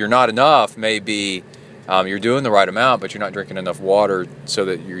 But you're not enough may be you're doing the right amount, but you're not drinking enough water so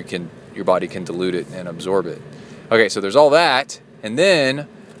that your body can dilute it and absorb it. Okay, so there's all that. And then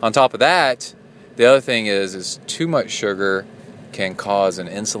on top of that, the other thing is too much sugar can cause an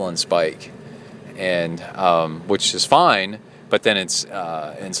insulin spike, and which is fine, but then it's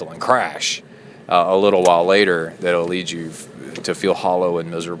insulin crash a little while later that'll lead you to feel hollow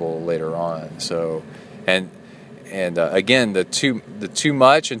and miserable later on. So, and again, the too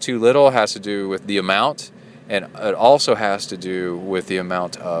much and too little has to do with the amount, and it also has to do with the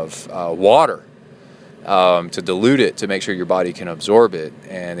amount of water. To dilute it, to make sure your body can absorb it.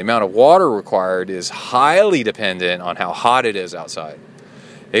 And the amount of water required is highly dependent on how hot it is outside.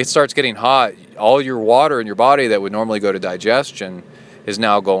 It starts getting hot, all your water in your body that would normally go to digestion is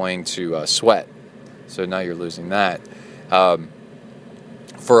now going to sweat. So now you're losing that.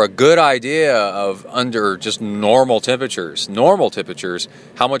 For a good idea of under just normal temperatures,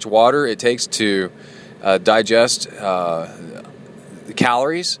 how much water it takes to digest the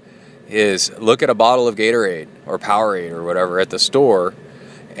calories, is look at a bottle of Gatorade or Powerade or whatever at the store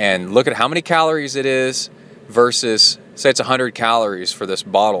and look at how many calories it is versus, say it's 100 calories for this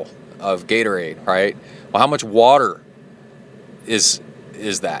bottle of Gatorade, right? Well, how much water is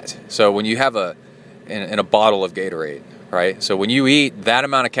that? So when you have in a bottle of Gatorade, right? So when you eat that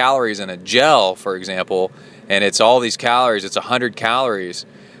amount of calories in a gel, for example, and it's all these calories, it's 100 calories,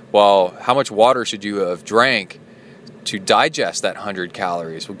 well, how much water should you have drank to digest that 100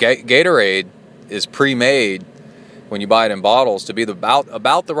 calories? Well, Gatorade is pre-made when you buy it in bottles to be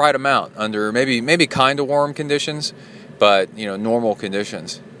about the right amount under maybe kind of warm conditions, but normal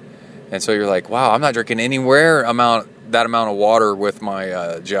conditions. And so you're like, wow, I'm not drinking that amount of water with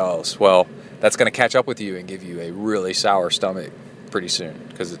my gels. Well, that's going to catch up with you and give you a really sour stomach pretty soon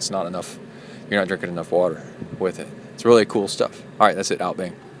because it's not enough. You're not drinking enough water with it. It's really cool stuff. All right, that's it. Out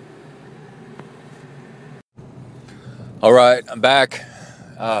Bing. All right, I'm back.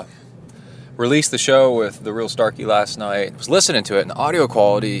 Released the show with the Real Starkey last night. Was listening to it, and the audio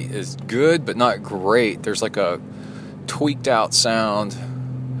quality is good, but not great. There's like a tweaked out sound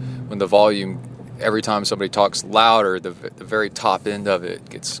when the volume, every time somebody talks louder, the very top end of it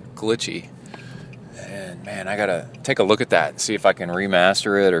gets glitchy. And man, I gotta take a look at that and see if I can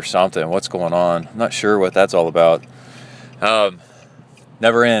remaster it or something. What's going on? I'm not sure what that's all about.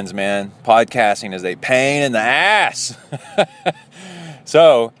 Never ends, man. Podcasting is a pain in the ass.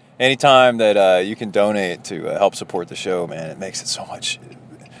 So, anytime that you can donate to help support the show, man, it makes it so much.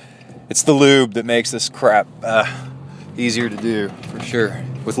 It's the lube that makes this crap easier to do, for sure.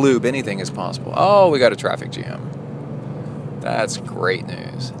 With lube, anything is possible. Oh, we got a traffic jam. That's great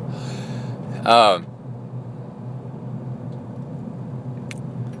news. Yeah,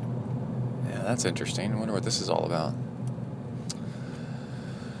 that's interesting. I wonder what this is all about.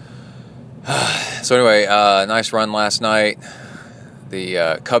 So anyway, nice run last night.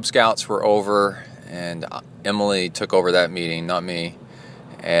 The Cub Scouts were over, and Emily took over that meeting, not me,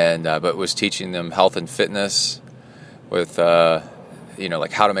 and but was teaching them health and fitness with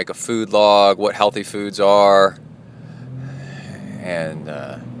like how to make a food log, what healthy foods are, and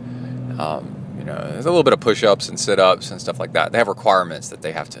there's a little bit of push-ups and sit-ups and stuff like that. They have requirements that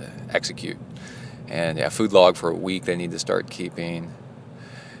they have to execute, And yeah, food log for a week they need to start keeping.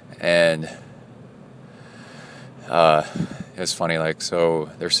 And it's funny, like, so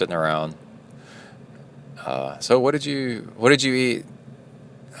they're sitting around. So what did you eat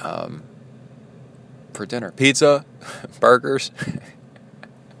for dinner? Pizza? Burgers?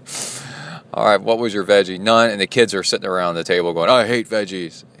 All right, what was your veggie? None. And the kids are sitting around the table going, "Oh, I hate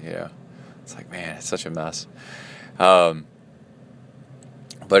veggies." Yeah. It's like, man, it's such a mess. But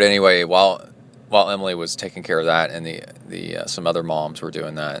anyway, while Emily was taking care of that, and the some other moms were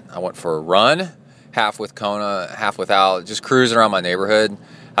doing that, I went for a run, half with Kona, half without, just cruising around my neighborhood.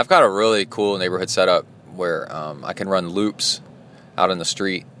 I've got a really cool neighborhood setup where I can run loops out in the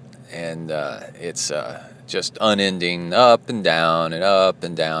street, and it's just unending, up and down and up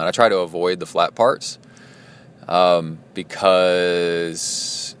and down. I try to avoid the flat parts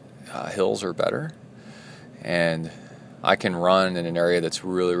because hills are better, and I can run in an area that's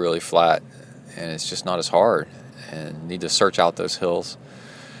really, really flat, and it's just not as hard, and need to search out those hills.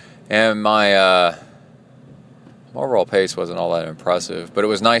 And my overall pace wasn't all that impressive, but it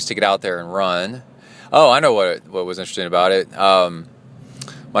was nice to get out there and run. Oh, I know what was interesting about it.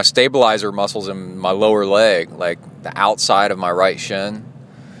 My stabilizer muscles in my lower leg, like the outside of my right shin,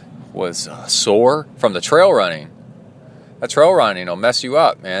 was sore from the trail running. That trail running will mess you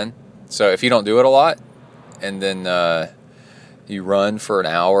up, man. So if you don't do it a lot, and then you run for an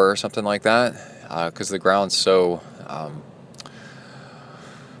hour or something like that, because the ground's so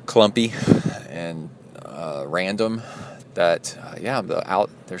clumpy and random that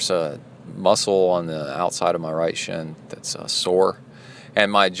there's a muscle on the outside of my right shin that's sore, and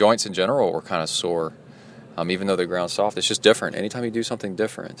my joints in general were kind of sore, even though the ground's soft. It's just different anytime you do something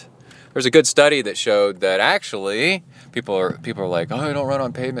different. There's a good study that showed that actually people are like, "Oh, I don't run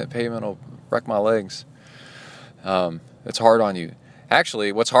on pavement will wreck my legs." It's hard on you.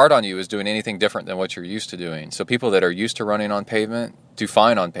 Actually, what's hard on you is doing anything different than what you're used to doing. So people that are used to running on pavement do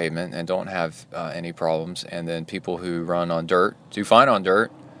fine on pavement and don't have any problems. And then people who run on dirt do fine on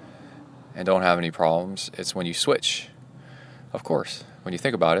dirt and don't have any problems. It's when you switch, of course. When you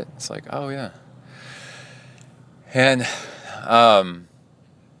think about it, it's like, oh, yeah. And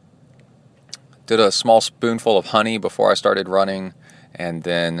did a small spoonful of honey before I started running, and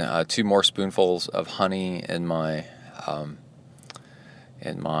then 2 more spoonfuls of honey in my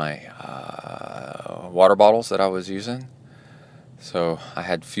water bottles that I was using. So I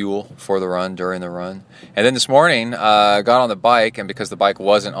had fuel for the run, during the run. And then this morning, I got on the bike, and because the bike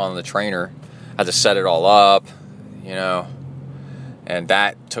wasn't on the trainer, I had to set it all up, and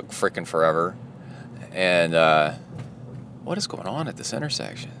that took freaking forever. And what is going on at this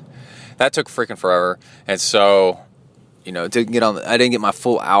intersection? That took freaking forever. And so, I didn't get my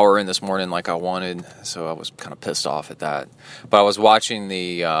full hour in this morning like I wanted, so I was kind of pissed off at that. But I was watching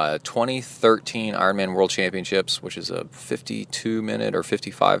the 2013 Ironman World Championships, which is a 52-minute or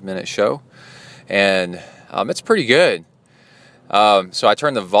 55-minute show, and it's pretty good. So I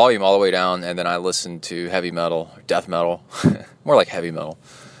turned the volume all the way down, and then I listened to heavy metal, death metal, more like heavy metal,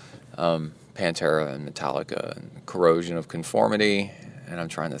 Pantera and Metallica and Corrosion of Conformity, and I'm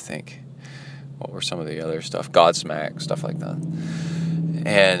trying to think, what were some of the other stuff? Godsmack, stuff like that.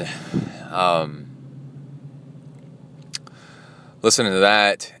 And listening to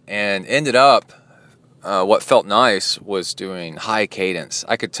that, and ended up, what felt nice was doing high cadence.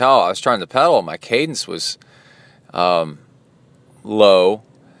 I could tell I was trying to pedal, my cadence was low,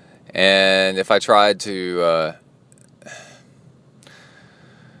 and if I tried to,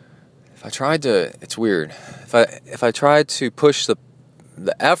 it's weird. If I tried to push the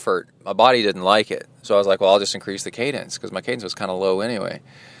effort, my body didn't like it. So I was like, well, I'll just increase the cadence, because my cadence was kind of low anyway.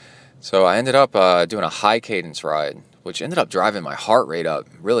 So I ended up doing a high cadence ride, which ended up driving my heart rate up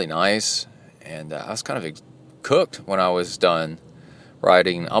really nice. And I was kind of cooked when I was done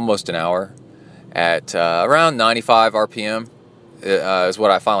riding almost an hour at around 95 RPM is what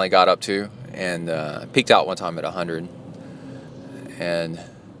I finally got up to. And peaked out one time at 100. And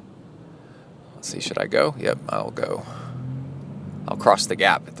let's see, should I go? Yep, I'll go. I'll cross the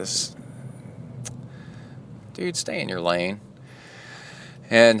gap at this. Dude, stay in your lane.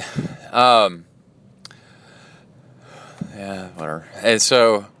 And, yeah, whatever. And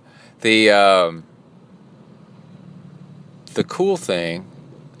so the cool thing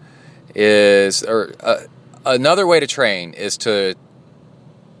is, another way to train is to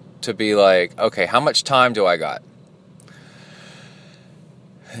be like, okay, how much time do I got?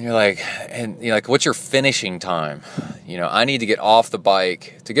 And you're like, what's your finishing time? I need to get off the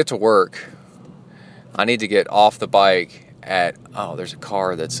bike to get to work. I need to get off the bike at, there's a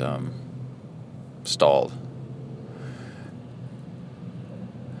car that's stalled.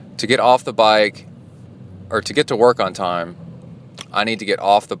 To get off the bike or to get to work on time, I need to get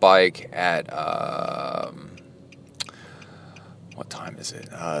off the bike at, what time is it?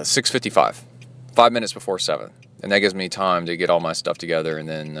 6:55, 5 minutes before 7. And that gives me time to get all my stuff together and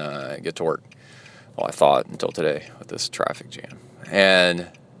then get to work. Well, I thought until today with this traffic jam. And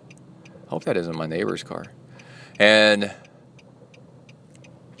I hope that isn't my neighbor's car. And,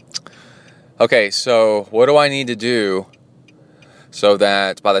 okay, so what do I need to do so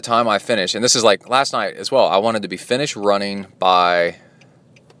that by the time I finish, and this is like last night as well, I wanted to be finished running by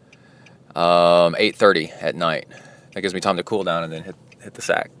 8:30 at night. That gives me time to cool down and then hit the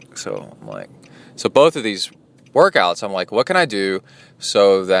sack. So I'm like, so both of these workouts, I'm like, what can I do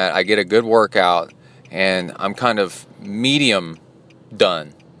so that I get a good workout and I'm kind of medium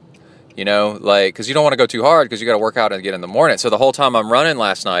done? You know, like, because you don't want to go too hard because you got to work out again in the morning. So the whole time I'm running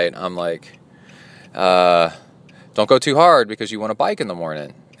last night, I'm like, don't go too hard because you want to bike in the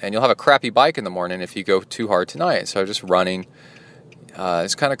morning. And you'll have a crappy bike in the morning if you go too hard tonight. So just running,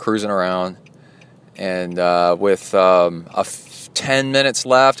 just kind of cruising around. And with 10 minutes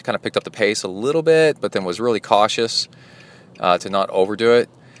left, kind of picked up the pace a little bit, but then was really cautious to not overdo it.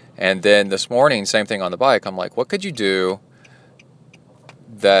 And then this morning, same thing on the bike. I'm like, what could you do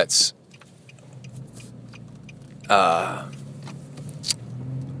that's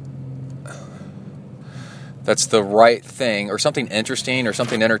the right thing, or something interesting or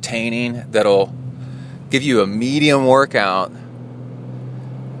something entertaining that'll give you a medium workout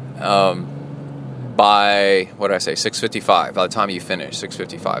by, what did I say, 6:55, by the time you finish,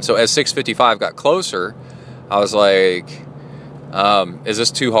 6:55. So as 6:55 got closer, I was like, is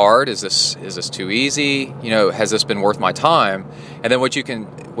this too hard? Is this too easy? You know, has this been worth my time? And then what you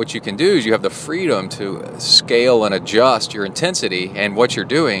can do is you have the freedom to scale and adjust your intensity and what you're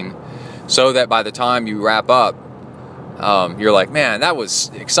doing, so that by the time you wrap up, you're like, man, that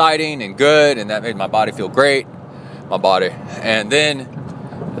was exciting and good, and that made my body feel great, And then,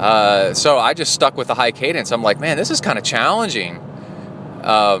 so I just stuck with the high cadence. I'm like, man, this is kind of challenging.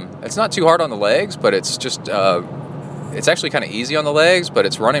 It's not too hard on the legs, but it's just, it's actually kind of easy on the legs, but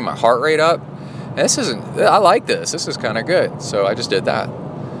it's running my heart rate up. And I like this. This is kind of good. So I just did that.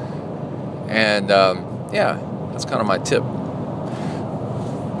 And, yeah, that's kind of my tip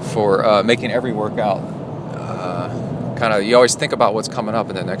for making every workout you always think about what's coming up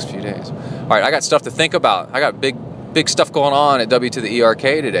in the next few days. All right, I got stuff to think about. I got big stuff going on at W to the ERK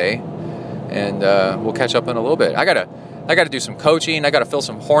today, and we'll catch up in a little bit. I gotta do some coaching. I gotta fill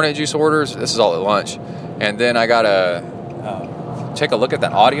some Hornet juice orders. This is all at lunch, and then I gotta take a look at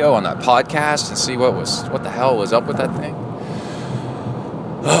that audio on that podcast and see what the hell was up with that thing.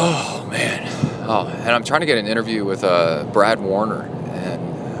 Oh man. Oh, and I'm trying to get an interview with Brad Warner,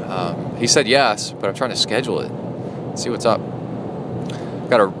 and he said yes, but I'm trying to schedule it. See what's up.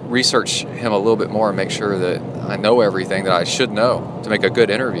 Got to research him a little bit more and make sure that I know everything that I should know to make a good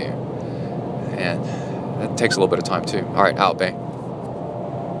interview. And that takes a little bit of time too. All right, out, bang.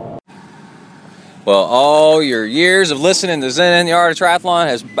 Well, all your years of listening to Zen and the Art of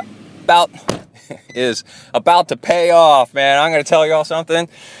Triathlon is about to pay off, man. I'm going to tell y'all something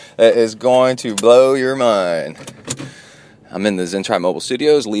that is going to blow your mind. I'm in the ZenTri mobile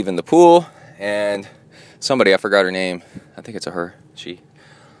studios, leaving the pool, and somebody, I forgot her name. I think it's a her. She.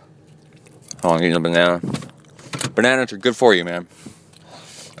 Oh, I'm getting a banana. Bananas are good for you, man.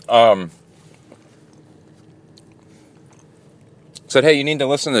 Said, hey, you need to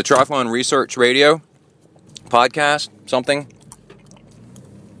listen to the Triathlon Research Radio podcast, something.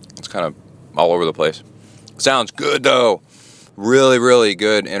 It's kind of all over the place. Sounds good, though. Really, really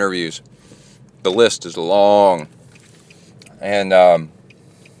good interviews. The list is long. And,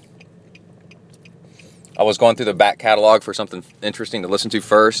 I was going through the back catalog for something interesting to listen to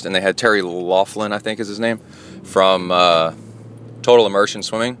first, and they had Terry Laughlin, I think is his name, from Total Immersion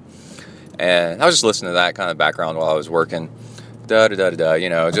Swimming. And I was just listening to that kind of background while I was working. You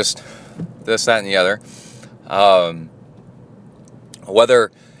know, just this, that, and the other.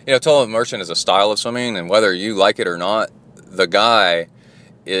 Whether, you know, Total Immersion is a style of swimming, and whether you like it or not, the guy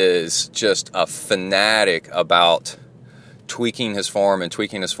is just a fanatic about tweaking his form and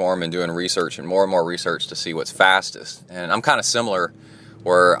doing research and more research to see what's fastest. And I'm kind of similar,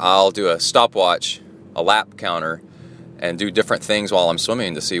 where I'll do a stopwatch, a lap counter, and do different things while I'm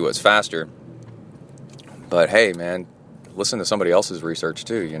swimming to see what's faster. But hey, man, listen to somebody else's research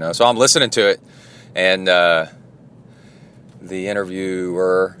too, you know. So I'm listening to it, and the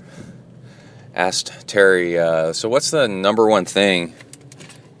interviewer asked Terry, so what's the number one thing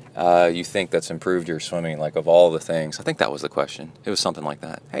you think that's improved your swimming, like of all the things? I think that was the question. It was something like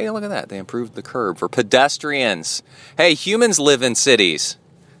that. Hey, look at that. They improved the curb for pedestrians. Hey, humans live in cities,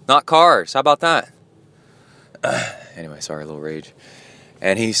 not cars. How about that? Anyway, sorry, a little rage.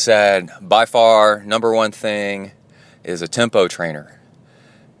 And he said, by far, number one thing is a tempo trainer.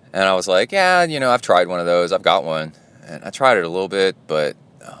 And I was like, yeah, I've tried one of those. I've got one. And I tried it a little bit, but,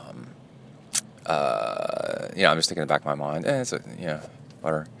 I'm just thinking in the back of my mind,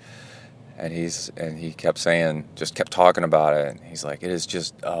 whatever. And he kept saying, just kept talking about it. And he's like, it is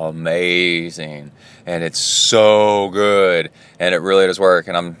just amazing. And it's so good. And it really does work.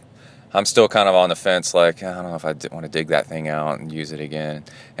 And I'm still kind of on the fence, like, I don't know if I want to dig that thing out and use it again.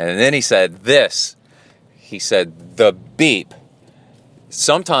 And then he said this. He said, the beep.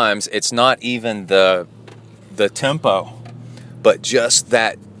 Sometimes it's not even the tempo, but just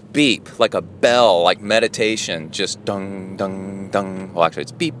that beep, like a bell, like meditation, just dung, dung, dung. Well, actually,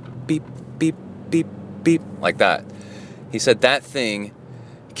 it's beep, beep, beep, beep, beep, like that. He said that thing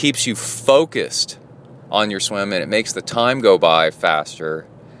keeps you focused on your swim, and it makes the time go by faster.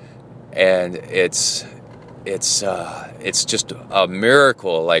 And it's just a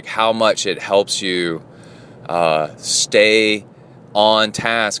miracle, like how much it helps you stay on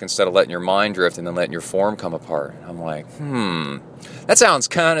task instead of letting your mind drift and then letting your form come apart. And I'm like, that sounds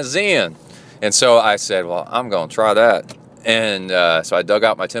kind of zen. And so I said, well, I'm going to try that. And so I dug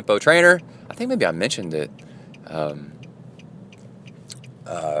out my tempo trainer. I think maybe I mentioned it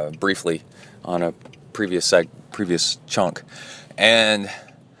briefly on a previous chunk. And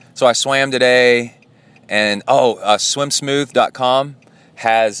so I swam today, and swimsmooth.com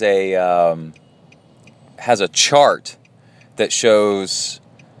has a chart that shows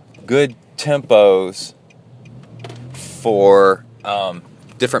good tempos for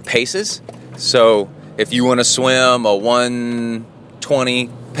different paces. So if you want to swim a 120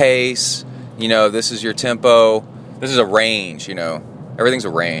 pace, this is your tempo. This is a range, Everything's a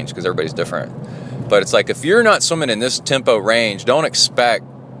range because everybody's different. But it's like, if you're not swimming in this tempo range, don't expect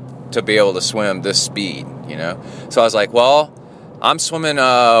to be able to swim this speed, So I was like, well, I'm swimming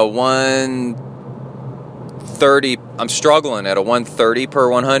 130. I'm struggling at a 130 per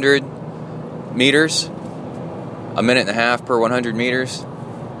 100 meters, a minute and a half per 100 meters,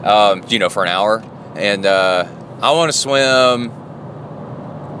 for an hour. And I want to swim,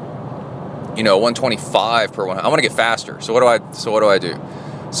 125 per 100. I want to get faster. So what do I do?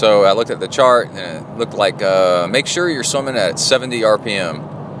 So I looked at the chart, and it looked like make sure you're swimming at 70 RPM.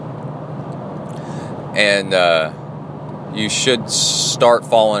 And you should start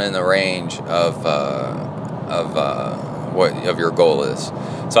falling in the range of what your goal is.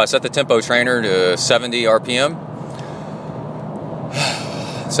 So I set the tempo trainer to 70 RPM,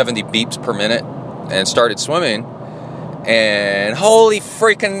 70 beeps per minute, and started swimming. And holy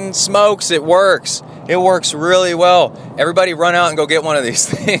freaking smokes, it works. It works really well. Everybody run out and go get one of these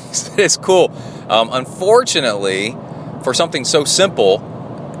things. It's cool. Unfortunately, for something so simple,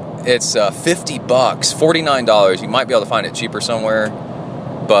 it's $50, $49. You might be able to find it cheaper somewhere,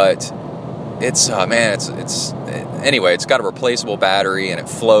 but it's anyway, it's got a replaceable battery, and it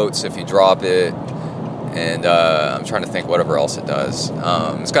floats if you drop it. And I'm trying to think whatever else it does.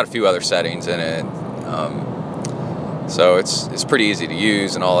 It's got a few other settings in it. So it's pretty easy to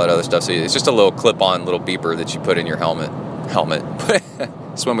use and all that other stuff. So it's just a little clip-on little beeper that you put in your helmet.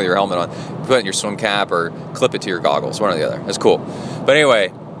 Swim with your helmet on. Put it in your swim cap or clip it to your goggles. One or the other. It's cool. But anyway,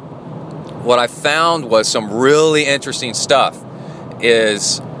 what I found was some really interesting stuff.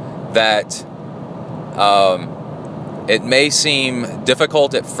 Is that it may seem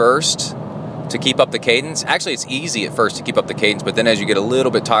difficult at first to keep up the cadence. Actually, it's easy at first to keep up the cadence, but then as you get a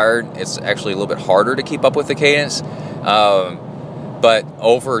little bit tired, it's actually a little bit harder to keep up with the cadence. But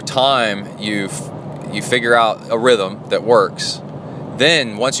over time, you figure out a rhythm that works.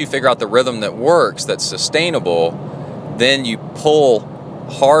 Then, once you figure out the rhythm that works, that's sustainable, then you pull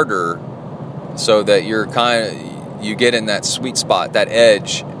harder so that you get in that sweet spot, that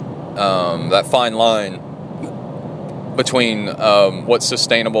edge, that fine line between what's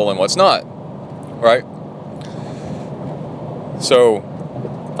sustainable and what's not, right? So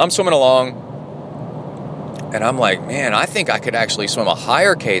I'm swimming along, and I'm like, man, I think I could actually swim a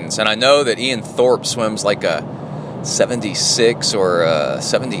higher cadence. And I know that Ian Thorpe swims like a 76 or a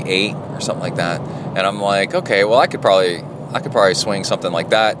 78 or something like that. And I'm like, okay, well, I could probably swing something like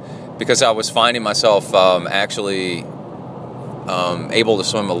that, because I was finding myself actually able to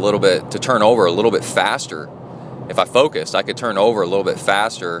swim to turn over a little bit faster. If I focused, I could turn over a little bit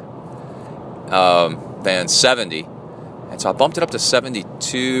faster than 70. And so I bumped it up to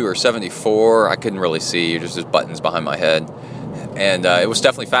 72 or 74. I couldn't really see. There's just buttons behind my head. And it was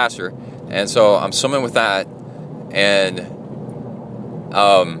definitely faster. And so I'm swimming with that. And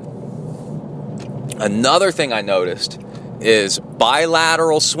another thing I noticed is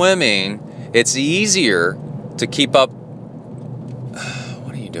bilateral swimming. It's easier to keep up.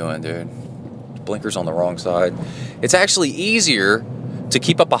 What are you doing, dude? Blinker's on the wrong side. It's actually easier to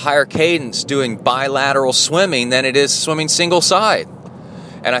keep up a higher cadence doing bilateral swimming than it is swimming single side.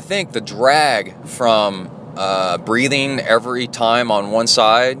 And I think the drag from breathing every time on one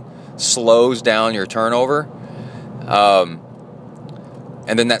side slows down your turnover.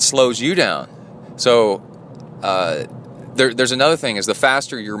 And then that slows you down. So there's another thing, is the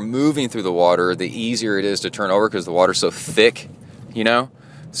faster you're moving through the water, the easier it is to turn over because the water's so thick, you know?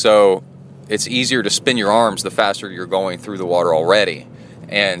 So it's easier to spin your arms the faster you're going through the water already.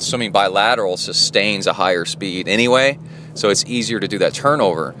 And swimming bilateral sustains a higher speed anyway, so it's easier to do that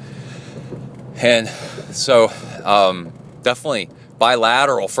turnover. And so definitely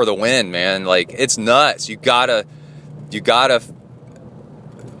bilateral for the win, man. Like, it's nuts. You gotta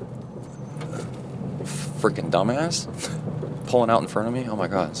freaking dumbass pulling out in front of me. Oh my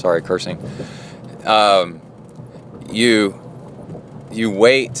god, sorry, cursing. You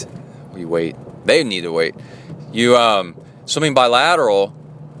wait. They need to wait. You swimming bilateral,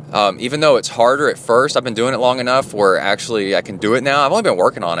 even though it's harder at first, I've been doing it long enough where actually I can do it now. I've only been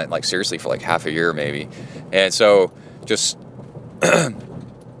working on it like seriously for like half a year maybe. And so just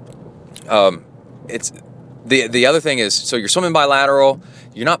it's the other thing is, so you're swimming bilateral,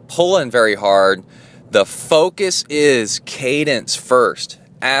 you're not pulling very hard. The focus is cadence first.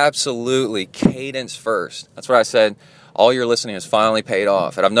 Absolutely, cadence first. That's what I said. All your listening has finally paid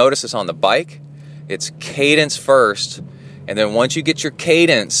off. And I've noticed this on the bike. It's cadence first. And then once you get your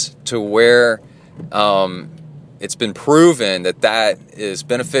cadence to where it's been proven that is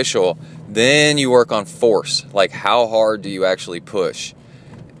beneficial, then you work on force. Like, how hard do you actually push?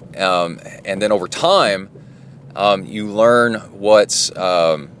 And then over time, you learn what's...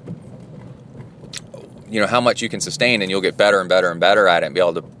 how much you can sustain, and you'll get better and better and better at it and be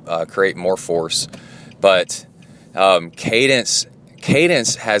able to create more force. But cadence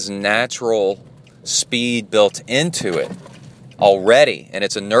has natural speed built into it already, and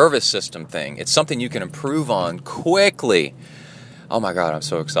it's a nervous system thing. It's something you can improve on quickly. Oh my God, I'm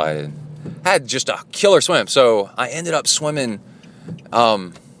so excited. I had just a killer swim. So I ended up swimming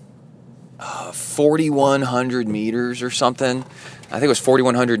 4,100 meters or something. I think it was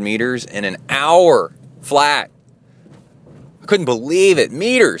 4,100 meters in an hour flat. I couldn't believe it.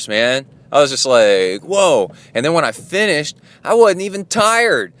 Meters, man. I was just like, whoa. And then when I finished, I wasn't even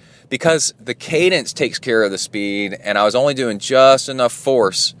tired because the cadence takes care of the speed, and I was only doing just enough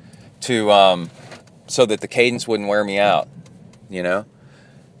force to so that the cadence wouldn't wear me out, you know?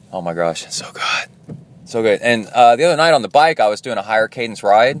 Oh my gosh, it's so good. So good. And the other night on the bike, I was doing a higher cadence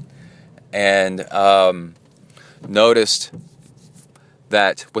ride and noticed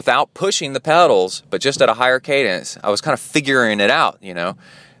that without pushing the pedals, but just at a higher cadence, I was kind of figuring it out, you know,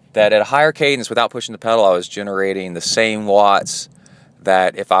 that at a higher cadence without pushing the pedal, I was generating the same watts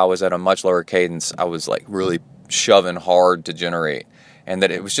that if I was at a much lower cadence, I was like really shoving hard to generate. And that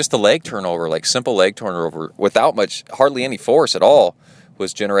it was just the leg turnover, like simple leg turnover without hardly any force at all,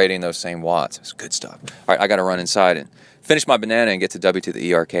 was generating those same watts. It was good stuff. All right, I got to run inside and finish my banana and get to W to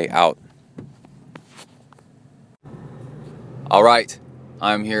the ERK out. All right.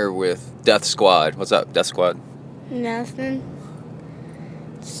 I'm here with Death Squad. What's up, Death Squad? Nothing.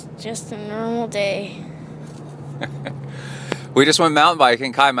 It's just a normal day. We just went mountain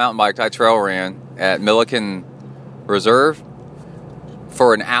biking. Kai mountain biked. I trail ran at Milliken Reserve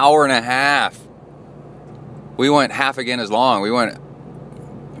for an hour and a half. We went half again as long.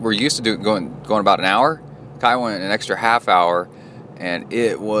 We're used to going about an hour. Kai went an extra half hour, and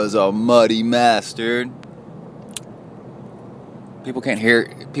it was a muddy mess, dude. People can't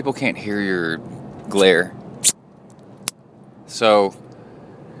hear your glare. So,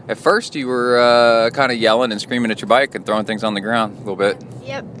 at first you were kind of yelling and screaming at your bike and throwing things on the ground a little bit.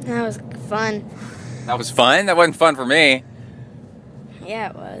 Yep, that was fun. That was fun? That wasn't fun for me. Yeah,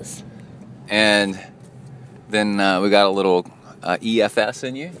 it was. And then we got a little EFS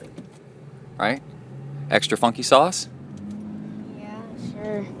in you, right? Extra funky sauce. Yeah,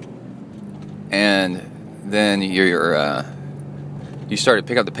 sure. And then you started to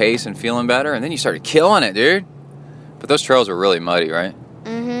pick up the pace and feeling better, and then you started killing it, dude. But those trails were really muddy, right?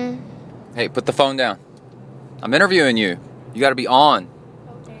 Mm-hmm. Hey, put the phone down. I'm interviewing you. You got to be on.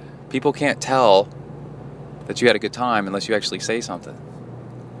 Okay. People can't tell that you had a good time unless you actually say something.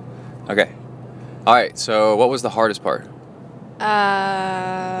 Okay. All right, so what was the hardest part?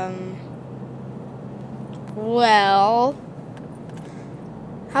 Well,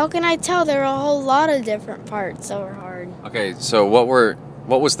 how can I tell? There are a whole lot of different parts that were hard. Okay, so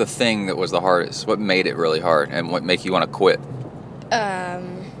what was the thing that was the hardest? What made it really hard, and what made you want to quit?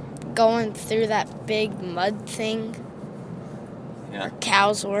 going through that big mud thing. Yeah. Where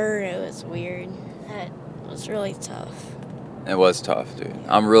cows were. It was weird. That was really tough. It was tough, dude.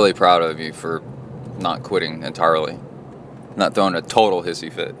 I'm really proud of you for not quitting entirely. Not throwing a total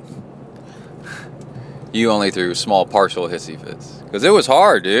hissy fit. You only threw small partial hissy fits. Because it was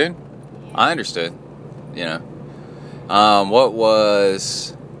hard, dude. I understood. You know. What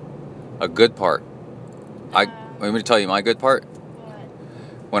was a good part? Want me to tell you my good part? What?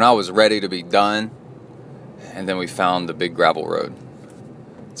 When I was ready to be done, and then we found the big gravel road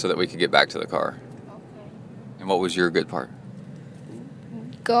so that we could get back to the car. Okay. And what was your good part?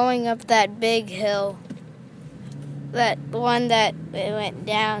 Going up that big hill. That one that it went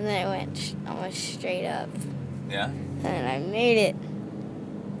down, then it went almost straight up. Yeah? And I made it.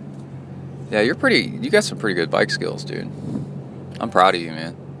 Yeah, you got some pretty good bike skills, dude. I'm proud of you,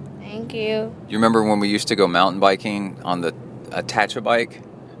 man. Thank you. You remember when we used to go mountain biking on the Attach-A-Bike?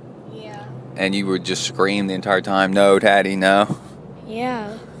 Yeah. And you would just scream the entire time, "No, Daddy, no."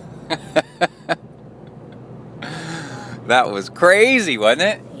 Yeah. That was crazy, wasn't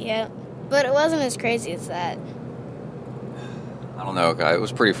it? Yeah. But it wasn't as crazy as that. I don't know, guy. It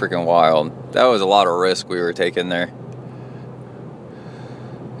was pretty freaking wild. That was a lot of risk we were taking there.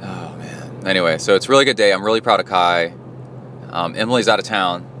 Oh, man. Anyway, so it's a really good day. I'm really proud of Kai. Emily's out of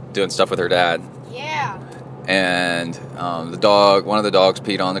town doing stuff with her dad. Yeah. And one of the dogs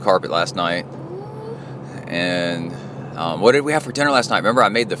peed on the carpet last night. And what did we have for dinner last night? Remember I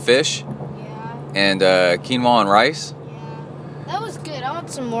made the fish? Yeah. And quinoa and rice? Yeah. That was good. I want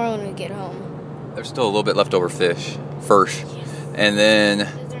some more when we get home. There's still a little bit leftover fish. First. And then...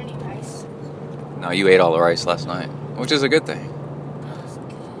 Is there any rice? No, you ate all the rice last night. Which is a good thing. That was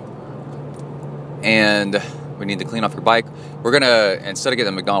good. And we need to clean off your bike. We're going to, instead of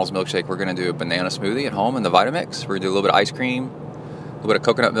getting a McDonald's milkshake, we're going to do a banana smoothie at home in the Vitamix. We're going to do a little bit of ice cream, a little bit of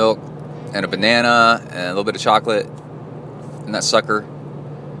coconut milk, and a banana, and a little bit of chocolate. And that sucker.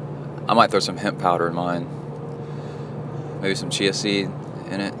 I might throw some hemp powder in mine. Maybe some chia seed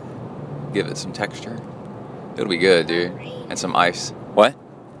in it. Give it some texture. It'll be good, dude. And some ice. What?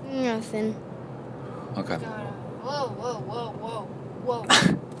 Nothing. Okay. Whoa, whoa, whoa, whoa, whoa,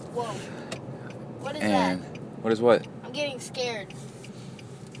 whoa. What is And that? what is what? I'm getting scared.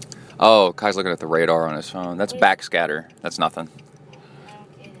 Oh, Kai's looking at the radar on his phone. That's backscatter. That's nothing. I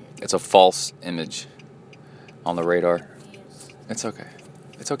don't get it. It's a false image on the radar. It's okay.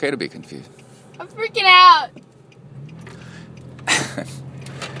 It's okay to be confused. I'm freaking out.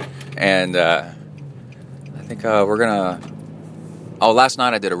 And I think we're gonna... Oh, last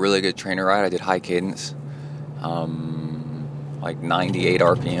night I did a really good trainer ride. I did high cadence. Like 98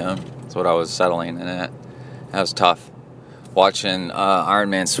 RPM. That's what I was settling in at. That was tough. Watching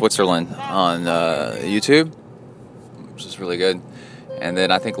Ironman Switzerland on YouTube, which is really good. And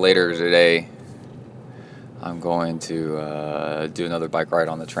then I think later today, I'm going to do another bike ride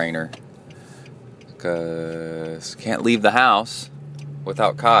on the trainer. Because can't leave the house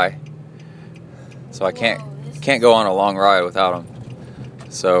without Kai. So I can't go on a long ride without him.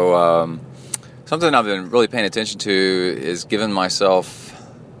 So something I've been really paying attention to is giving myself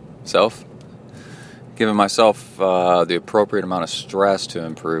the appropriate amount of stress to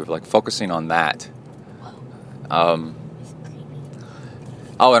improve, like focusing on that. And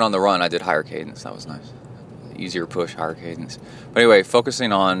on the run I did higher cadence. That was nice. Easier push, higher cadence. But anyway,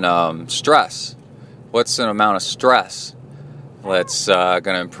 focusing on stress. What's an amount of stress that's going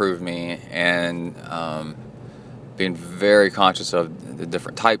to improve me, and being very conscious of the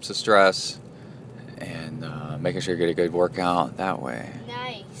different types of stress, and making sure you get a good workout that way.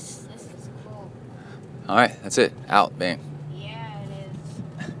 Nice. This is cool. All right, that's it. Out, bang. Yeah, it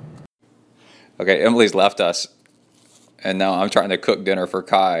is. Okay, Emily's left us, and now I'm trying to cook dinner for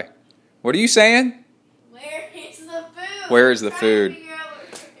Kai. What are you saying? Where is the food? Where is the food?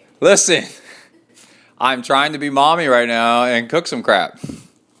 Listen, I'm trying to be mommy right now and cook some crap. Okay.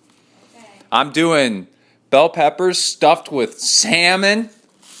 I'm doing bell peppers stuffed with salmon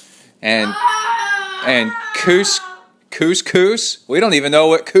and couscous. We don't even know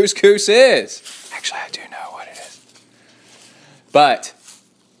what couscous is. Actually, I do know what it is. But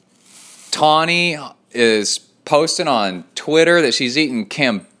Tawnee is posting on Twitter that she's eating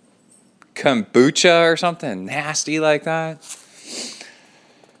kombucha or something nasty like that.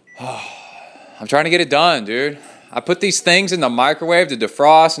 I'm trying to get it done, dude. I put these things in the microwave to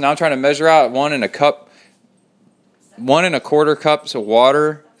defrost, and now I'm trying to measure out 1 1.25 cups of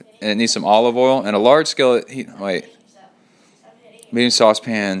water, and it needs some olive oil, and a large skillet. Medium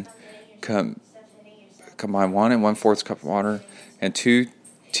saucepan. Combine 1 1/4 cup of water and 2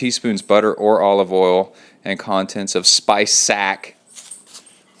 teaspoons butter or olive oil, and contents of spice sack.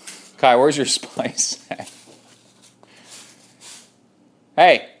 Kai, where's your spice?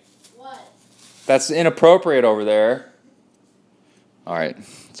 Hey. What? That's inappropriate over there. All right,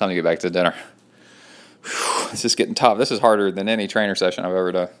 it's time to get back to dinner. Whew, this is getting tough. This is harder than any trainer session I've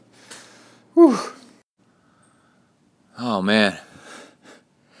ever done. Whew. Oh, man.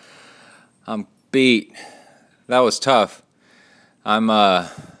 I'm beat. That was tough. I'm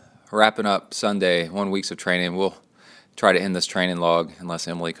wrapping up Sunday, 1 week of training. We'll try to end this training log unless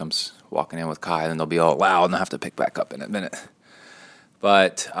Emily comes walking in with Kai, then they'll be all loud and I'll have to pick back up in a minute.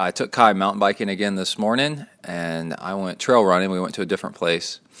 But I took Kai mountain biking again this morning, and I went trail running. We went to a different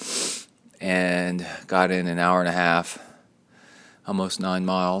place and got in an hour and a half, almost 9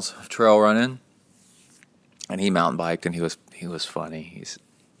 miles of trail running. And he mountain biked, and he was funny.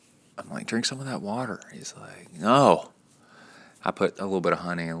 I'm like, drink some of that water. He's like, no. I put a little bit of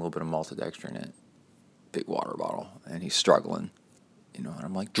honey and a little bit of maltodextrin in it, big water bottle, and he's struggling. And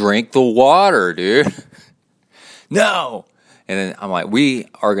I'm like, drink the water, dude. No. And then I'm like, we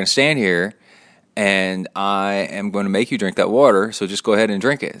are going to stand here, and I am going to make you drink that water, so just go ahead and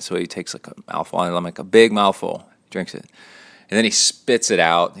drink it. So he takes like a mouthful, and I'm like, a big mouthful, drinks it. And then he spits it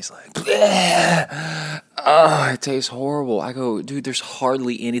out. He's like, bleh. Oh, it tastes horrible. I go, dude, there's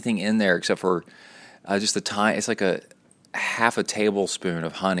hardly anything in there except for just the time. It's like a half a tablespoon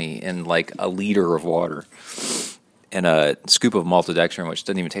of honey in like a liter of water and a scoop of maltodextrin, which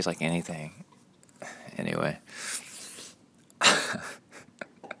doesn't even taste like anything. Anyway.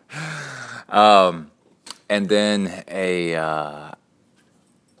 And then a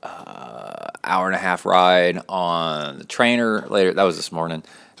hour and a half ride on the trainer later. That was this morning,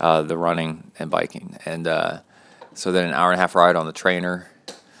 the running and biking. And so then an hour and a half ride on the trainer.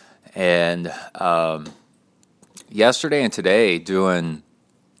 And yesterday and today doing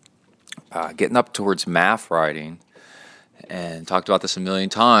getting up towards MAF riding, and talked about this a million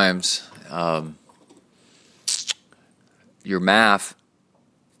times. Your MAF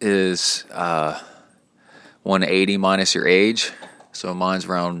is 180 minus your age, so mine's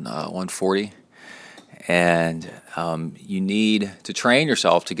around 140, and you need to train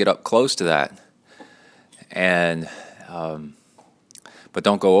yourself to get up close to that, and but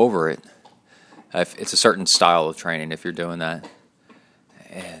don't go over it. If it's a certain style of training if you're doing that,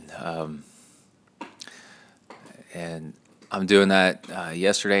 and I'm doing that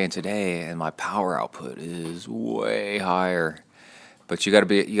yesterday and today, and my power output is way higher. But you got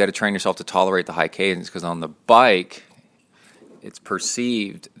to train yourself to tolerate the high cadence, because on the bike, it's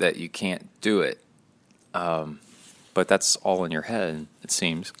perceived that you can't do it. But that's all in your head, it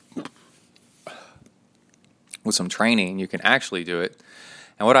seems. With some training, you can actually do it.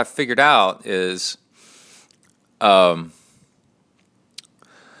 And what I've figured out is,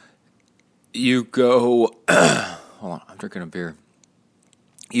 you go. Hold on, I'm drinking a beer.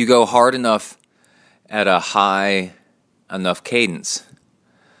 You go hard enough at a high enough cadence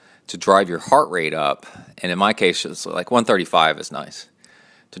to drive your heart rate up, and in my case, it's like 135 is nice.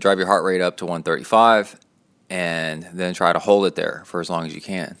 To drive your heart rate up to 135, and then try to hold it there for as long as you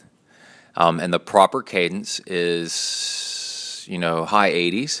can. And the proper cadence is, high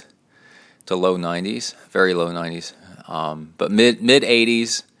 80s to low 90s, very low 90s, but mid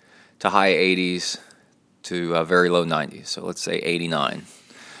 80s to high 80s to very low 90s. So let's say 89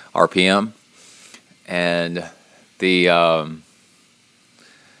 RPM, and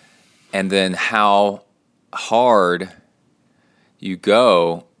and then how hard you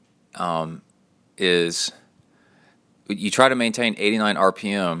go is you try to maintain 89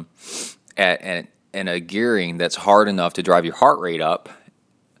 RPM in a gearing that's hard enough to drive your heart rate up,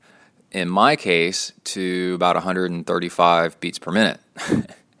 in my case, to about 135 beats per minute.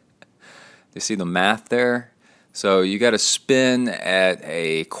 You see the math there? So you got to spin at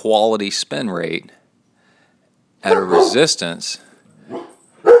a quality spin rate at a resistance.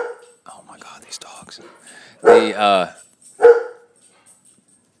 Oh my God, these dogs.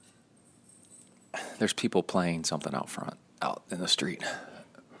 There's people playing something out front, out in the street.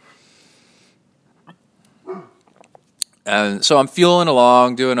 And so I'm fueling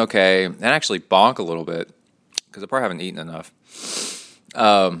along, doing okay, and actually bonk a little bit because I probably haven't eaten enough.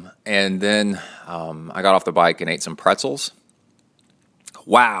 And then I got off the bike and ate some pretzels.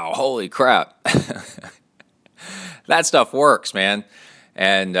 Wow, holy crap. That stuff works, man.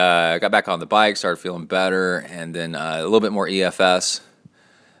 And I got back on the bike, started feeling better, and then a little bit more EFS,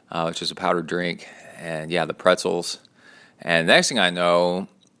 which is a powdered drink, and yeah, the pretzels. And the next thing I know,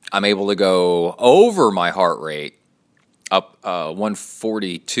 I'm able to go over my heart rate, up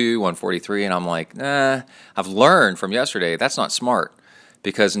 142, 143, and I'm like, I've learned from yesterday, that's not smart,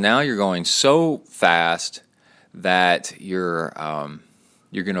 because now you're going so fast that you're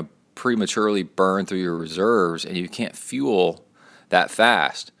going to prematurely burn through your reserves, and you can't fuel that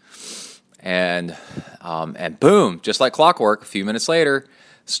fast. And boom, just like clockwork, a few minutes later,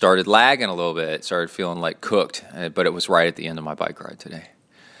 started lagging a little bit, started feeling like cooked, but it was right at the end of my bike ride today.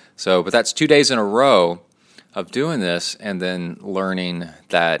 So, but that's 2 days in a row of doing this, and then learning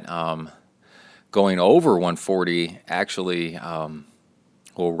that going over 140 actually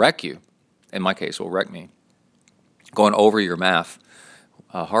will wreck you. In my case, will wreck me. Going over your MAF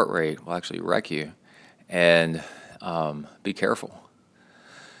heart rate will actually wreck you, and be careful.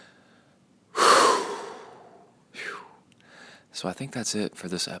 So I think that's it for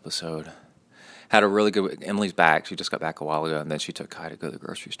this episode. Had a really good... Emily's back. She just got back a while ago, and then she took Kai to go to the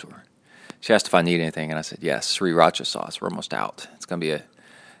grocery store. She asked if I need anything, and I said, yes, sriracha sauce. We're almost out. It's going to be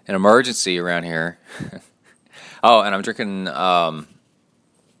an emergency around here. Oh, and I'm drinking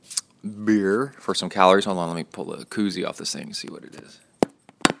beer for some calories. Hold on, let me pull the koozie off this thing and see what it is.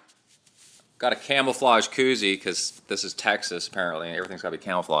 Got a camouflage koozie, because this is Texas, apparently, and everything's got to be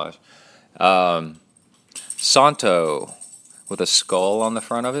camouflage. Santo, with a skull on the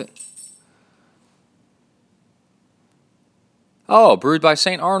front of it. Oh, brewed by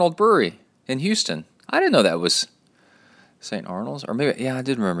St. Arnold Brewery in Houston. I didn't know that was St. Arnold's. Or maybe, yeah, I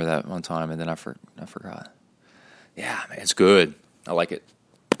did remember that one time, and then I forgot. Yeah, man, it's good. I like it.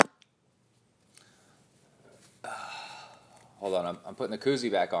 Hold on, I'm putting the koozie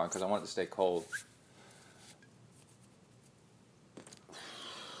back on because I want it to stay cold.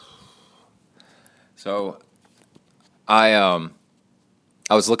 So, I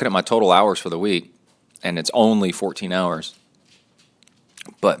was looking at my total hours for the week, and it's only 14 hours.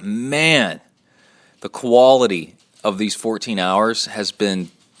 But man, the quality of these 14 hours has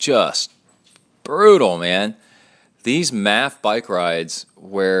been just brutal, man. These MAF bike rides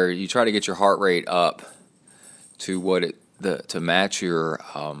where you try to get your heart rate up to to match your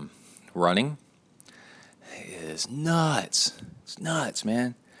running is nuts. It's nuts,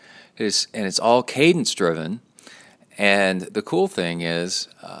 man. It's all cadence driven. And the cool thing is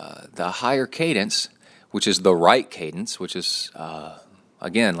the higher cadence, which is the right cadence, which is,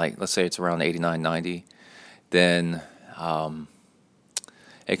 again, like let's say it's around 89, 90, then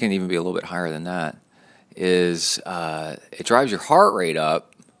it can even be a little bit higher than that, is it drives your heart rate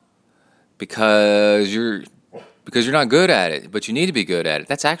up because you're not good at it, but you need to be good at it.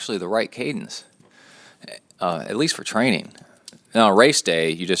 That's actually the right cadence, at least for training. Now, on race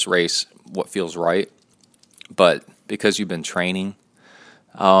day, you just race what feels right, but because you've been training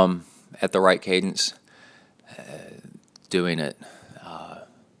at the right cadence, doing it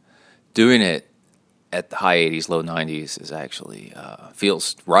at the high 80s, low 90s is actually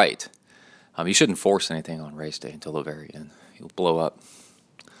feels right. You shouldn't force anything on race day until the very end. You'll blow up.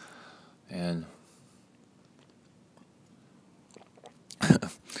 And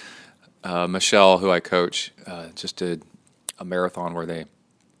Michelle, who I coach, just did a marathon where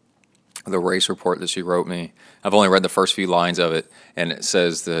the race report that she wrote me, I've only read the first few lines of it, and it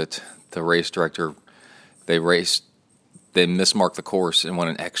says that the race director, they mismarked the course and went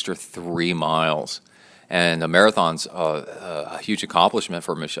an extra 3 miles. And a marathon's a huge accomplishment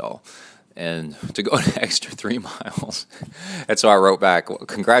for Michelle. And to go an extra 3 miles. And so I wrote back, well,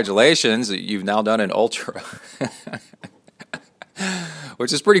 congratulations, you've now done an ultra.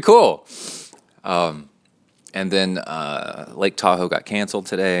 Which is pretty cool. And then Lake Tahoe got canceled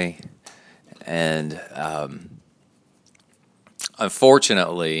today. And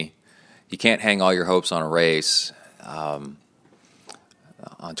unfortunately, you can't hang all your hopes on a race. On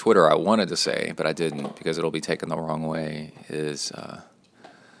Twitter, I wanted to say, but I didn't because it'll be taken the wrong way, is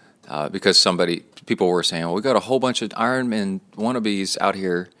because people were saying, well, we got a whole bunch of Ironman wannabes out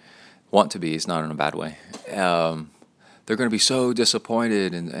here, want-to-bes, not in a bad way. They're going to be so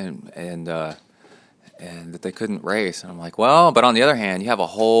disappointed and that they couldn't race. And I'm like, well, but on the other hand, you have a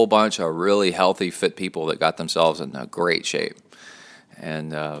whole bunch of really healthy, fit people that got themselves in a great shape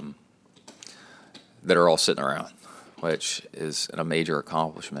and that are all sitting around, which is a major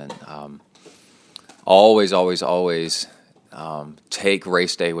accomplishment. Always take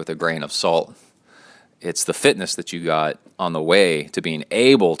race day with a grain of salt. It's the fitness that you got on the way to being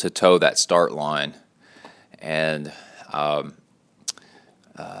able to toe that start line, and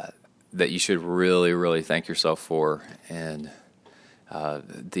that you should really, really thank yourself for. And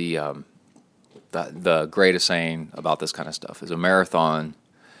the greatest saying about this kind of stuff is a marathon.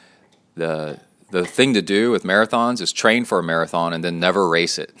 The thing to do with marathons is train for a marathon and then never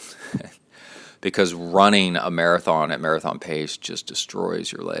race it. Because running a marathon at marathon pace just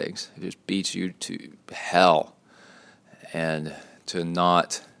destroys your legs. It just beats you to hell. And to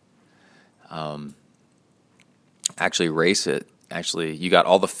not actually race it actually, you got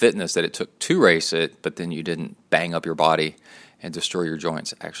all the fitness that it took to race it, but then you didn't bang up your body and destroy your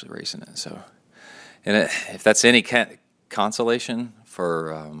joints actually racing it. So, and if that's any consolation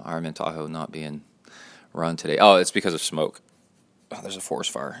for Ironman Tahoe not being run today, oh, it's because of smoke. Oh, there's a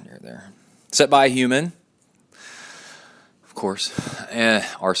forest fire near there, set by a human, of course, and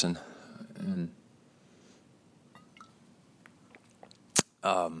arson. And,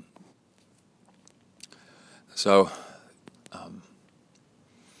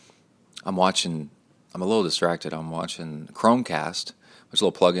 I'm a little distracted. I'm watching Chromecast, which is a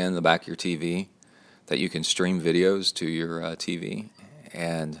little plug-in in the back of your TV that you can stream videos to your TV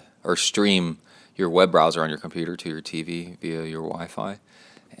or stream your web browser on your computer to your TV via your Wi-Fi.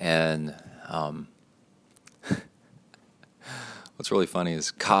 And what's really funny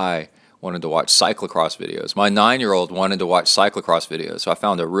is Kai wanted to watch cyclocross videos. My 9-year-old wanted to watch cyclocross videos, so I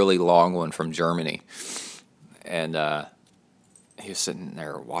found a really long one from Germany. And he was sitting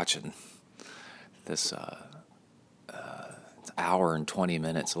there watching this hour and 20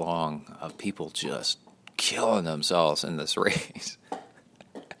 minutes long of people just killing themselves in this race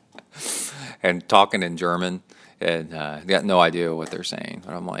and talking in German, and got no idea what they're saying.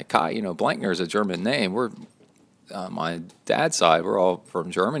 But I'm like, Kai, Blankner is a German name. We're my dad's side, we're all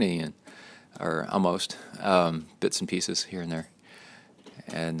from Germany, or almost, bits and pieces here and there.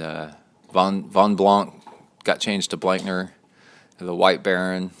 And von Blanc got changed to Blankner, the White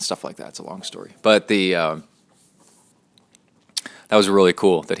Baron, stuff like that. It's a long story. But that was really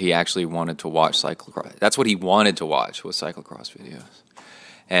cool that he actually wanted to watch cyclocross. That's what he wanted to watch, was cyclocross videos.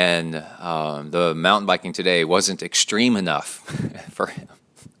 And the mountain biking today wasn't extreme enough for him.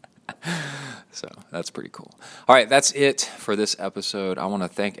 So that's pretty cool. All right, that's it for this episode. I want to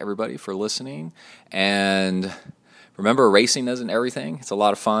thank everybody for listening. And remember, racing isn't everything. It's a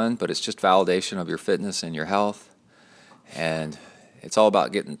lot of fun, but it's just validation of your fitness and your health. And it's all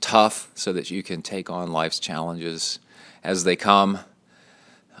about getting tough so that you can take on life's challenges as they come.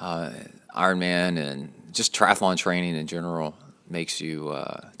 Ironman and just triathlon training in general makes you,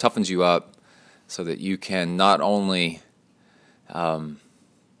 toughens you up so that you can not only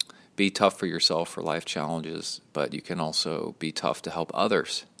be tough for yourself for life challenges, but you can also be tough to help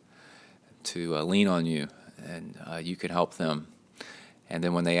others, to lean on you, and you can help them. And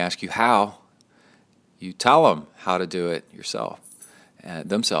then when they ask you how, you tell them how to do it yourself,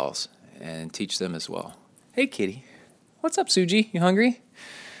 themselves, and teach them as well. Hey, kitty. What's up, Suji? You hungry?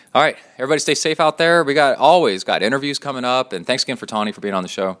 All right, everybody stay safe out there. We always got interviews coming up, and thanks again for Tawnee for being on the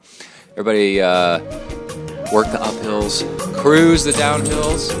show. Everybody work the uphills, cruise the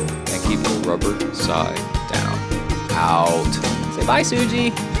downhills, and keep the rubber side down. Out. Say bye,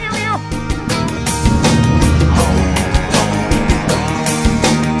 Suji. Meow, meow.